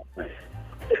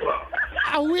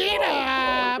 Weed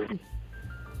up!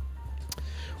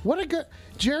 What a good...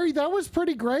 Jerry, that was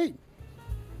pretty great.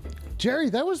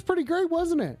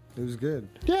 Wasn't it? It was good.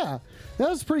 Yeah, that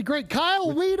was pretty great.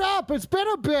 Kyle, weed up. It's been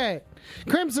a bit.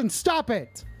 Crimson, stop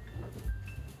it.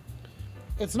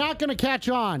 It's not going to catch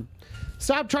on.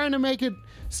 Stop trying to make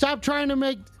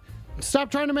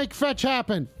fetch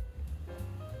happen.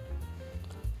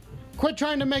 Quit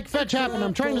trying to make fetch happen.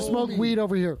 I'm trying to smoke weed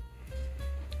over here.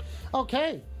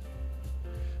 Okay.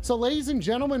 So, ladies and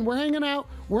gentlemen, we're hanging out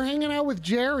with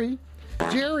Jerry.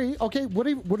 Jerry, okay, what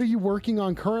are you working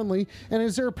on currently? And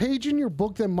is there a page in your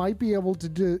book that might be able to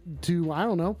do I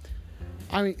don't know.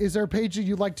 I mean, is there a page that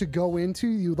you'd like to go into,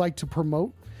 you'd like to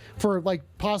promote for, like,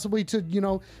 possibly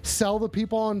to, sell the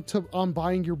people on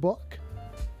buying your book?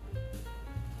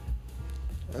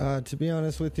 To be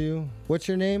honest with you, what's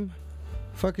your name?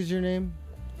 Fuck is your name?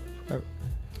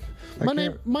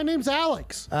 My name's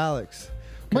Alex. Alex.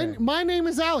 Okay. My name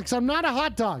is Alex. I'm not a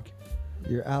hot dog.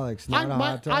 You're Alex, not a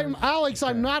hot dog? I'm Alex. Okay.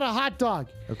 I'm not a hot dog.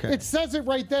 Okay. It says it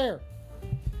right there.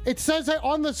 It says it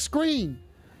on the screen.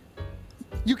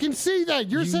 You can see that.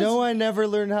 You know I never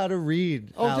learned how to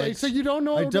read. Okay, Alex. so you don't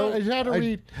know how to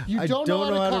read. You don't know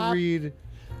how to clap. Read.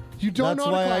 You don't know That's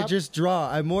how to why clap. I just draw.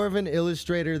 I'm more of an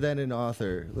illustrator than an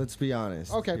author. Let's be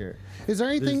honest. Okay. Here. Is there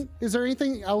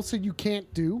anything else that you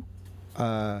can't do?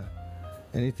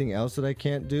 Anything else that I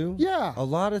can't do? Yeah. A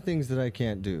lot of things that I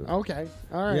can't do. Okay.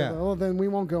 All right. Yeah. Well, then we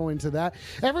won't go into that.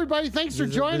 Everybody, thanks for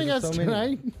There's joining us so many.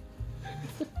 tonight.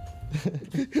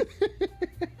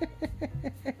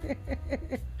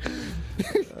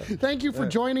 Thank you for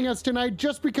joining us tonight.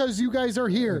 Just because you guys are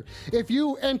here, if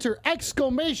you enter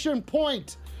exclamation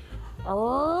point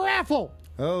raffle.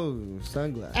 Oh,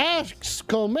 sunglasses.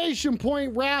 Exclamation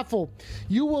point raffle.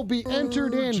 You will be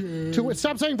entered in to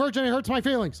stop saying virgin, it hurts my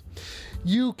feelings.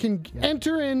 You can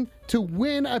enter in to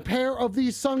win a pair of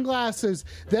these sunglasses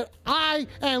that I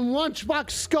and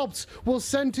Lunchbox Sculpts will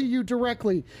send to you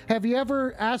directly. Have you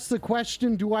ever asked the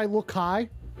question, do I look high?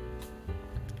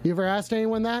 You ever asked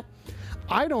anyone that?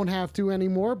 I don't have to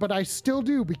anymore, but I still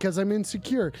do because I'm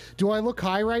insecure. Do I look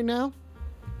high right now?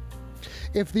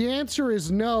 If the answer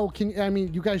is no,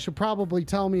 you guys should probably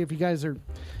tell me if you guys are,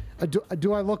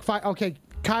 do I look fine? Okay,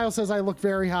 Kyle says I look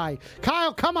very high.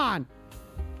 Kyle, come on.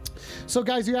 So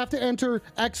guys, you have to enter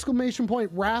exclamation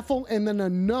point raffle and then a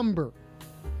number.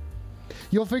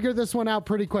 You'll figure this one out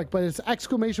pretty quick, but it's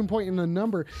exclamation point and a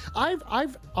number.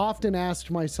 I've often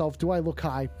asked myself, do I look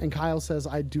high? And Kyle says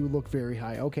I do look very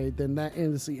high. Okay, then that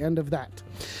is the end of that.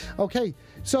 Okay,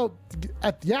 so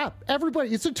everybody,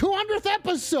 it's the 200th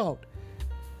episode.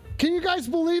 Can you guys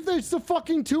believe that it's the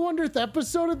fucking 200th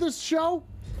episode of this show?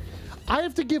 I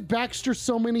have to give Baxter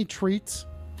so many treats.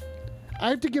 I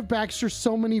have to give Baxter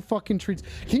so many fucking treats.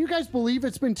 Can you guys believe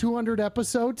it's been 200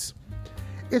 episodes?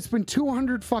 It's been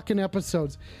 200 fucking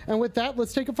episodes. And with that,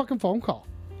 let's take a fucking phone call.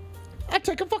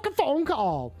 Take a fucking phone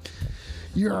call.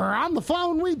 You're on the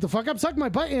phone. Weed the fuck up, suck my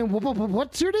butt, and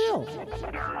what's your deal?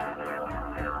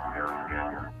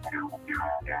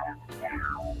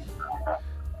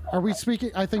 Are we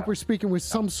speaking? I think we're speaking with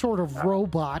some sort of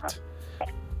robot.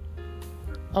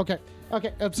 Okay.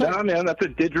 I'm sorry. Nah, man, that's a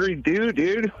didgeridoo,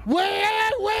 dude.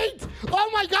 Wait! Oh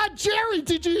my God, Jerry,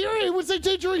 did you hear it? It was a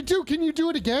didgeridoo. Can you do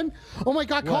it again? Oh my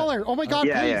God, caller. Oh my God,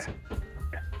 please.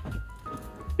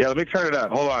 Yeah, let me turn it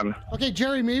up. Hold on. Okay,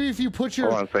 Jerry, maybe if you put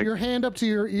your hand up to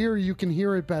your ear, you can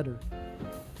hear it better.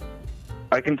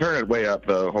 I can turn it way up,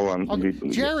 though. Hold on. Okay.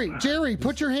 Jerry,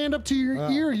 put your hand up to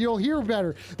your ear. You'll hear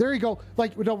better. There you go.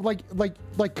 Like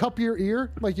cup your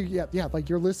ear. Like like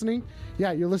you're listening.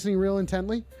 Yeah, you're listening real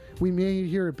intently. We may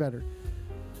hear it better.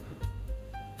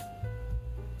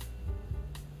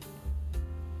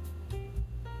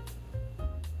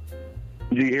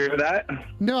 Did you hear that?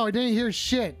 No, I didn't hear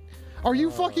shit. Are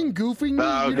you fucking goofing me?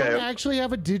 Okay. You don't actually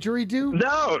have a didgeridoo?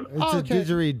 No. It's a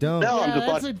didgeridoo. No, yeah,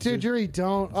 that's a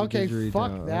didgeridoo. Okay,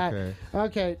 fuck that.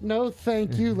 Okay, no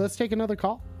thank you. Let's take another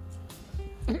call.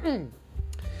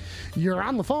 You're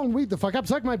on the phone. Weed the fuck up.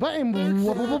 Suck my butt. And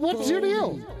what's your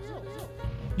deal?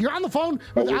 You're on the phone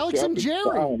with Alex and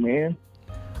Jerry. Oh, man.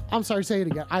 I'm sorry, say it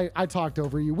again. I talked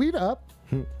over you. Weed up.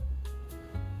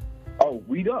 Oh,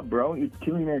 weed up, bro. It's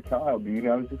Killing That Child, dude.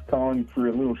 I was just calling for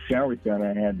a little shower sound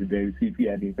I had today to see if you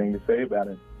had anything to say about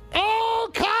it. Oh,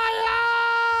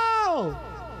 Kyle!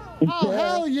 Oh,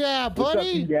 hell yeah,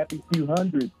 buddy. What's up, happy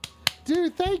 200.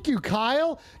 Dude, thank you,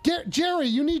 Kyle. Jerry,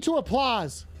 you need to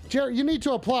applause. Jerry, you need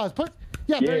to applause. There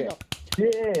you go.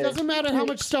 Yeah. Doesn't matter how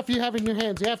much stuff you have in your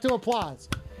hands. You have to applause.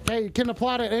 Okay, you can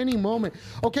applaud at any moment.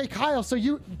 Okay, Kyle,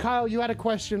 you had a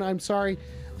question. I'm sorry.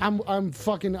 I'm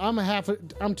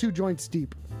 2 joints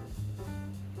deep.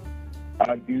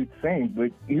 Dude, same.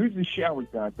 But here's the shower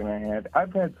thought that I had.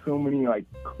 I've had so many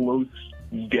close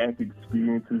death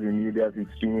experiences or near death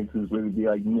experiences, whether it be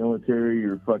military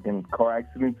or fucking car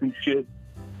accidents and shit.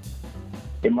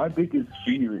 And my biggest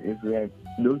fear is that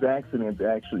those accidents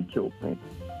actually killed me.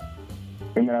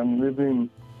 And I'm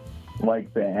living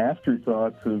the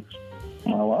afterthoughts of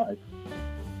my life.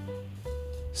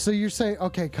 So you're saying,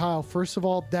 okay, Kyle, first of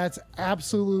all, that's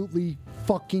absolutely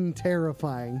fucking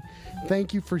terrifying.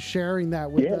 Thank you for sharing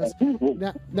that with us.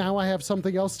 Now I have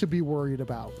something else to be worried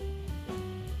about.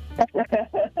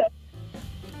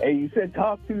 Hey, you said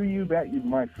talk to you about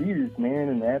my fears, man,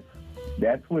 and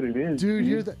that's what it is.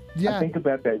 Dude, I think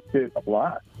about that shit a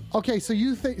lot. Okay, so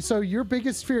your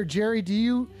biggest fear, Jerry, do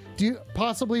you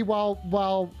possibly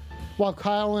while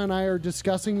Kyle and I are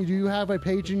discussing, do you have a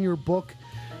page in your book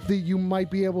that you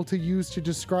might be able to use to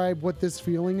describe what this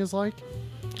feeling is like?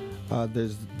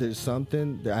 There's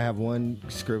something. I have one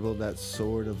scribble that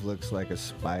sort of looks like a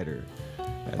spider,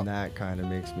 and that kind of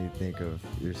makes me think of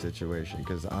your situation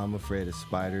because I'm afraid of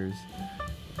spiders,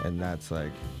 and that's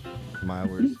like my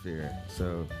worst fear.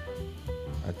 So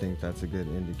I think that's a good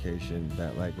indication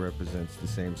that like represents the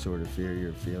same sort of fear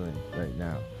you're feeling right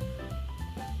now.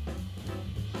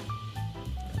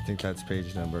 I think that's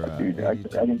page number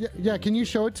 82. Yeah, can you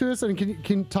show it to us? And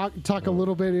can you talk a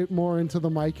little bit more into the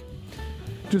mic?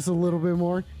 Just a little bit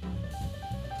more.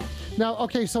 Now,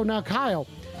 okay, so now Kyle.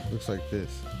 Looks like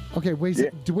this. Okay, wait,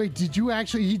 did you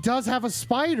actually? He does have a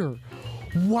spider.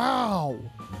 Wow.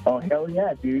 Oh hell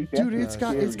yeah, dude! Dude, it's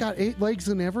got 8 legs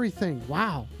and everything.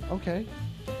 Wow. Okay.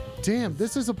 Damn,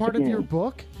 this is a part of your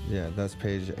book? Yeah, that's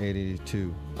page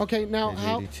 82. Okay, now page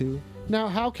how 82. Now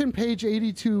how can page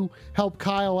 82 help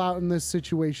Kyle out in this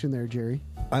situation there, Jerry?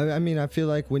 I mean, I feel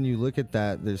like when you look at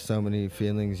that, there's so many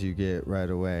feelings you get right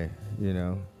away, you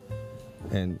know?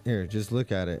 And here, just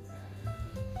look at it.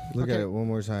 Look at it one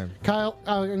more time. Kyle,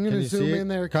 I'm going to zoom in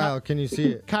there. Kyle, can you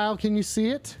see it? Kyle, can you see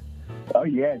it? Oh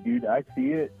yeah, dude, I see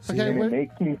it. Okay, and it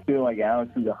makes me feel like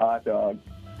Alex is a hot dog.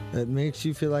 It makes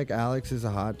you feel like Alex is a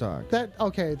hot dog.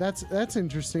 That's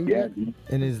interesting. Yeah.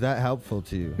 And is that helpful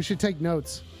to you? We should take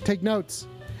notes. Take notes.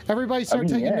 Everybody start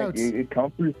taking notes. It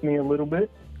comforts me a little bit.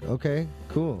 Okay,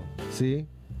 cool. See?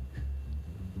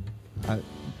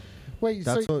 Wait,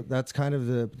 that's kind of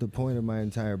the point of my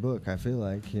entire book, I feel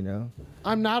like, you know?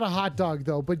 I'm not a hot dog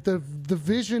though, but the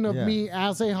vision of me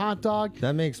as a hot dog.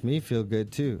 That makes me feel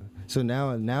good too. So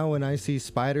now when I see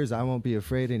spiders, I won't be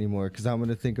afraid anymore because I'm going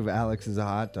to think of Alex as a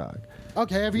hot dog.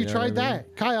 Okay, have you tried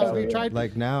that? Kyle, have you tried?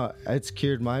 Like now, it's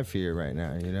cured my fear right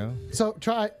now, you know? So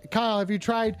Kyle, have you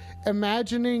tried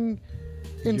imagining,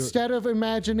 instead of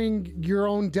imagining your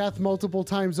own death multiple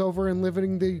times over and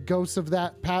living the ghosts of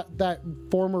that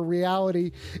former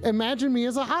reality, imagine me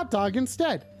as a hot dog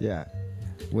instead. Yeah.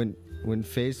 When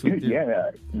faced with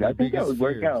I think that would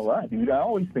work out a lot, dude. I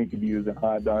always think of you as a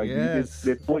hot dog. Yes.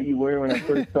 That's what you were when I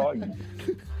first saw you.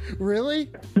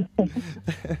 Really?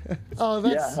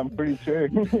 Yeah, I'm pretty sure.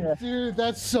 Dude,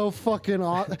 that's so fucking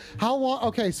awesome. How long?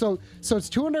 Okay, so it's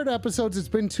 200 episodes. It's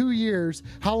been 2 years.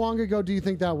 How long ago do you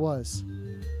think that was?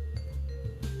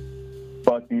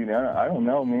 Fuck, dude, I don't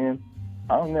know, man.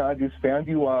 I don't know. I just found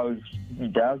you while I was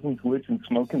browsing Twitch and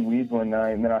smoking weed one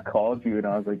night, and then I called you, and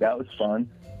I was like, that was fun.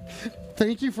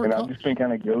 Thank you for. And I've just been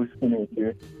kind of ghosting it,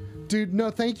 dude. Dude, no,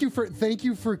 thank you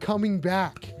for coming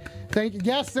back.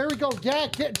 Yes, there we go. Yeah,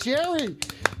 get Jerry.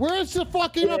 Where's the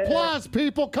fucking applause,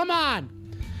 people? Come on.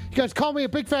 You guys call me a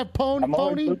big fat pony. I'm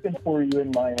always looking for you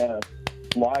in my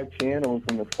live channels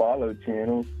and the follow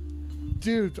channels.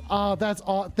 Dude, that's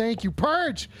all. Thank you,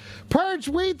 Purge.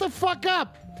 Weed the fuck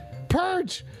up.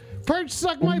 Purge,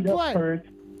 suck my blood.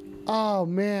 Oh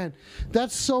man,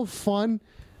 that's so fun.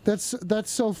 That's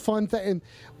so fun. And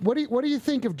what do you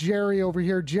think of Jerry over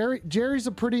here? Jerry's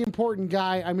a pretty important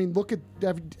guy. I mean, look at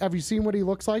have you seen what he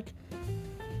looks like?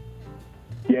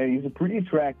 Yeah, he's a pretty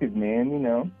attractive man. You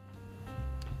know,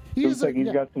 looks like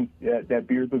he's got some. That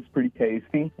beard looks pretty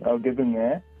tasty. I'll give him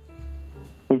that.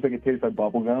 Looks like it tastes like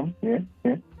bubble gum.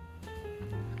 Yeah.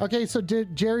 Okay, so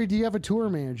Jerry, do you have a tour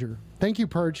manager? Thank you,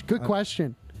 Purge. Good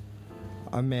question.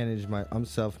 I'm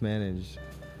self-managed.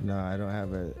 No, I don't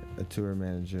have a tour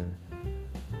manager.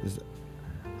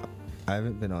 I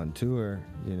haven't been on tour,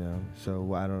 you know,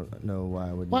 so I don't know why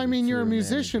I would. Well, I mean, you're a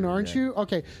musician, aren't you?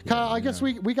 Okay, Kyle, I guess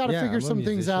we got to figure some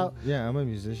things out. Yeah, I'm a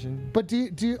musician. But do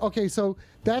you? Okay, so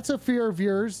that's a fear of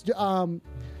yours.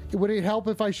 Would it help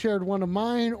if I shared one of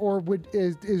mine, or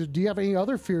do you have any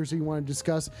other fears that you want to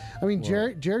discuss? I mean,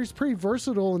 Jerry's pretty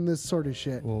versatile in this sort of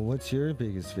shit. Well, what's your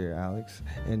biggest fear, Alex?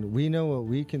 And we know what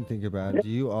we can think about. Do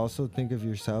you also think of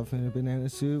yourself in a banana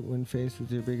suit when faced with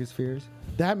your biggest fears?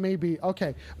 That may be.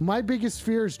 Okay, my biggest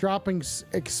fear is dropping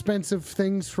expensive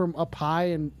things from up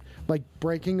high and like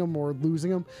breaking them or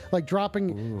losing them. Like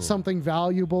dropping something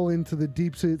valuable into the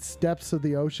deep depths of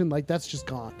the ocean. Like that's just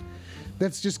gone.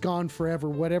 That's just gone forever.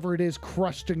 Whatever it is,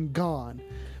 crushed and gone.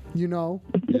 You know?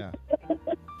 Yeah.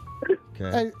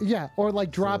 Okay. Yeah, or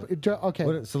like drop.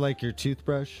 Okay. So like your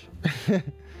toothbrush?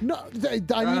 No,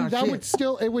 I mean that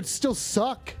would still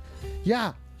suck.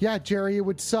 Yeah, Jerry, it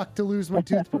would suck to lose my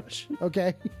toothbrush.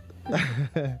 Okay.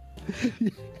 Okay.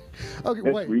 That's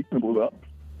wait. reasonable though.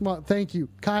 Well, thank you,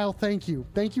 Kyle. Thank you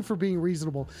for being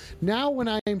reasonable. Now, when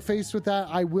I am faced with that,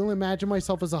 I will imagine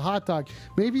myself as a hot dog.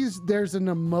 Maybe there's an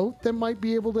emote that might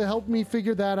be able to help me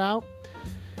figure that out.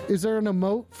 Is there an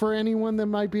emote for anyone that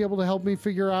might be able to help me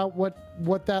figure out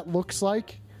what that looks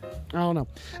like? I don't know.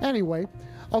 Anyway,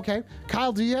 okay,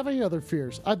 Kyle, do you have any other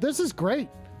fears? This is great.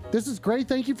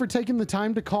 Thank you for taking the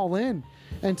time to call in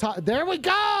and talk. There we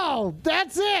go.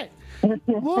 That's it.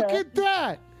 Look at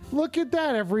that. Look at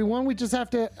that, everyone. We just have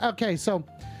to. Okay, so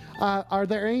Are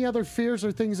there any other fears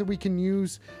or things that we can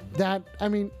use that, I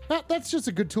mean, that's just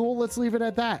a good tool. Let's leave it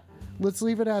at that.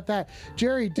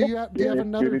 Jerry, do you have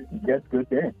another? That's good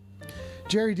there.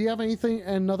 Jerry, do you have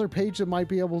another page that might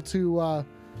be able to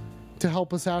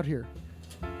help us out here?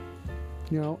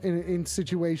 You know, in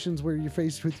situations where you're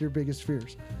faced with your biggest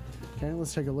fears. Okay,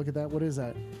 let's take a look at that. What is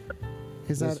that?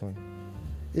 Is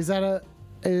that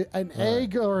an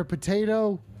egg or a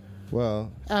potato?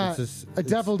 Well, it's a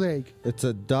deviled egg. It's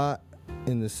a dot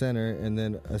in the center, and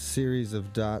then a series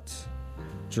of dots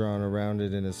drawn around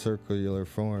it in a circular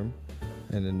form,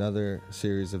 and another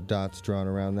series of dots drawn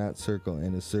around that circle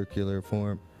in a circular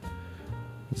form.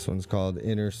 This one's called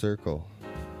Inner Circle.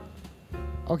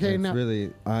 Okay, it's now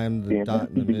really, I'm the dot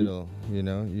in the middle. You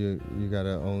know, you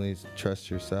gotta only trust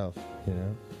yourself. You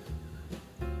know.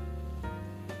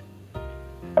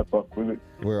 I fuck with it.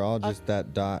 We're all just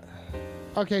that dot.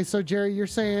 Okay, so Jerry, you're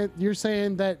saying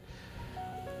that.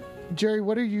 Jerry,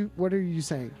 what are you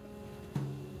saying?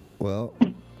 Well,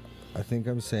 I think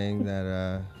I'm saying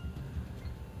that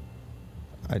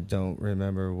I don't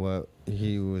remember what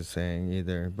he was saying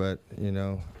either, but you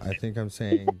know, I think I'm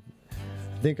saying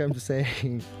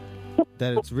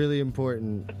that it's really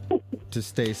important to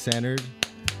stay centered.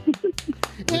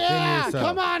 Yeah, yourself.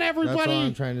 come on, everybody. That's all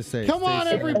I'm trying to say. Come Stay on,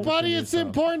 centered everybody. within It's yourself.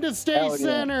 important to stay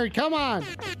centered. Come on.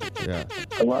 Yeah.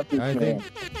 I think.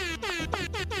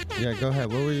 Yeah, go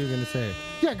ahead. What were you gonna say?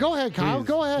 Yeah, go ahead, Kyle. Please,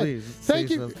 go ahead. please, Thank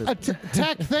say you, something.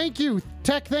 Tech. Thank you,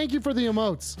 Tech. Thank you for the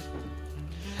emotes.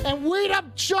 And weed up,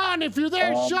 Sean. If you're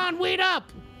there, Sean, weed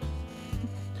up.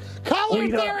 Color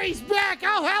Weed up. Theory's back.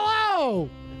 Oh, hello.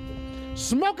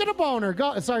 Smoking a boner.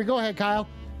 Go ahead, Kyle.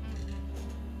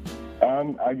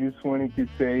 I just wanted to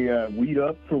say weed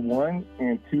up for one,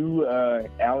 and two,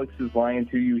 Alex is lying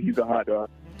to you. He's a hot dog.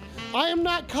 I am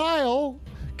not Kyle.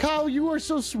 Kyle, you are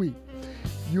so sweet.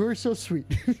 You are so sweet.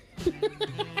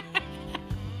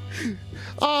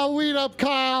 Oh, weed up,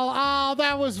 Kyle. Oh,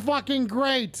 that was fucking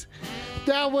great.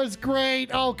 That was great.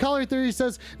 Oh, Color Theory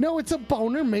says, no, it's a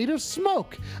boner made of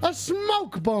smoke. A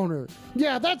smoke boner.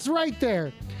 Yeah, that's right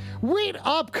there. Weed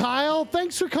up, Kyle.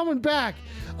 Thanks for coming back.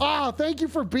 Oh, thank you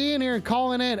for being here and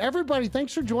calling in. Everybody,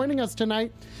 thanks for joining us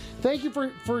tonight. Thank you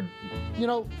for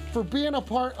being a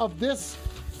part of this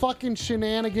fucking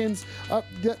shenanigans.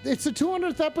 It's the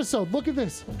 200th episode. Look at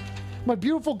this. My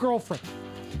beautiful girlfriend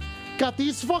got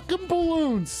these fucking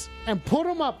balloons and put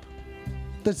them up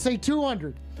that say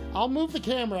 200. I'll move the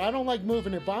camera. I don't like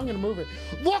moving it, but I'm going to move it.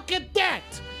 Look at that.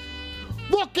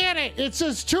 Look at it. It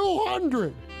says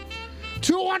 200.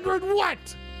 200 what?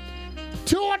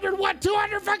 200 what?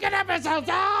 200 fucking episodes.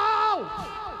 Oh!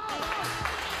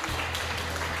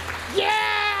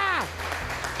 Yeah!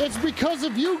 It's because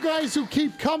of you guys who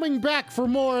keep coming back for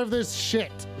more of this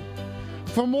shit.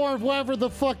 For more of whatever the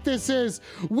fuck this is.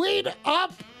 Weed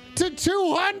up to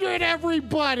 200,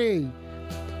 everybody.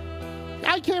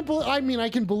 I can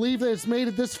believe that it's made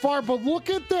it this far, but look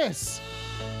at this.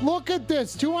 Look at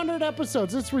this. 200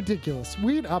 episodes. It's ridiculous.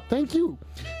 Weed up. Thank you.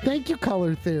 Thank you,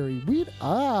 Color Theory. Weed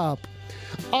up.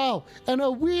 Oh, and a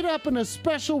weed up and a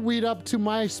special weed up to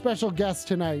my special guest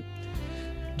tonight,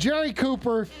 Jerry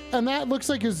Cooper, and that looks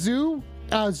like a zoo.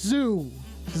 Zoo.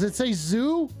 Does it say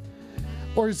zoo?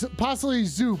 Or is it possibly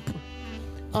zoop?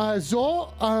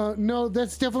 No,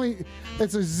 that's definitely,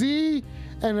 it's a Z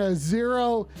and a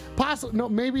zero. No,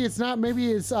 maybe it's not.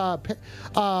 Maybe it's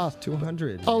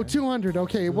 200. Oh, 200.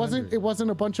 Okay, it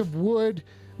wasn't a bunch of wood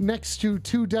next to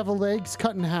two deviled eggs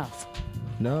cut in half.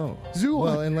 No. Zoo.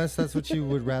 Well, unless that's what you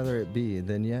would rather it be,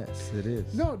 then yes, it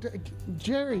is. No,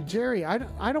 Jerry, I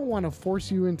don't want to force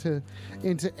you into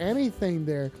anything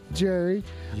there, Jerry.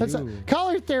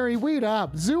 Color Theory, weed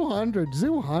up. Zoo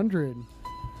 100.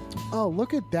 Oh,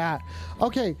 look at that.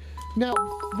 Okay, now,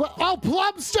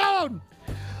 Plumstone!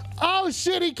 Oh,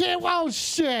 shit, he can't. Oh,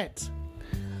 shit.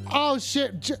 Oh,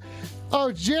 shit.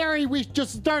 Jerry, we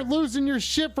just start losing your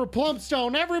shit for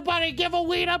Plumstone. Everybody give a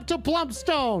weed up to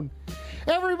Plumstone.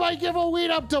 Everybody give a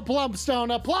weed up to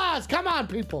Plumstone. Applause. Come on,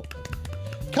 people.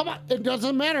 Come on. It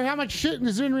doesn't matter how much shit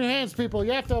is in your hands, people.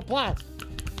 You have to applaud.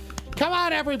 Come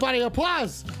on, everybody.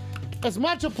 Applause. As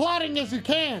much applauding as you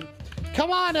can.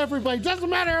 Come on, everybody. Doesn't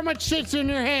matter how much shit's in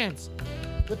your hands.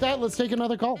 With that, let's take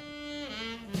another call.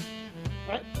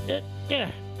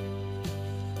 Yeah.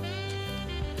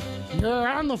 You're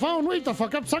on the phone. Wait the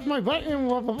fuck up. Suck my butt.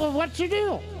 What's your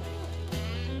deal?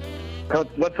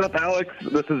 What's up, Alex?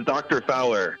 This is Dr.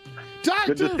 Fowler.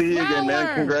 Dr. Good to see you again,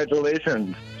 man.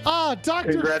 Congratulations. Oh,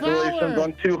 Dr. Congratulations Fowler.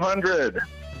 on 200.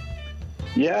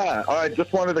 Yeah, I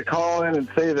just wanted to call in and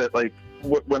say that, like,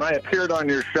 when I appeared on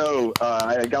your show,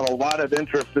 I got a lot of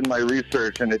interest in my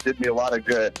research, and it did me a lot of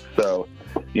good. So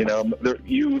You know,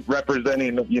 you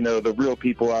representing, you know, the real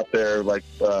people out there, like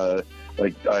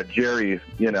Jerry.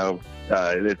 You know,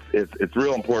 it's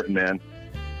real important, man.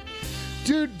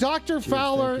 Dude, Dr.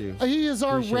 Fowler, he is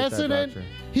our Appreciate that, resident. doctor.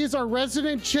 He's our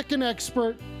resident chicken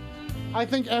expert. I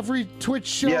think every Twitch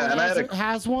show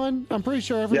has one. I'm pretty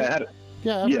sure every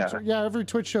every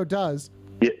Twitch show does.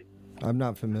 Yeah. I'm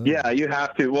not familiar. Yeah, you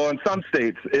have to. Well, in some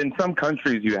states, in some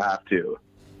countries, you have to.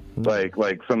 Like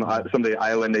some of the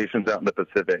island nations out in the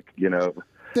Pacific, you know.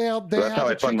 They So that's have how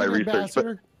a I fund my chicken research.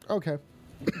 ambassador. Okay.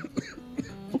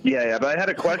 Yeah, but I had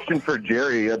a question for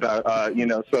Jerry about, you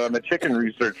know, so I'm a chicken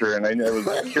researcher, and I was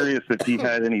curious if he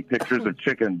had any pictures of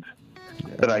chickens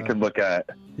that I could look at,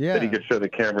 that he could show the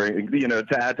camera, you know,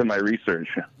 to add to my research.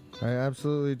 I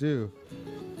absolutely do.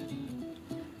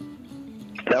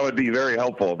 That would be very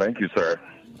helpful. Thank you, sir.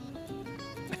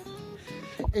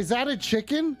 Is that a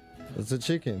chicken? It's a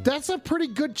chicken. That's a pretty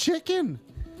good chicken.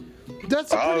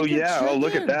 That's a Oh pretty good yeah! Oh,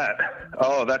 look at chicken. that!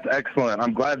 Oh, that's excellent.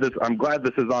 I'm glad this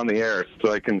is on the air,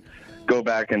 so I can go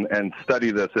back and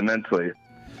study this immensely.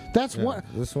 That's what.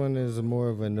 This one is more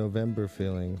of a November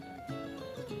feeling.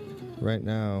 Right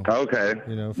now. Okay.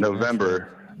 You know, for November.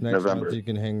 Next month you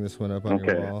can hang this one up on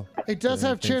your wall. It does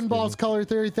have chin balls, Color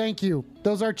Theory. Thank you.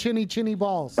 Those are chinny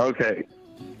balls. Okay.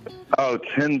 Oh,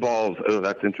 chin balls. Oh,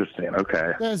 that's interesting.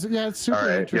 Okay. It's super all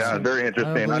right. interesting. Yeah, very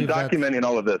interesting. I'm believe that's- documenting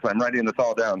all of this. I'm writing this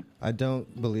all down. I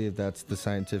don't believe that's the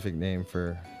scientific name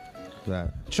for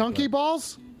that. Chunky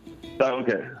balls? Oh,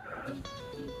 okay.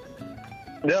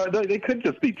 No, they could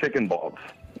just be chicken balls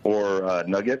or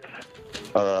nuggets.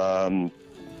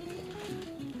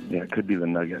 Yeah, it could be the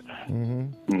nuggets.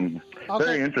 Mm-hmm. Okay.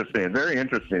 Very interesting. Very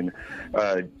interesting,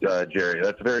 Jerry.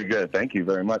 That's very good. Thank you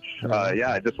very much.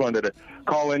 Yeah, I just wanted to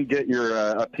call in, get your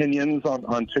opinions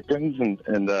on chickens and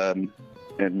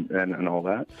all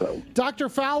that. So, Dr.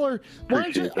 Fowler, why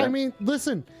don't you? Appreciate that. I mean,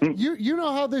 listen, you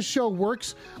know how this show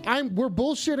works. We're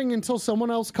bullshitting until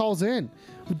someone else calls in.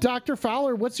 Dr.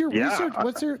 Fowler, what's your research?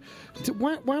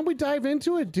 Why don't we dive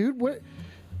into it, dude? What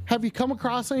have you come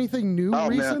across anything new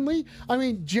recently? Man. I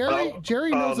mean,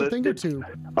 Jerry knows a thing or two.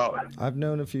 Oh, I've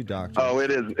known a few doctors. Oh,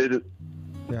 it is.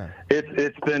 Yeah.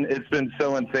 It's been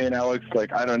so insane, Alex.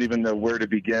 Like I don't even know where to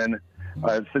begin.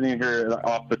 I'm sitting here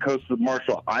off the coast of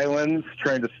Marshall Islands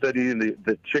trying to study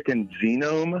the chicken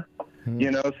genome.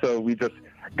 You know, so we just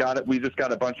got it. We just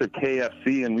got a bunch of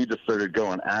KFC and we just started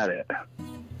going at it.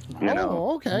 You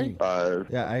know? Okay.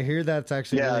 Yeah, I hear that's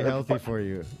actually really healthy for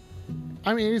you.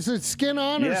 I mean, is it skin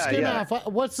on or skin off?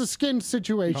 What's the skin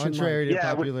situation Contrary like? to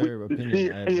popular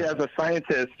opinion. See, as a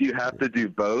scientist, you have to do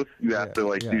both. You have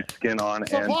to do skin on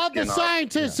So and applaud skin the off.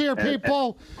 scientists here,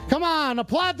 people. Come on,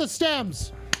 applaud the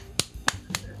stems.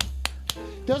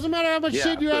 Doesn't matter how much Yeah,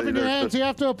 shit you so have in your there's hands, you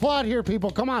have to applaud here, people.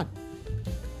 Come on.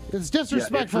 It's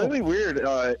disrespectful. Yeah, it's really weird.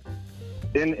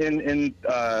 In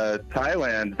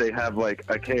Thailand, they have like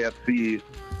a KFC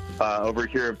over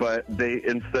here, but they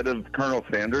instead of Colonel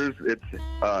Sanders, it's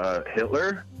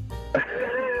Hitler.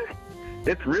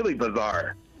 It's really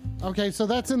bizarre. Okay, so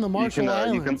that's in the Marshall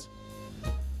Islands.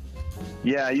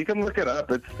 You can look it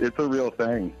up. It's a real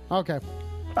thing. Okay.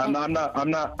 I'm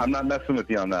not messing with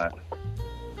you on that.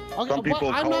 Okay, Some people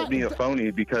I'm call not- me a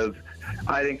phony because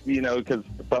I think,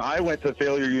 but I went to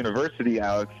Failure University,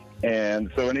 Alex, and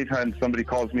so anytime somebody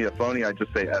calls me a phony, I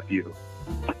just say F you.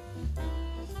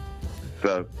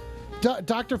 So.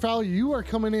 Dr. Fowler, you are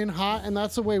coming in hot, and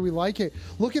that's the way we like it.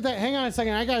 Look at that. Hang on a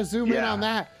second. I got to zoom in on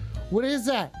that. What is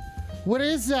that? What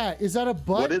is that? Is that a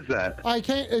butt? What is that? I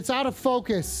can't. It's out of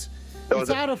focus. It's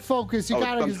out of focus. You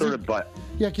got to. some sort of butt.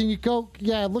 Yeah, can you go?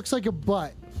 Yeah, it looks like a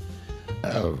butt.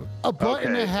 Oh. A butt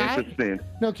in a hat? Interesting.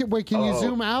 No, wait, can you Oh.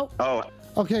 zoom out? Oh.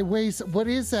 Okay, wait, what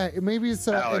is that? Maybe it's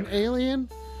an Alex. alien?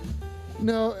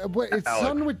 No, it's Alex.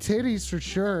 something with titties for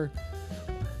sure.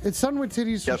 It's something with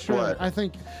titties for Guess sure. what? I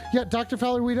think. Yeah, Dr.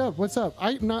 Fowler, wait up. What's up?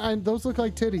 Those look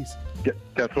like titties.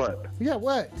 Guess what? Yeah,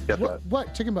 what? Guess what?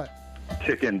 What? Chicken butt.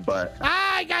 Chicken butt.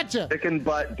 Ah, I gotcha. Chicken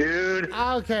butt, dude.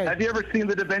 Okay. Have you ever seen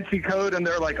the Da Vinci Code and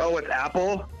they're like, oh, it's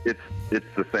apple? It's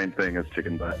the same thing as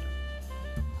chicken butt.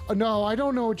 No, I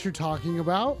don't know what you're talking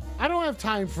about. I don't have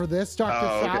time for this, Dr.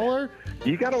 Oh, okay. Fowler.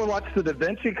 You got to watch the Da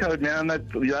Vinci Code, man.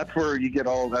 That's where you get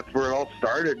all. That's where it all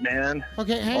started, man.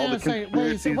 Okay, hang all on the a second.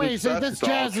 conspiracies Wait a and second. stuff, This it's all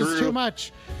jazz is true. too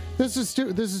much. This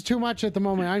is too much at the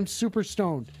moment. I'm super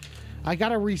stoned. I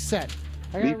gotta reset.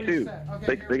 Me too.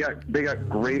 They got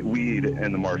great weed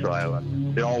in the Marshall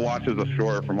Islands. It all washes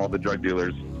ashore from all the drug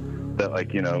dealers that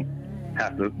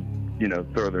have to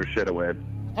throw their shit away.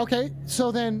 Okay,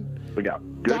 so then We got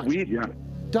good weed, yeah.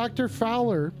 Dr.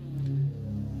 Fowler,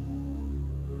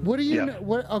 What do you? Yeah. Know,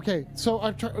 what? Okay, so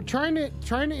I'm trying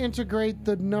to integrate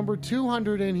the number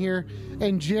 200 in here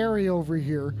and Jerry over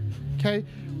here. Okay,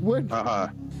 what?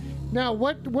 Now,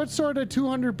 what sort of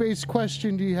 200 based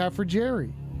question do you have for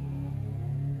Jerry?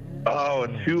 Oh,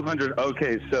 200.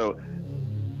 Okay, so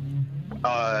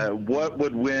what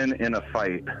would win in a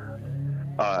fight?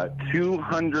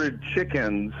 200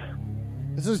 chickens.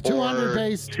 This is 200 or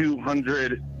based.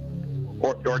 200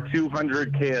 or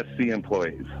 200 KFC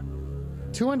employees.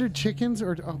 200 chickens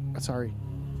or sorry.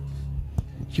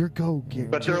 Your go, Gary.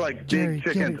 But they're like Jerry,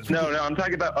 big chickens. No, I'm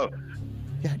talking about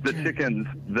the chickens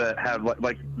that have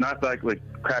like not like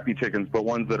crappy chickens, but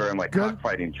ones that are in like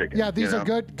cockfighting chickens. Yeah, these you are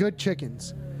know? good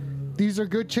chickens. These are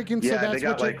good chickens. Yeah, so that's they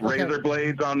got what like razor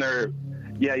blades on their.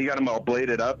 Yeah, you got them all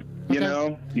bladed up. You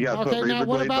know, you got to put razor now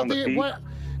what blades about on the feet.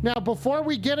 Now, before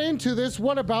we get into this,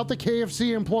 what about the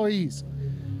KFC employees?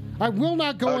 I will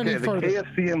not go any further. The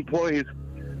KFC employees,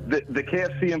 the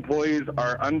KFC employees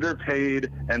are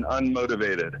underpaid and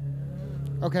unmotivated.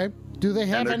 Okay. Do they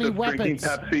have and they're any just weapons? drinking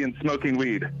Pepsi and smoking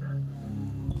weed.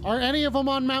 Are any of them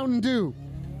on Mountain Dew?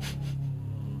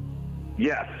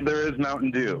 Yes, there is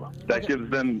Mountain Dew. That gives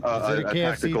them a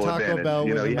tactical advantage.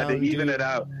 You know, you had to even it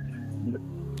out.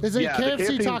 Is it yeah, KFC the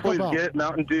KFC Taco employees Bell? get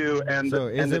Mountain Dew, and So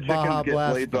the is it chickens Baja get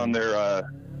Blast? blades on their.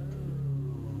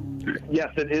 Yes,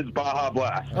 it is Baja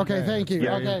Blast. Okay, thank you.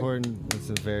 Very Okay. important. It's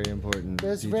a very important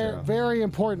It's detail. very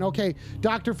important. Okay,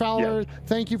 Dr. Fowler,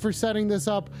 thank you for setting this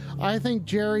up. I think,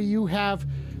 Jerry, you have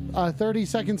 30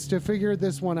 seconds to figure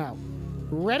this one out.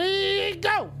 Ready,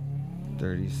 go!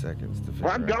 30 seconds to figure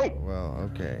I'm out. going. Well,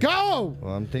 okay. Go!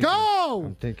 Well, I'm thinking. Go!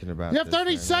 I'm thinking about. You have this 30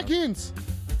 right now. seconds.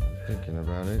 I'm thinking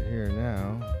about it here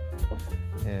now,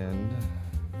 and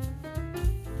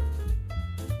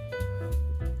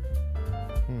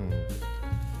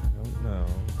I don't know.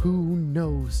 Who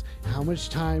knows how much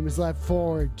time is left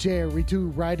for Jerry to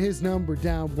write his number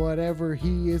down, whatever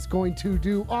he is going to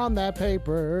do on that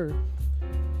paper.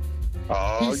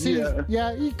 Oh, He sees,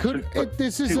 yeah. he could.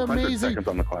 This is 200 amazing. seconds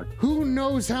on the clock. Who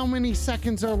knows how many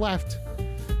seconds are left?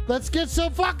 Let's get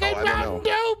some fucking I don't Mountain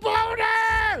Dew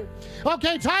boner!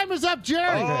 Okay, time is up,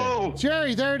 Jerry. Oh.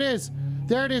 Jerry, there it is.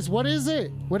 There it is. What is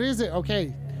it? What is it?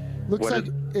 Okay, looks What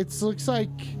like looks like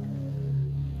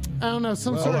I don't know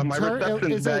some sort of my turtle.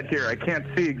 reception's back here. I can't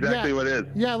see exactly what it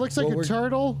is. Yeah, it looks like a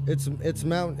turtle. It's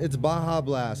Baja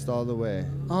Blast all the way.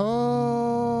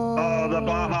 Oh, the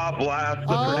Baja Blast.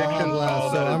 The prediction.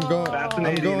 Blast. So I'm going. I'm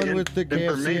Fascinating going with the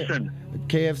information.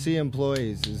 KFC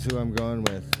employees is who I'm going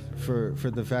with for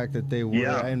the fact that they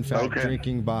were in fact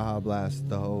drinking Baja Blast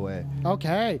the whole way.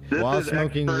 Okay. This while is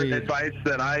smoking expert weed. advice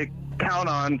that I count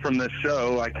on from this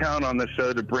show. I count on the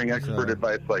show to bring expert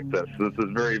advice like this. This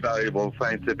is very valuable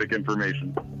scientific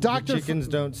information. Dr. Chickens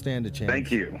don't stand a chance.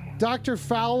 Thank you. Dr.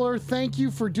 Fowler, thank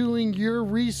you for doing your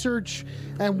research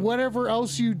and whatever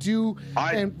else you do.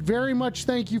 And very much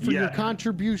thank you for your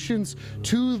contributions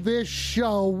to this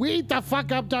show. Weed the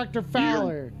fuck up, Dr.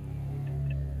 Fowler.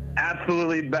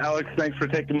 Absolutely, Alex. Thanks for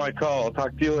taking my call. I'll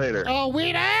talk to you later. Oh,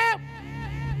 weed up!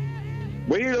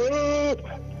 Weed up!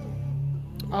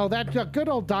 Oh, that good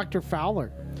old Dr.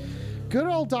 Fowler. Good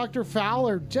old Dr.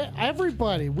 Fowler.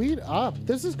 Everybody, weed up.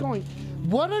 This is going.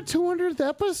 What a 200th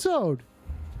episode.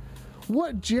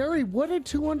 What, Jerry, what a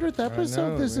 200th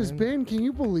episode this has been. Can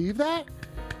you believe that?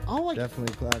 Oh, my.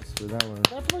 Definitely claps for that one.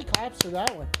 Definitely claps for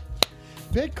that one.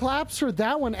 Big claps for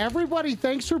that one. Everybody,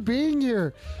 thanks for being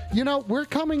here. You know, we're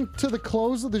coming to the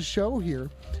close of the show here.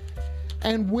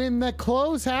 And when the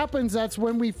close happens, that's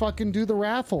when we fucking do the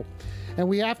raffle. And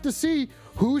we have to see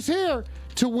who's here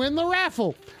to win the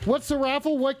raffle. What's the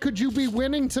raffle? What could you be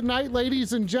winning tonight,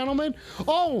 ladies and gentlemen?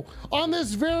 Oh, on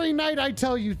this very night, I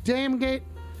tell you, damn gate.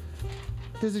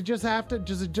 Does it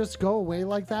just go away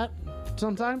like that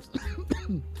sometimes?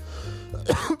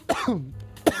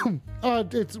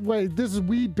 This is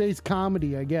weed-based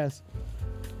comedy, I guess.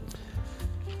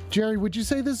 Jerry, would you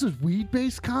say this is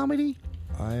weed-based comedy?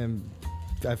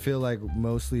 I feel like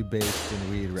mostly based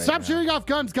in weed right now. Stop shooting off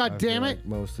guns, goddammit! Like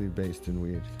mostly based in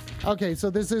weed. Okay,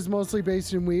 so this is mostly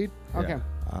based in weed? Okay.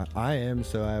 Yeah, I am,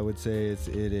 so I would say it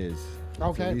is. It's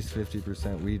Okay. at least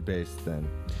 50% weed based then.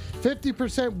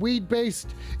 50%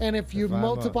 weed-based, and if you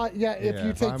multiply, if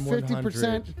you take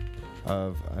 50%...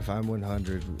 If I'm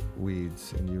 100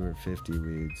 weeds and you are 50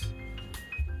 weeds,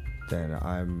 then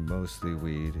I'm mostly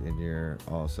weed and you're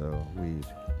also weed.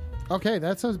 Okay,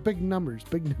 that sounds big numbers.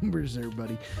 Big numbers there,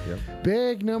 buddy. Yep.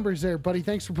 Big numbers there, buddy.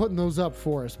 Thanks for putting those up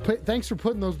for us. Thanks for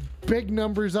putting those big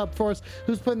numbers up for us.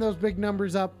 Who's putting those big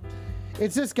numbers up?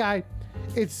 It's this guy.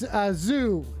 It's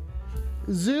Zoo.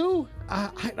 Zoo?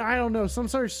 I don't know. Some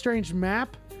sort of strange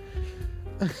map.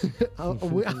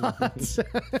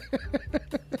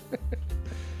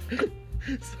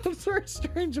 Some sort of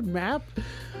strange map.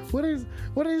 What is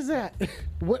that?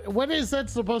 What is that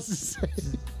supposed to say?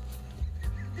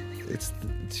 It's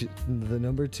the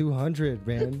number 200,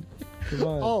 man. Come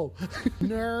on. Oh,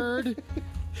 nerd.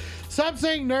 Stop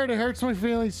saying nerd. It hurts my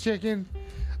feelings, chicken.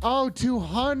 Oh,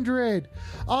 200.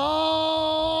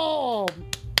 Oh.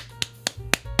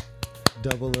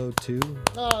 002.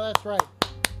 Oh, that's right.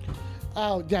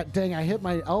 Oh, yeah, dang, I hit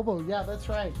my elbow. Yeah, that's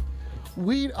right.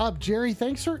 Weed Up, Jerry,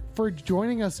 thanks for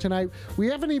joining us tonight. We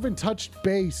haven't even touched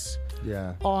base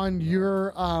on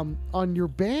your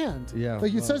band. Yeah.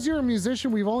 Like it says you're a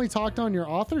musician. We've only talked on your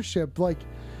authorship. Like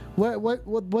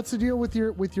what's the deal with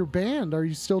your band? Are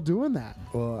you still doing that?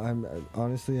 Well,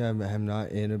 I'm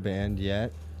not in a band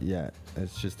yet.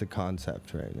 It's just a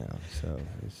concept right now. So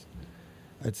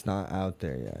it's not out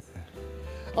there yet.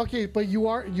 Okay, but you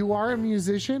are a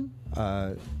musician?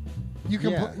 You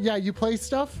can you play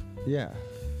stuff? Yeah.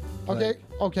 Okay.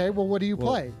 Okay. Well, what do you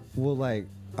play? Well, like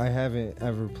I haven't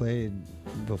ever played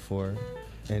before.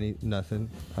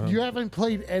 Nothing. You haven't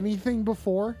played anything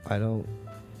before? I don't.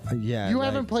 Yeah. You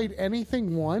haven't played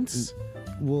anything once?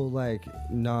 Well, like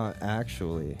not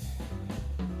actually.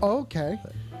 Okay.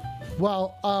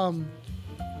 Well,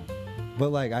 But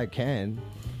like I can.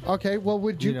 Okay. Well,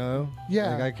 would you? You know.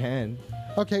 Yeah. Like I can.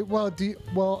 Okay. Well,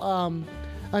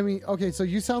 I mean, okay, so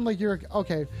you sound like you're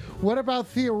okay. What about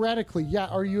theoretically? Yeah,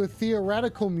 are you a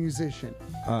theoretical musician?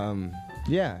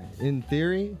 Yeah, in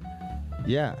theory,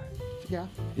 yeah. Yeah.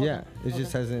 Yeah, it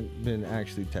just hasn't been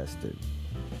actually tested.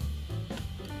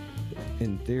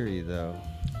 In theory, though.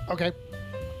 Okay.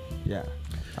 Yeah,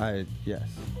 yes.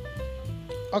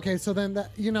 Okay, so then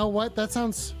that, you know what? That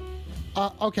sounds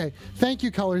okay. Thank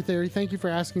you, Color Theory. Thank you for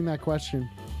asking that question.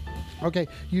 Okay,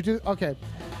 you do. Okay.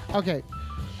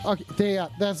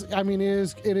 That's. I mean,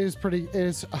 it is pretty. It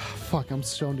is. Fuck, I'm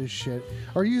stoned as shit.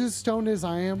 Are you as stoned as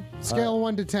I am? Scale of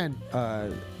 1 to 10.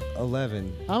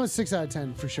 11. I'm a 6 out of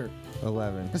 10 for sure.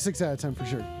 11. A 6 out of 10 for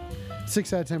sure.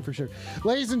 6 out of 10 for sure.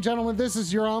 Ladies and gentlemen, this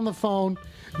is You're on the Phone.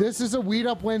 This is a Weed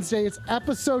Up Wednesday. It's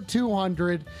episode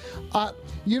 200.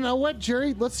 You know what,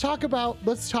 Jerry? Let's talk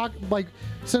like,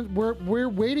 since we're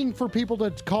waiting for people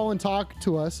to call and talk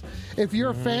to us. If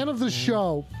you're a fan of the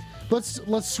show.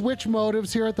 Let's switch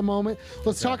motives here at the moment.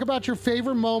 Let's talk about your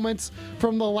favorite moments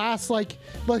from the last like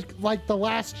the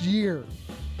last year.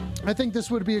 I think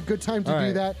this would be a good time to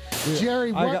do that. Yeah.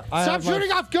 Jerry, stop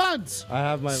shooting off guns. I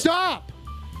have my Stop.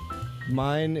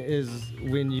 Mine is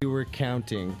when you were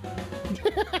counting.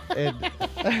 And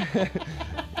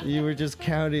you were just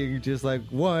counting just like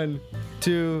 1,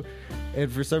 2,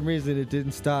 and for some reason it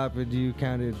didn't stop and you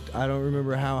counted, I don't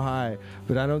remember how high,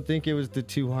 but I don't think it was to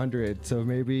 200, so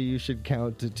maybe you should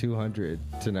count to 200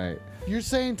 tonight. You're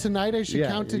saying tonight I should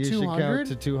count to 200? you should count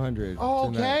to 200 Oh,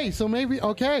 okay, tonight. so maybe,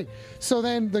 okay. So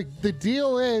then the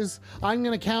deal is I'm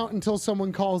going to count until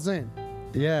someone calls in.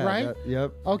 Yeah. Right?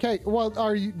 Yep. Okay, well,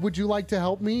 would you like to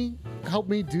help me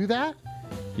do that?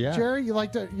 Yeah. Jerry, you'd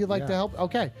like to help?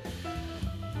 Okay.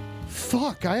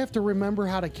 Fuck, I have to remember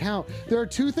how to count. There are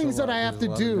two things that I have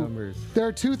to do. There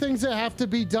are two things that have to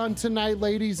be done tonight,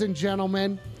 ladies and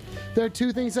gentlemen. There are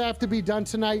two things that have to be done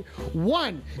tonight.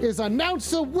 One is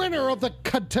announce the winner of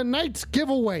tonight's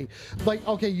giveaway. Like,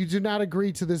 okay, you do not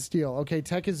agree to this deal. Okay,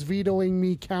 Tech is vetoing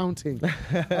me counting.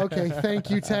 Okay, thank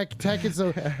you, Tech. Tech is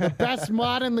the best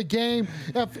mod in the game.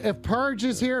 If Purge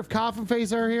is here, if Coffin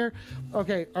Face are here,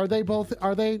 okay, are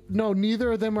they? No,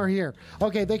 neither of them are here.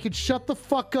 Okay, they could shut the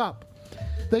fuck up.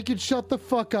 They could shut the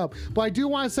fuck up. But I do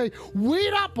want to say,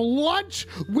 Weed Up Lunch,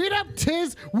 Weed Up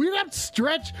Tiz, Weed Up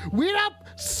Stretch, Weed Up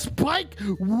Spike,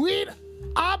 Weed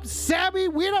Up Sammy,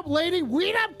 Weed Up Lady,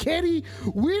 Weed Up Kitty,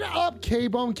 Weed Up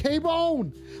K-Bone,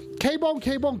 K-Bone.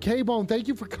 K-Bone, thank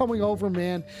you for coming over,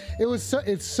 man.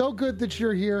 It's so good that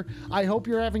you're here. I hope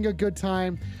you're having a good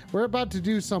time. We're about to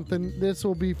do something. This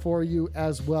will be for you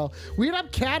as well. Weed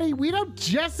Up Caddy, Weed Up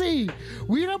Jesse,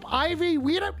 Weed Up Ivy,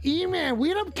 Weed Up E-Man,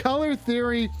 Weed Up Color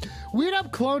Theory, Weed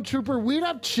Up Clone Trooper, Weed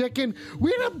Up Chicken,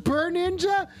 Weed Up Burn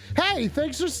Ninja. Hey,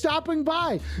 thanks for stopping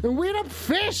by. And Weed Up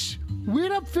Fish,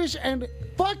 and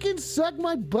fucking suck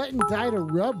my butt and die to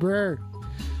rubber.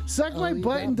 Suck my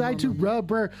butt and die to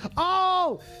rubber.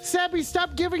 Oh, Seppi,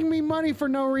 stop giving me money for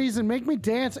no reason. Make me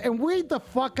dance and weed the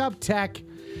fuck up, Tech.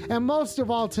 And most of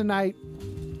all tonight,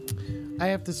 I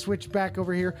have to switch back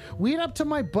over here. Weed up to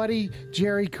my buddy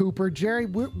Jerry Cooper. Jerry,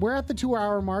 we're at the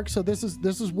 2-hour mark, so this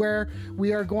is where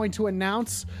we are going to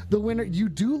announce the winner. You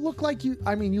do look like you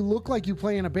look like you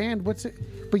play in a band. What's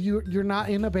it? But you're not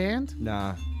in a band?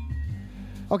 Nah.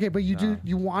 Okay, but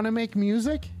you want to make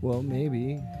music? Well,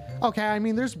 maybe. Okay, I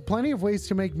mean, there's plenty of ways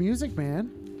to make music,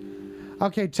 man.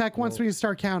 Okay, Tech wants me to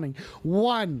start counting.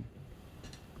 1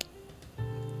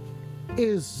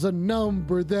 is the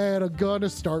number that I'm gonna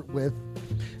start with.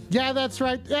 Yeah, that's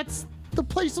right. That's the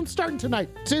place I'm starting tonight.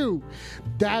 2,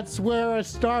 that's where I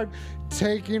start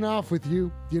taking off with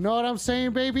you. You know what I'm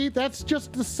saying, baby? That's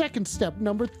just the second step.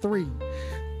 Number 3.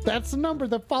 That's the number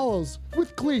that follows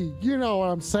with glee. You know what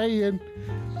I'm saying?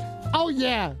 Oh,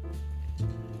 yeah.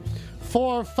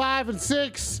 4, 5, and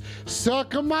 6.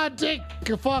 Suck on my dick.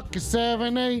 Fuck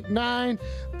 7, 8, 9.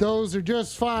 Those are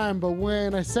just fine. But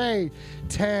when I say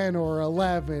 10 or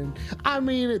 11, I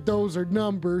mean it. Those are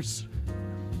numbers.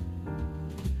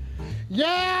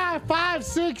 Yeah, 5,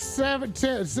 6, 7,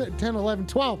 10, 11,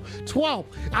 12. 12.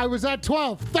 I was at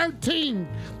 12. 13.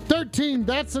 13.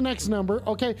 That's the next number.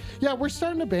 Okay. Yeah, we're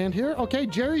starting a band here. Okay,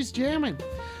 Jerry's jamming.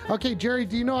 Okay, Jerry,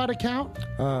 do you know how to count?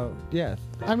 Yeah.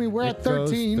 I mean, we're at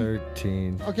 13.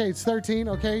 13. Okay, it's 13.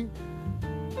 Okay.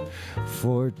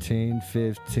 14,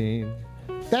 15.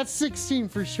 That's 16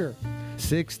 for sure.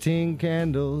 16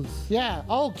 candles. Yeah.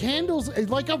 Oh, candles.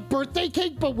 Like a birthday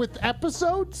cake, but with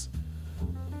episodes?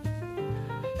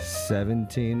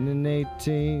 17 and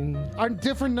 18 are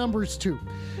different numbers too.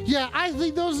 Yeah, I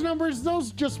think those numbers,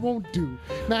 those just won't do.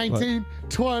 19,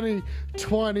 20,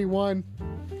 21.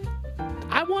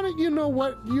 I want to, you know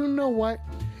what?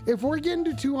 If we're getting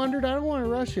to 200, I don't want to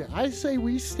rush it. I say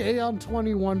we stay on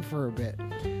 21 for a bit.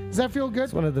 Does that feel good?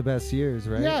 It's one of the best years,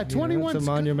 right? Yeah, 21. It's a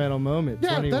monumental moment.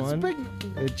 Yeah, 21. that's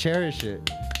big. Cherish it.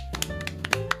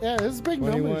 Yeah, this is big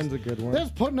numbers. 21's a good one. That's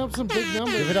putting up some big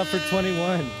numbers. Give it up for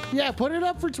 21. Yeah, put it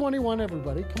up for 21,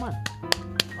 everybody. Come on.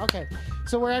 Okay,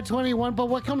 so we're at 21, but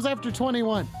what comes after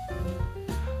 21?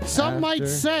 Some might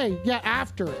say, yeah,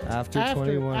 after it. After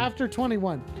 21. After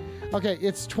 21. Okay,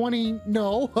 it's 20.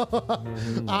 No.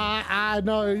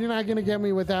 No, you're not going to get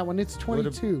me with that one. It's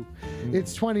 22.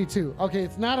 It's 22. Okay,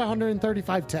 it's not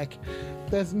 135 Tech.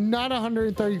 That's not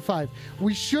 135.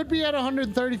 We should be at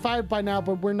 135 by now,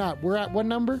 but we're not. We're at what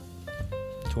number?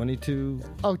 22.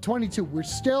 Oh, 22. We're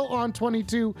still on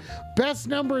 22. Best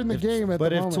number in the game at the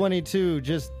moment. But if 22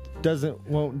 just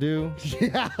won't do.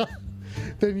 Yeah.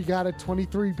 Then you got a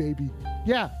 23, baby.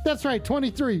 Yeah, that's right,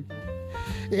 23.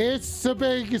 It's the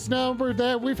biggest number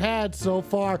that we've had so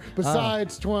far,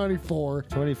 besides 24.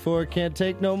 24 can't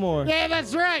take no more. Yeah,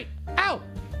 that's right. Ow!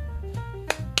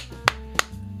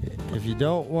 If you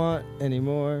don't want any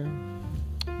more,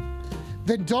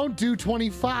 then don't do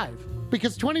 25,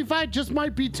 because 25 just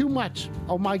might be too much.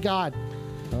 Oh my God.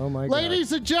 Oh my God.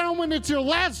 Ladies and gentlemen, it's your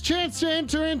last chance to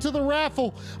enter into the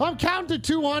raffle. I'm counting to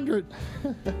 200.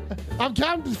 I'm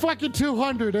counting to fucking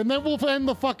 200, and then we'll end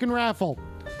the fucking raffle.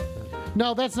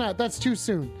 No, that's not. That's too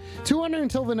soon. 200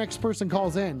 until the next person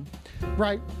calls in.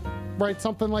 Right?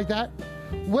 Something like that.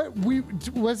 What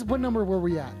number were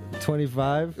we at?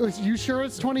 25. You sure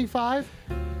it's 25?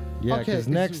 Yeah, because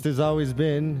next has always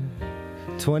been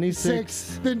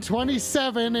 26. Then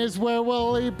 27 is where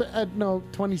we'll leave. No,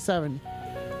 27.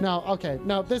 No, okay.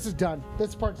 No, this is done.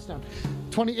 This part's done.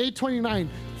 28, 29,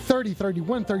 30,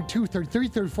 31, 32, 33,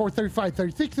 34, 35,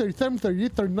 36, 37,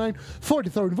 38, 39, 40,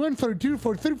 31, 32,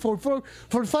 43, 44,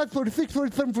 45, 46,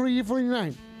 47, 48,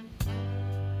 49.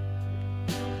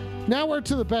 Now we're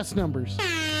to the best numbers.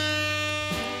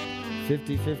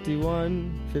 50,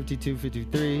 51, 52,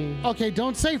 53. Okay,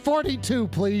 don't say 42,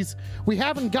 please. We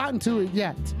haven't gotten to it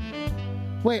yet.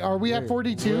 Wait, are we at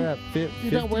 42? We're at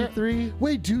 53.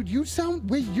 Wait, dude, you're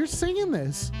singing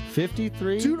this.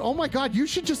 53? Dude, oh my God, you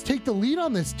should just take the lead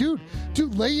on this, dude.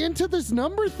 Dude, lay into this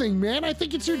number thing, man. I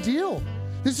think it's your deal.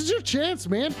 This is your chance,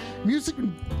 man. Music,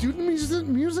 do the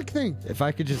music thing. If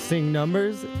I could just sing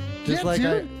numbers,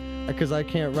 because I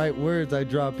can't write words, I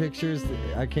draw pictures.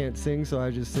 I can't sing, so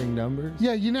I just sing numbers.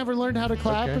 Yeah, you never learned how to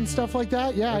clap and stuff like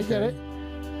that? Yeah, I get it.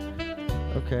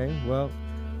 Okay, well,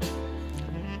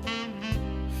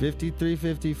 53,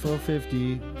 54,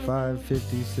 55,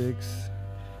 56.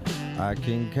 I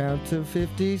can count to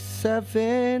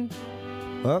 57.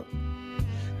 Well,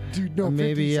 dude, no,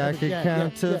 maybe I could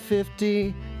count to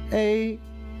 58.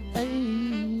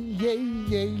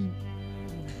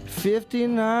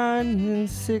 59 and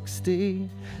 60,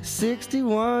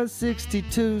 61,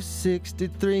 62,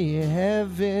 63 in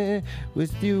heaven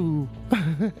with you.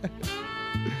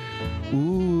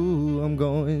 Ooh, I'm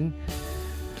going.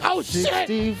 Oh,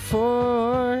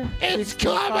 64. Shit! It's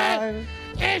 65, coming!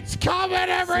 It's coming,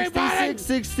 everybody!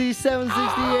 66, 67,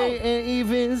 68, and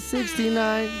even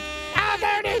 69. Ah,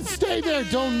 there it is! Stay there!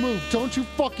 Don't move! Don't you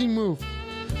fucking move!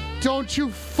 Don't you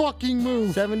fucking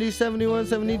move. 70, 71,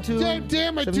 72.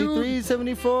 Damn it, 73, dude.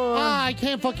 74. I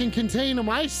can't fucking contain them.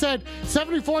 I said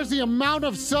 74 is the amount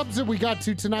of subs that we got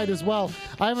to tonight as well.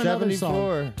 I have another 74.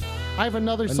 song. I have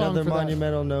another song Another for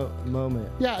monumental moment.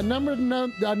 Yeah, another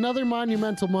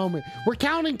monumental moment. We're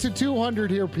counting to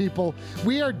 200 here, people.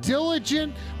 We are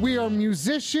diligent. We are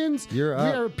musicians. You're up. We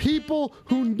are people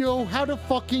who know how to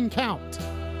fucking count.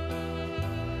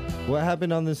 What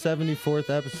happened on the 74th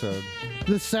episode?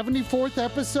 The 74th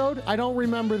episode? I don't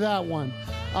remember that one.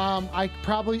 I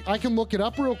can look it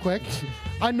up real quick.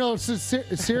 I know,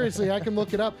 seriously, I can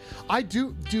look it up. I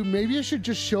do, maybe I should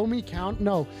just show me count.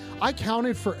 No, I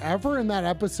counted forever in that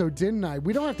episode, didn't I?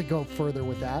 We don't have to go further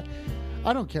with that.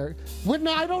 I don't care.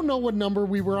 I don't know what number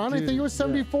we were on. Dude, I think it was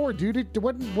 74, dude.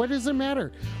 What does it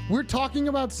matter? We're talking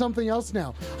about something else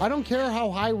now. I don't care how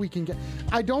high we can get.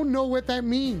 I don't know what that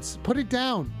means. Put it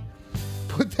down.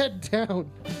 Put that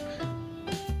down.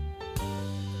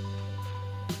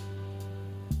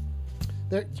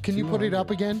 There, can you put it up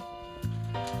again?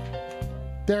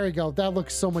 There you go. That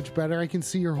looks so much better. I can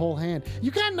see your whole hand.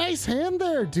 You got a nice hand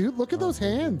there, dude. Look at those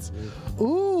hands.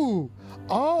 Ooh.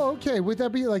 Oh, okay. Would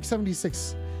that be like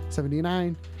 76,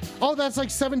 79? Oh, that's like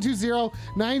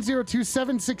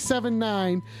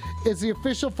 720-902-7679 is the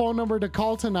official phone number to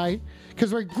call tonight.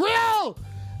 Because we're Grill!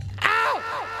 Ow!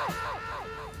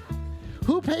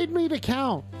 Who paid me to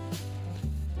count?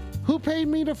 Who paid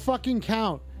me to fucking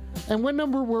count? And what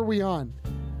number were we on?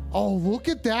 Oh, look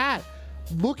at that.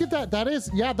 Look at that.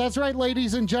 That's right,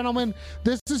 ladies and gentlemen.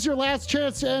 This is your last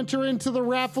chance to enter into the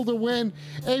raffle to win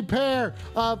a pair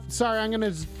of, sorry, I'm going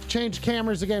to change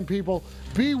cameras again, people.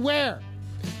 Beware.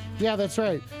 Yeah, that's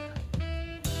right.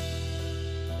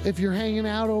 If you're hanging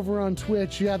out over on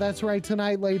Twitch, yeah, that's right.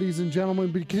 Tonight, ladies and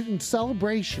gentlemen, in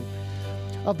celebration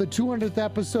of the 200th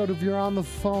episode of You're on the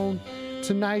Phone,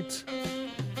 tonight,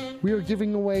 we are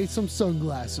giving away some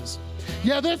sunglasses.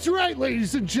 Yeah, that's right,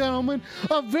 ladies and gentlemen.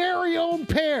 A very own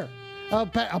pair. A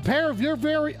pair of your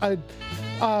very... you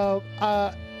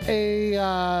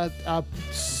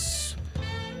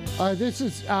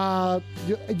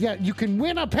can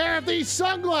win a pair of these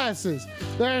sunglasses.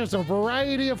 There's a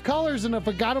variety of colors, and if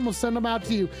I got them, we'll send them out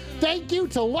to you. Thank you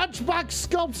to Lunchbox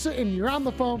Sculpts, and You're on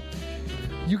the Phone.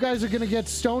 You guys are going to get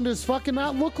stoned as fuck and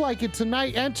not look like it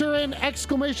tonight. Enter in !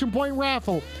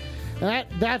 Raffle.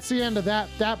 That's the end of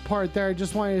that part there. I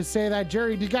just wanted to say that.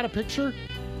 Jerry, do you got a picture?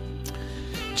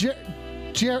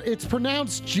 It's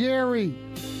pronounced Jerry.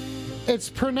 It's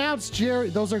pronounced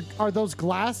Jerry. Those are those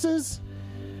glasses?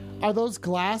 Are those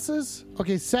glasses?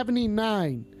 Okay,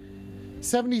 79.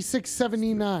 76,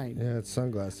 79. Yeah, it's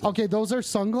sunglasses. Okay, those are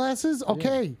sunglasses?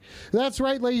 Okay. Yeah. That's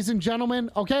right, ladies and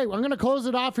gentlemen. Okay, I'm going to close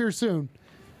it off here soon.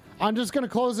 I'm just going to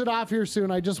close it off here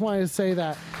soon. I just wanted to say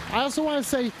that. I also want to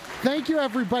say thank you,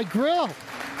 everybody. Grill,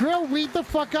 read the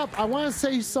fuck up. I want to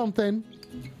say something.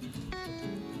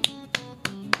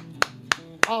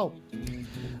 Oh.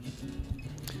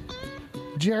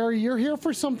 Jerry, you're here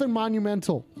for something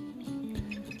monumental.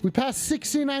 We passed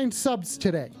 69 subs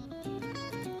today.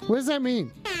 What does that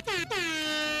mean?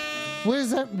 What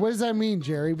does that mean,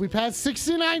 Jerry? We passed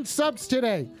 69 subs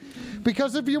today.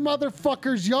 Because of you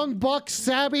motherfuckers, Young Bucks,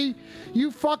 Sabby, you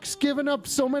fucks giving up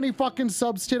so many fucking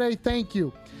subs today. Thank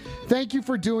you. Thank you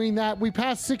for doing that. We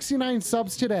passed 69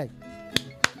 subs today.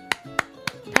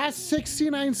 Passed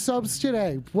 69 subs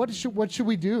today. What should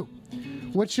we do?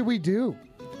 What should we do?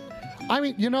 I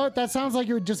mean, you know what? That sounds like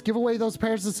you would just give away those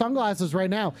pairs of sunglasses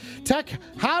right now. Tech,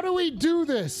 how do we do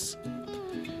this?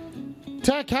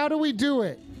 Tech, how do we do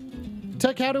it?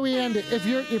 Tech, how do we end it?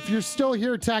 If you're still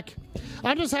here, Tech,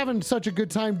 I'm just having such a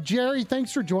good time. Jerry,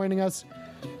 thanks for joining us.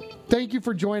 Thank you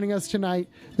for joining us tonight.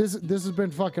 This has been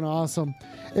fucking awesome.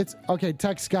 It's okay.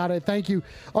 Tech's got it. Thank you.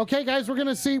 Okay, guys, we're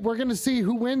gonna see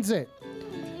who wins it.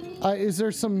 Is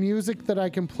there some music that I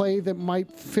can play that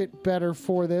might fit better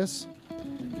for this?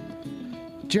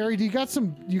 Jerry, do you got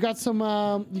some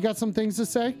things to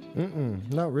say?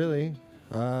 Not really.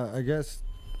 I guess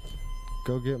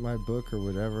go get my book or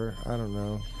whatever. I don't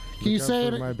know. Can you say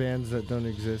it? My bands that don't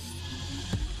exist.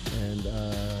 And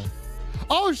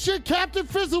oh shit, Captain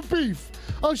Fizzlebeef!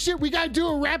 Oh shit, we gotta do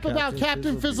a rap about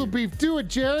Captain Fizzlebeef. Do it,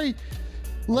 Jerry.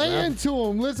 Lay into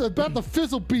him. Listen about the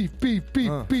Fizzlebeef, beef.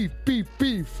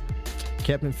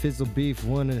 Captain Fizzlebeef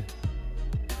won it.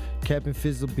 Captain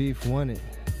Fizzlebeef won it.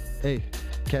 Hey,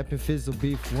 Captain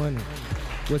Fizzlebeef won it.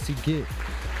 What's he get?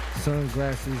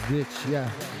 Sunglasses, bitch. Yeah.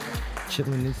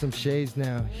 Chillin' in some shades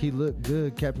now. He look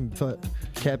good, Captain,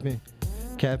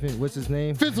 what's his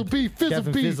name? Fizzlebeef.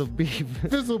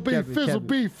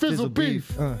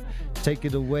 Fizzlebeef. Take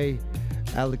it away,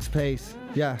 Alex Pace.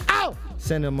 Yeah. Ow!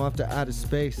 Send them off to outer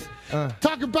space.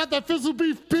 Talk about that fizzle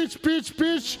beef,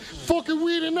 bitch. Fucking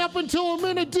weeding up until I'm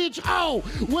in a ditch. Oh,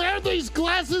 where are these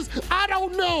glasses? I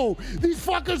don't know. These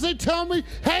fuckers, they tell me,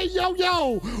 hey,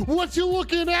 yo, what you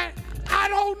looking at? I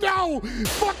don't know.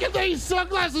 Fucking these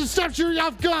sunglasses, stop shooting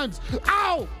off guns.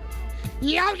 Ow.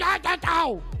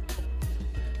 Ow.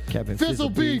 Captain Fizzle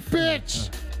beef,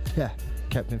 bitch. Yeah,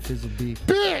 Captain Fizzle beef.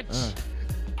 Bitch.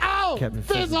 Ow. Captain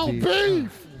Fizzle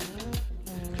beef.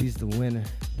 He's the winner.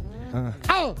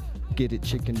 Oh. Get it,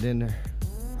 chicken dinner.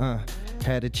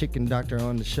 Had a chicken doctor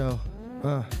on the show.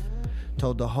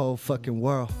 Told the whole fucking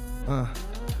world.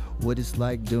 What it's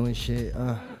like doing shit.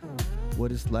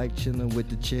 What it's like chilling with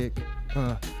the chick.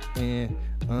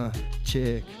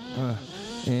 Chick.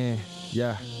 And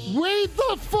yeah. Wait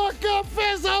the fuck up,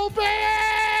 Fizzle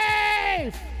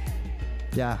beef.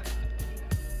 Yeah.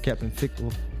 Captain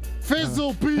Fickle.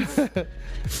 Fizzle beef.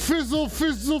 Fizzle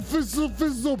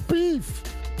beef.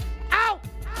 Ow!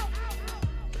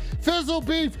 Fizzle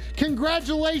beef,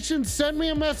 congratulations. Send me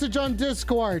a message on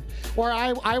Discord or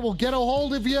I will get a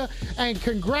hold of you. And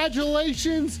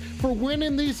congratulations for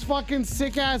winning these fucking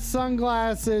sick ass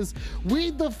sunglasses.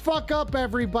 Weed the fuck up,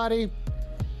 everybody.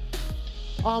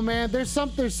 Oh man, there's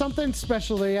something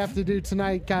special that you have to do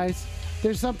tonight, guys.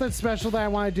 There's something special that I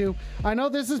want to do. I know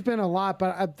this has been a lot,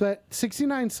 but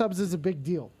 69 subs is a big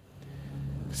deal.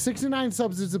 69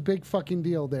 subs is a big fucking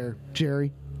deal there,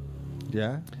 Jerry.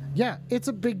 Yeah? Yeah, it's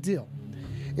a big deal.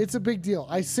 It's a big deal.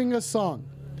 I sing a song.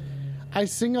 I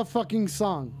sing a fucking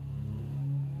song.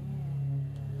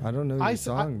 I don't know your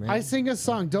song, man. I sing a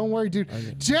song. Don't worry, dude.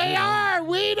 JR,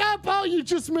 weed up. Oh, you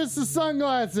just missed the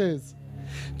sunglasses.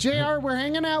 JR, we're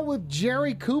hanging out with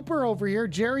Jerry Cooper over here.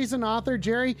 Jerry's an author.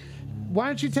 Jerry, why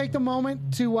don't you take the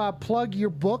moment to plug your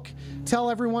book? Tell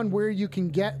everyone where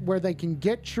they can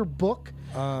get your book.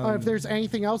 If there's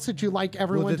anything else that you'd like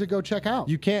everyone to go check out.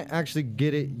 You can't actually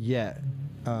get it yet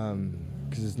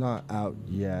because it's not out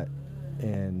yet,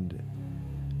 and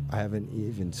I haven't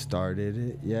even started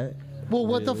it yet. Well,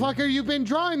 what the fuck have you been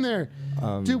drawing there?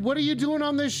 Dude, what are you doing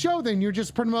on this show then? You're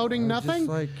just promoting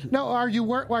nothing? No, are you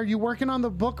working on the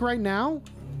book right now?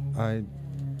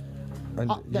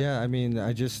 Yeah, I mean,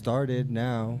 I just started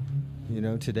now.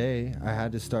 Today. I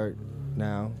had to start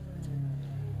now.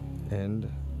 And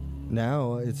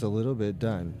now it's a little bit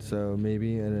done. So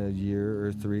maybe in a year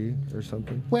or 3 or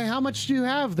something. Wait, how much do you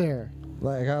have there?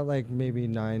 I got maybe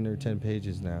 9 or 10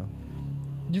 pages now.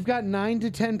 You've got 9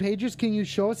 to 10 pages. Can you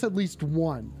show us at least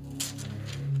one?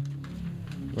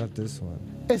 What about this one?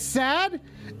 Assad?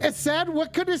 Assad?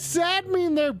 What could Assad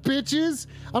mean there, bitches?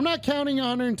 I'm not counting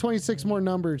 126 more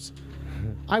numbers.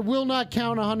 I will not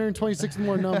count 126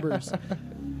 more numbers.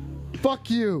 Fuck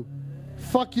you.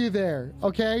 Fuck you there,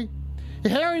 okay?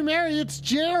 Harry Mary, it's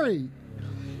Jerry.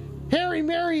 Harry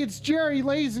Mary, it's Jerry,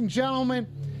 ladies and gentlemen.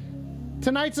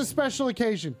 Tonight's a special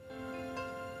occasion.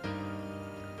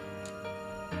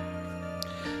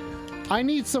 I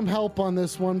need some help on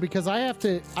this one because I have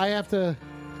to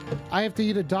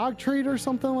eat a dog treat or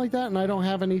something like that, and I don't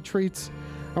have any treats.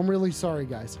 I'm really sorry,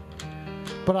 guys.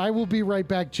 But I will be right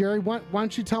back. Jerry, why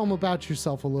don't you tell them about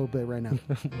yourself a little bit right now?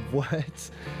 What?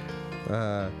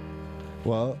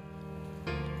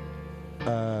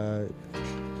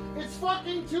 It's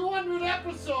fucking 200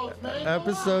 episodes, man.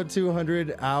 Episode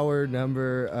 200, hour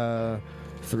number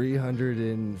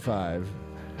 305.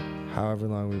 However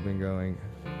long we've been going.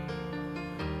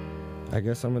 I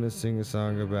guess I'm gonna sing a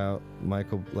song about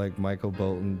Michael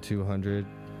Bolton 200,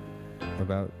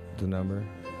 about the number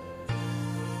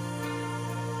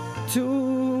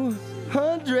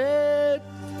 200.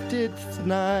 It's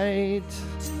night.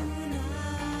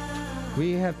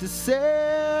 We have to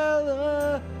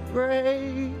celebrate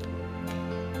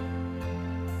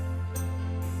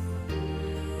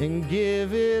and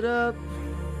give it up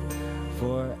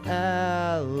for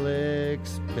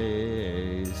Alex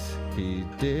Pace. He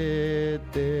did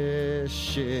this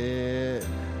shit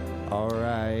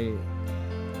alright.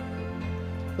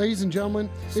 Ladies and gentlemen,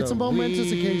 it's a momentous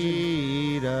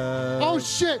occasion. Oh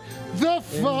shit! The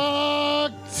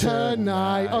fuck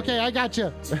tonight. Okay, I got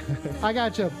you.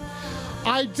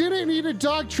 I didn't eat a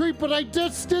dog treat, but I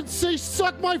just did say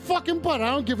suck my fucking butt. I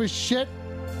don't give a shit.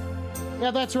 Yeah,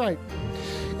 that's right.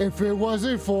 If it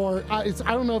wasn't for, I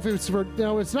don't know if it was for,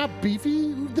 it's not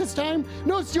Beefy this time.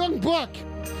 No, it's Young Buck.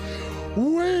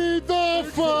 Weed the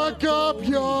fuck up,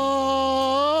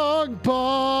 Young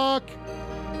Buck.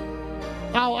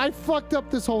 Ow, I fucked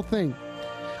up this whole thing.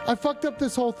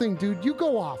 Dude. You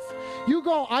go off.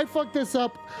 I fucked this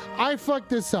up.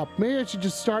 Maybe I should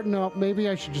just start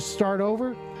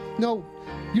over. No,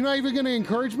 you're not even going to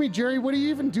encourage me? Jerry, what do you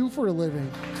even do for a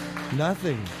living?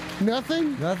 Nothing.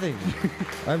 Nothing? Nothing.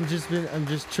 I'm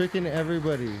just tricking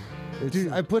everybody.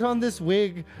 I put on this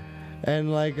wig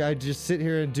and like I just sit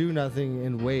here and do nothing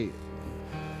and wait.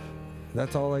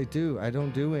 That's all I do. I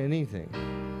don't do anything.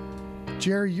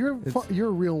 Jerry, you're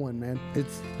a real one, man.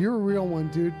 You're a real one,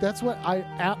 dude. That's what I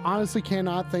honestly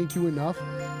cannot thank you enough.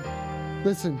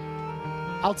 Listen,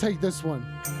 I'll take this one.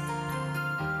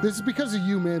 This is because of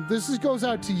you, man. This goes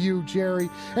out to you,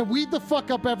 Jerry. And weed the fuck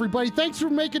up, everybody. Thanks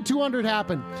for making 200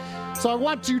 happen. So I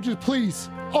want you to please,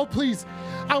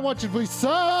 I want you to please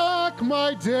suck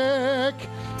my dick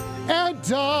and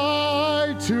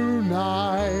die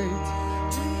tonight.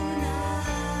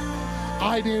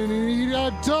 I didn't eat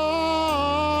a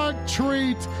dog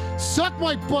treat. Suck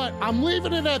my butt. I'm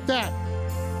leaving it at that.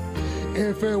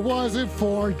 If it wasn't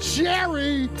for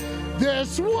Jerry,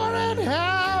 this wouldn't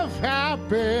have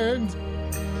happened.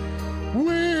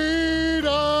 Weed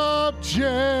up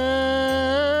Jerry.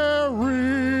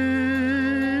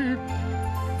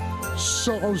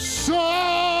 So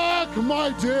suck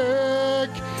my dick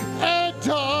and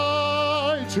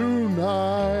die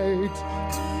tonight.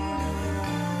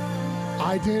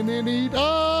 I didn't eat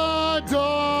a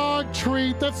dog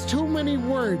treat. That's too many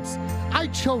words. I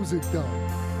chose it though.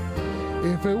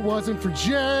 If it wasn't for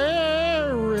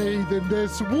Jerry, then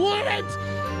this wouldn't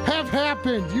have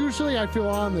happened. Usually I feel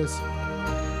on this.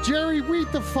 Jerry, read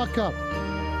the fuck up.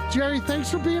 Jerry, thanks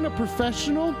for being a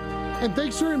professional and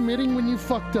thanks for admitting when you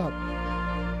fucked up.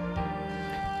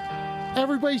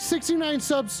 Everybody, 69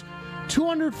 subs,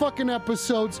 200 fucking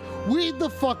episodes. Weed the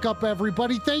fuck up,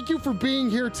 everybody. Thank you for being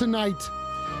here tonight,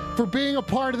 for being a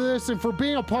part of this, and for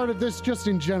being a part of this just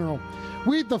in general.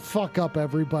 Weed the fuck up,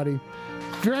 everybody.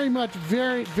 Very much,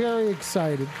 very, very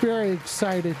excited. Very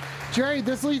excited. Jerry,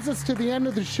 this leads us to the end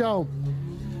of the show.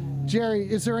 Jerry,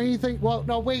 is there anything? Well,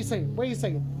 no, wait a second.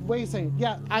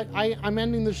 Yeah, I'm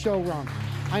ending the show wrong.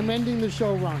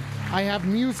 I have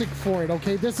music for it,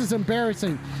 okay? This is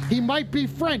embarrassing. He might be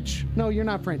French. No, you're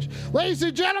not French. Ladies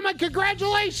and gentlemen,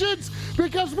 congratulations,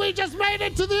 because we just made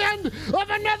it to the end of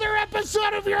another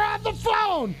episode of You're on the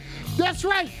Phone. That's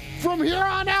right. From here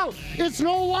on out, it's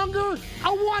no longer a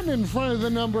 1 in front of the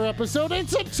number episode.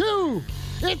 It's a 2.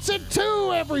 It's a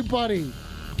 2, everybody.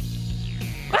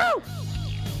 Woo!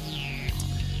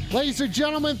 Ladies and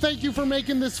gentlemen, thank you for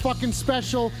making this fucking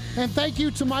special. And thank you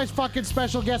to my fucking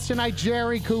special guest tonight,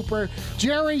 Jerry Cooper.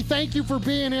 Jerry, thank you for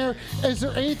being here. Is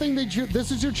there anything that this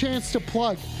is your chance to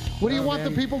plug? What do you want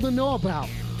the people to know about?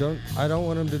 I don't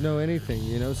want them to know anything,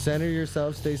 you know? Center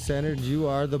yourself, stay centered. You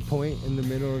are the point in the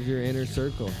middle of your inner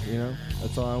circle, you know?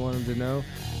 That's all I want them to know.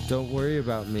 Don't worry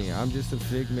about me. I'm just a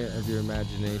figment of your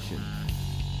imagination.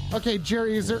 Okay,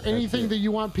 Jerry, is there anything that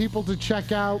you want people to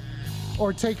check out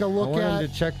or take a look at? I want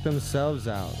them to check themselves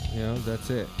out, you know?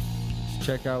 That's it. Just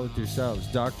check out with yourselves.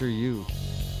 Dr. You.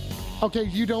 Okay,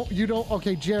 you don't,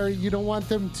 okay, Jerry, you don't want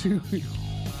them to...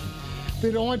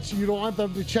 you don't want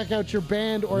them to check out your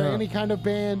band or any kind of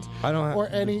band. You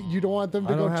don't want them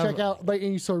to go check out like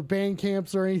any sort of band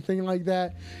camps or anything like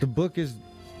that. The book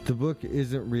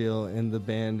isn't real and the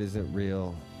band isn't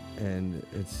real, and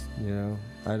it's, you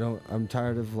know, I'm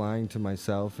tired of lying to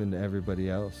myself and to everybody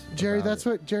else. Jerry,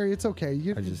 Jerry, it's okay.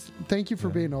 Thank you for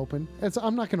being open.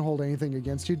 I'm not going to hold anything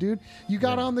against you, dude. You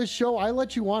got on this show. I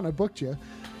let you on. I booked you.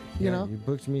 You know? You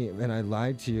booked me, and I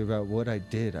lied to you about what I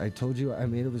did. I told you I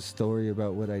made up a story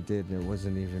about what I did, and it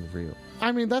wasn't even real.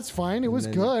 I mean, that's fine. It was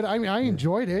good. I mean, I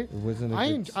enjoyed it. It wasn't.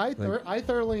 I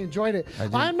thoroughly enjoyed it.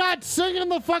 I'm not singing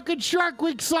the fucking Shark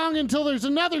Week song until there's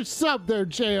another sub there,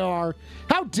 JR.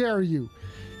 How dare you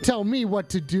tell me what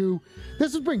to do?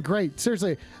 This has been great.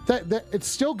 Seriously, that it's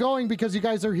still going because you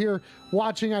guys are here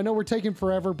watching. I know we're taking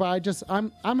forever, but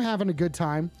I'm having a good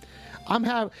time.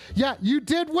 You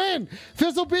did win.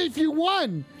 Fizzle Beef, you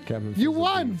won. You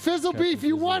won. Fizzle Beef,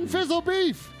 you won. Fizzle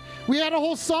Beef. We had a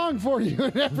whole song for you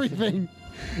and everything.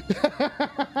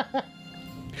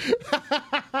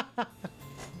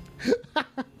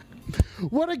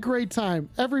 What a great time.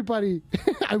 Everybody,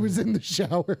 I was in the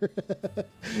shower.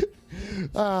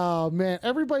 Oh, man.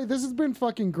 Everybody, this has been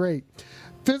fucking great.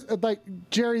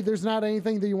 Jerry, there's not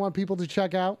anything that you want people to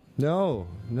check out? No.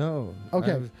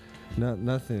 Okay.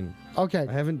 Nothing. Okay.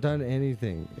 I haven't done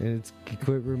anything, and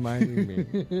quit reminding me.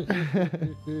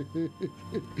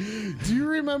 Do you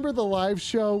remember the live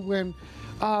show when...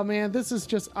 Oh, man, this is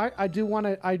just...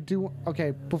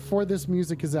 Okay, before this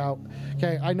music is out.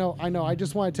 Okay, I know. I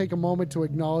just want to take a moment to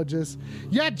acknowledge this.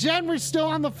 Yeah, Jen, we're still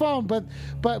on the phone, but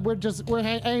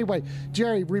anyway,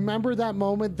 Jerry, remember that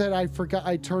moment that I forgot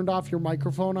I turned off your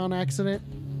microphone on accident?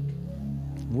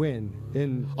 When?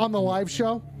 On the live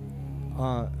show?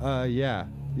 Yeah.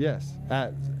 Yes,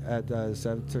 at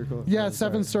Seventh Circle. Yeah, Oh,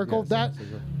 Seventh sorry. Circle. Yeah, Seventh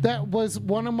Circle. That was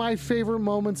one of my favorite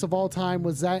moments of all time.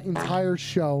 Was that entire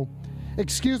show?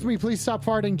 Excuse me, please stop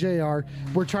farting, JR.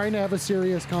 We're trying to have a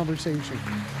serious conversation.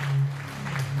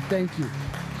 Thank you.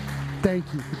 Thank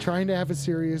you. We're trying to have a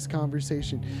serious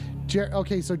conversation.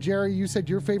 Okay, so Jerry, you said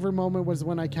your favorite moment was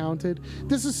when I counted.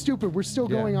 This is stupid. We're still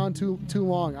going on too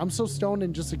long. I'm so stoned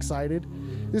and just excited.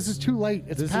 This is too late.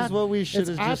 It's This is what we should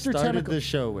have just started the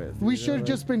show with. We should have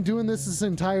just been doing this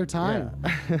entire time.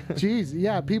 Jeez,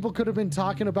 yeah. People could have been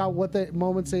talking about what the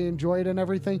moments they enjoyed and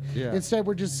everything. Yeah. Instead,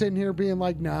 we're just sitting here being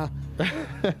like, nah.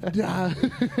 Nah.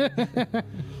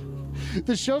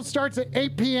 The show starts at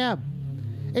 8 p.m.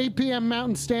 8 p.m.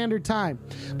 Mountain Standard Time.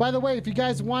 By the way, if you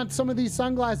guys want some of these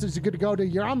sunglasses, you could go to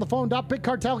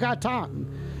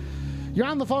you'reonthephone.bigcartel.com.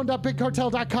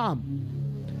 You'reonthephone.bigcartel.com.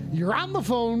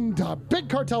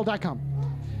 You'reonthephone.bigcartel.com.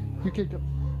 You could go.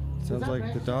 Sounds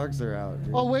like the dogs are out.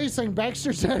 Oh, wait a second.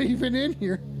 Baxter's not even in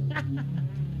here.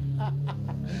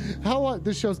 How long?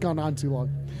 This show's gone on too long.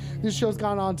 This show's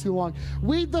gone on too long.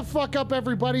 Weed the fuck up,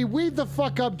 everybody. Weed the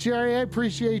fuck up, Jerry. I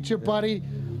appreciate you, buddy.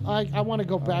 I want to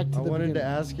go back to the I wanted beginning. to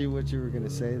ask you what you were going to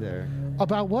say there.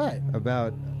 About what?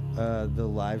 About the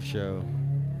live show.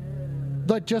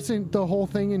 Like just in the whole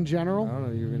thing in general? I don't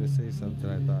know. You were going to say something.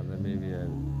 I thought that maybe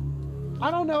I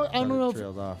don't know. I don't know.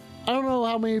 trailed off. I don't know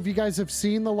how many of you guys have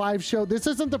seen the live show. This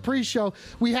isn't the pre-show.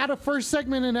 We had a first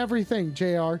segment and everything,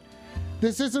 JR.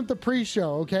 This isn't the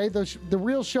pre-show, okay? The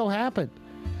real show happened.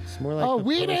 It's more like the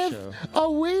Weedith!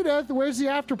 Oh, Weedith! Where's the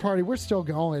after party? We're still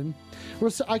going.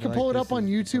 I can pull it up on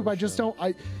YouTube. I just don't.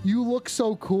 You look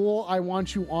so cool. I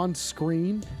want you on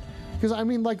screen. Because I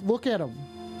mean, like, look at him.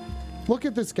 Look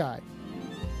at this guy.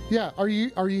 Yeah, are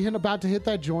you about to hit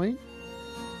that joint?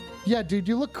 Yeah, dude,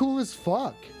 you look cool as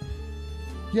fuck.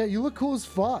 Yeah, you look cool as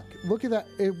fuck. Look at that.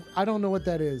 I don't know what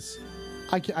that is.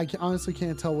 I honestly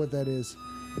can't tell what that is.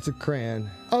 It's a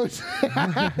crayon. Oh, is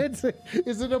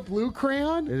it a blue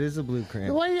crayon? It is a blue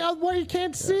crayon. Why you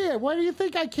can't see it? Why do you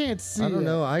think I can't see it? I don't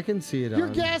know. I can see it. You're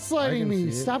gaslighting me.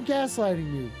 Stop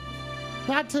gaslighting me.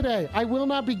 Not today. I will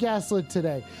not be gaslit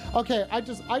today. Okay, I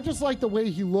just like the way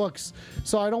he looks,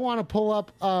 so I don't want to pull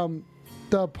up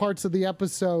the parts of the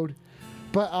episode,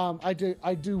 but I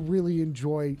do really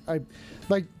enjoy.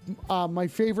 My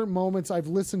favorite moments. I've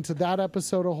listened to that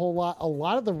episode a whole lot. A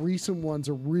lot of the recent ones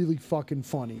are really fucking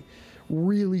funny.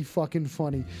 Really fucking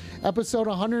funny. Episode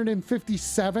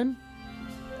 157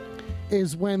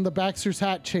 is when the Baxter's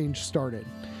hat change started.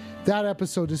 That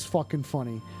episode is fucking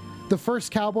funny. The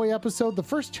first cowboy episode, the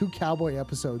first two cowboy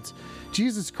episodes.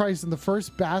 Jesus Christ, in the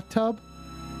first bathtub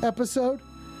episode.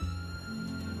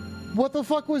 What the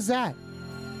fuck was that?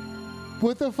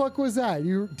 What the fuck was that?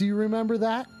 Do you remember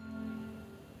that?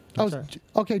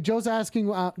 Okay. Joe's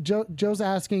asking. Joe's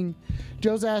asking,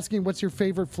 what's your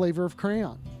favorite flavor of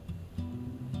crayon?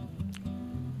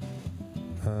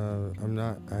 I'm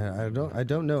not. I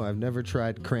don't know. I've never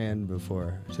tried crayon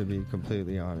before, to be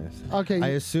completely honest. Okay. I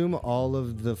assume all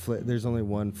of the there's only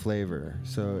one flavor.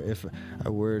 So if I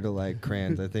were to like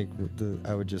crayons, I think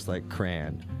I would just like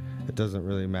crayon. It doesn't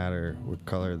really matter what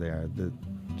color they are.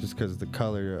 Just because the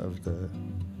color of the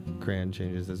crayon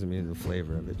changes doesn't mean the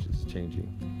flavor of it is changing.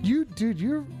 You're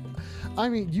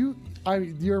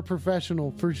a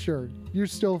professional for sure. You're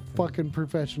still fucking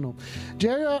professional.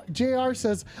 JR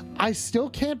says, I still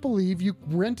can't believe you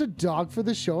rent a dog for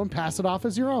the show and pass it off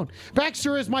as your own.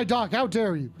 Baxter is my dog. How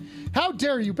dare you? How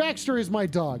dare you? Baxter is my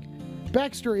dog.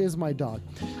 Baxter is my dog.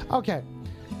 Okay.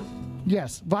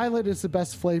 Yes, violet is the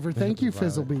best flavor. Thank you,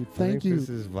 Fizzlebeef. Thank you. This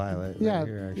is violet. Yeah, right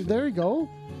here, actually. there you go.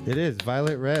 It is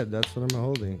violet red. That's what I'm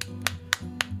holding.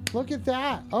 Look at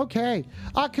that. Okay.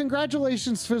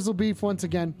 Congratulations, Fizzlebeef, once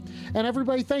again. And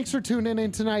everybody, thanks for tuning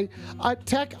in tonight.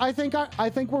 Tech, I think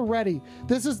we're ready.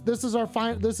 This is our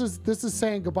final. This is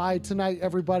saying goodbye tonight,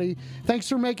 everybody. Thanks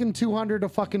for making 200 a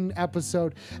fucking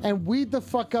episode. And weed the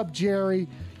fuck up, Jerry.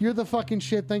 You're the fucking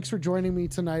shit. Thanks for joining me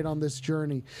tonight on this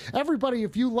journey. Everybody,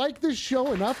 if you like this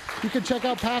show enough, you can check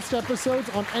out past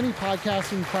episodes on any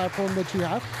podcasting platform that you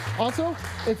have. Also,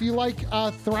 if you like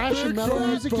thrash and metal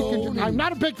music, I'm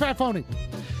not a big fat phony.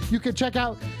 You can check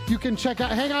out,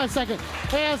 hang on a second,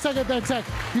 then sec.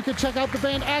 You can check out the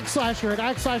band Axslasher at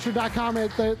axslasher.com.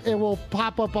 It will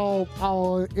pop up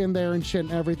all in there and shit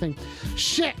and everything.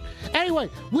 Shit. Anyway,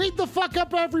 weed the fuck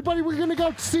up, everybody. We're going to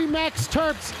go see Max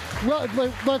Terps. Well,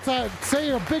 let's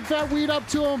say a big fat weed up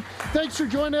to him. Thanks for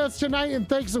joining us tonight, and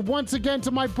thanks once again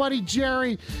to my buddy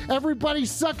Jerry. Everybody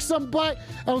suck some butt.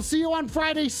 I'll see you on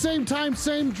Friday, same time,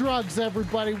 same drugs,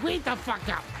 everybody. Weed the fuck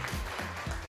up.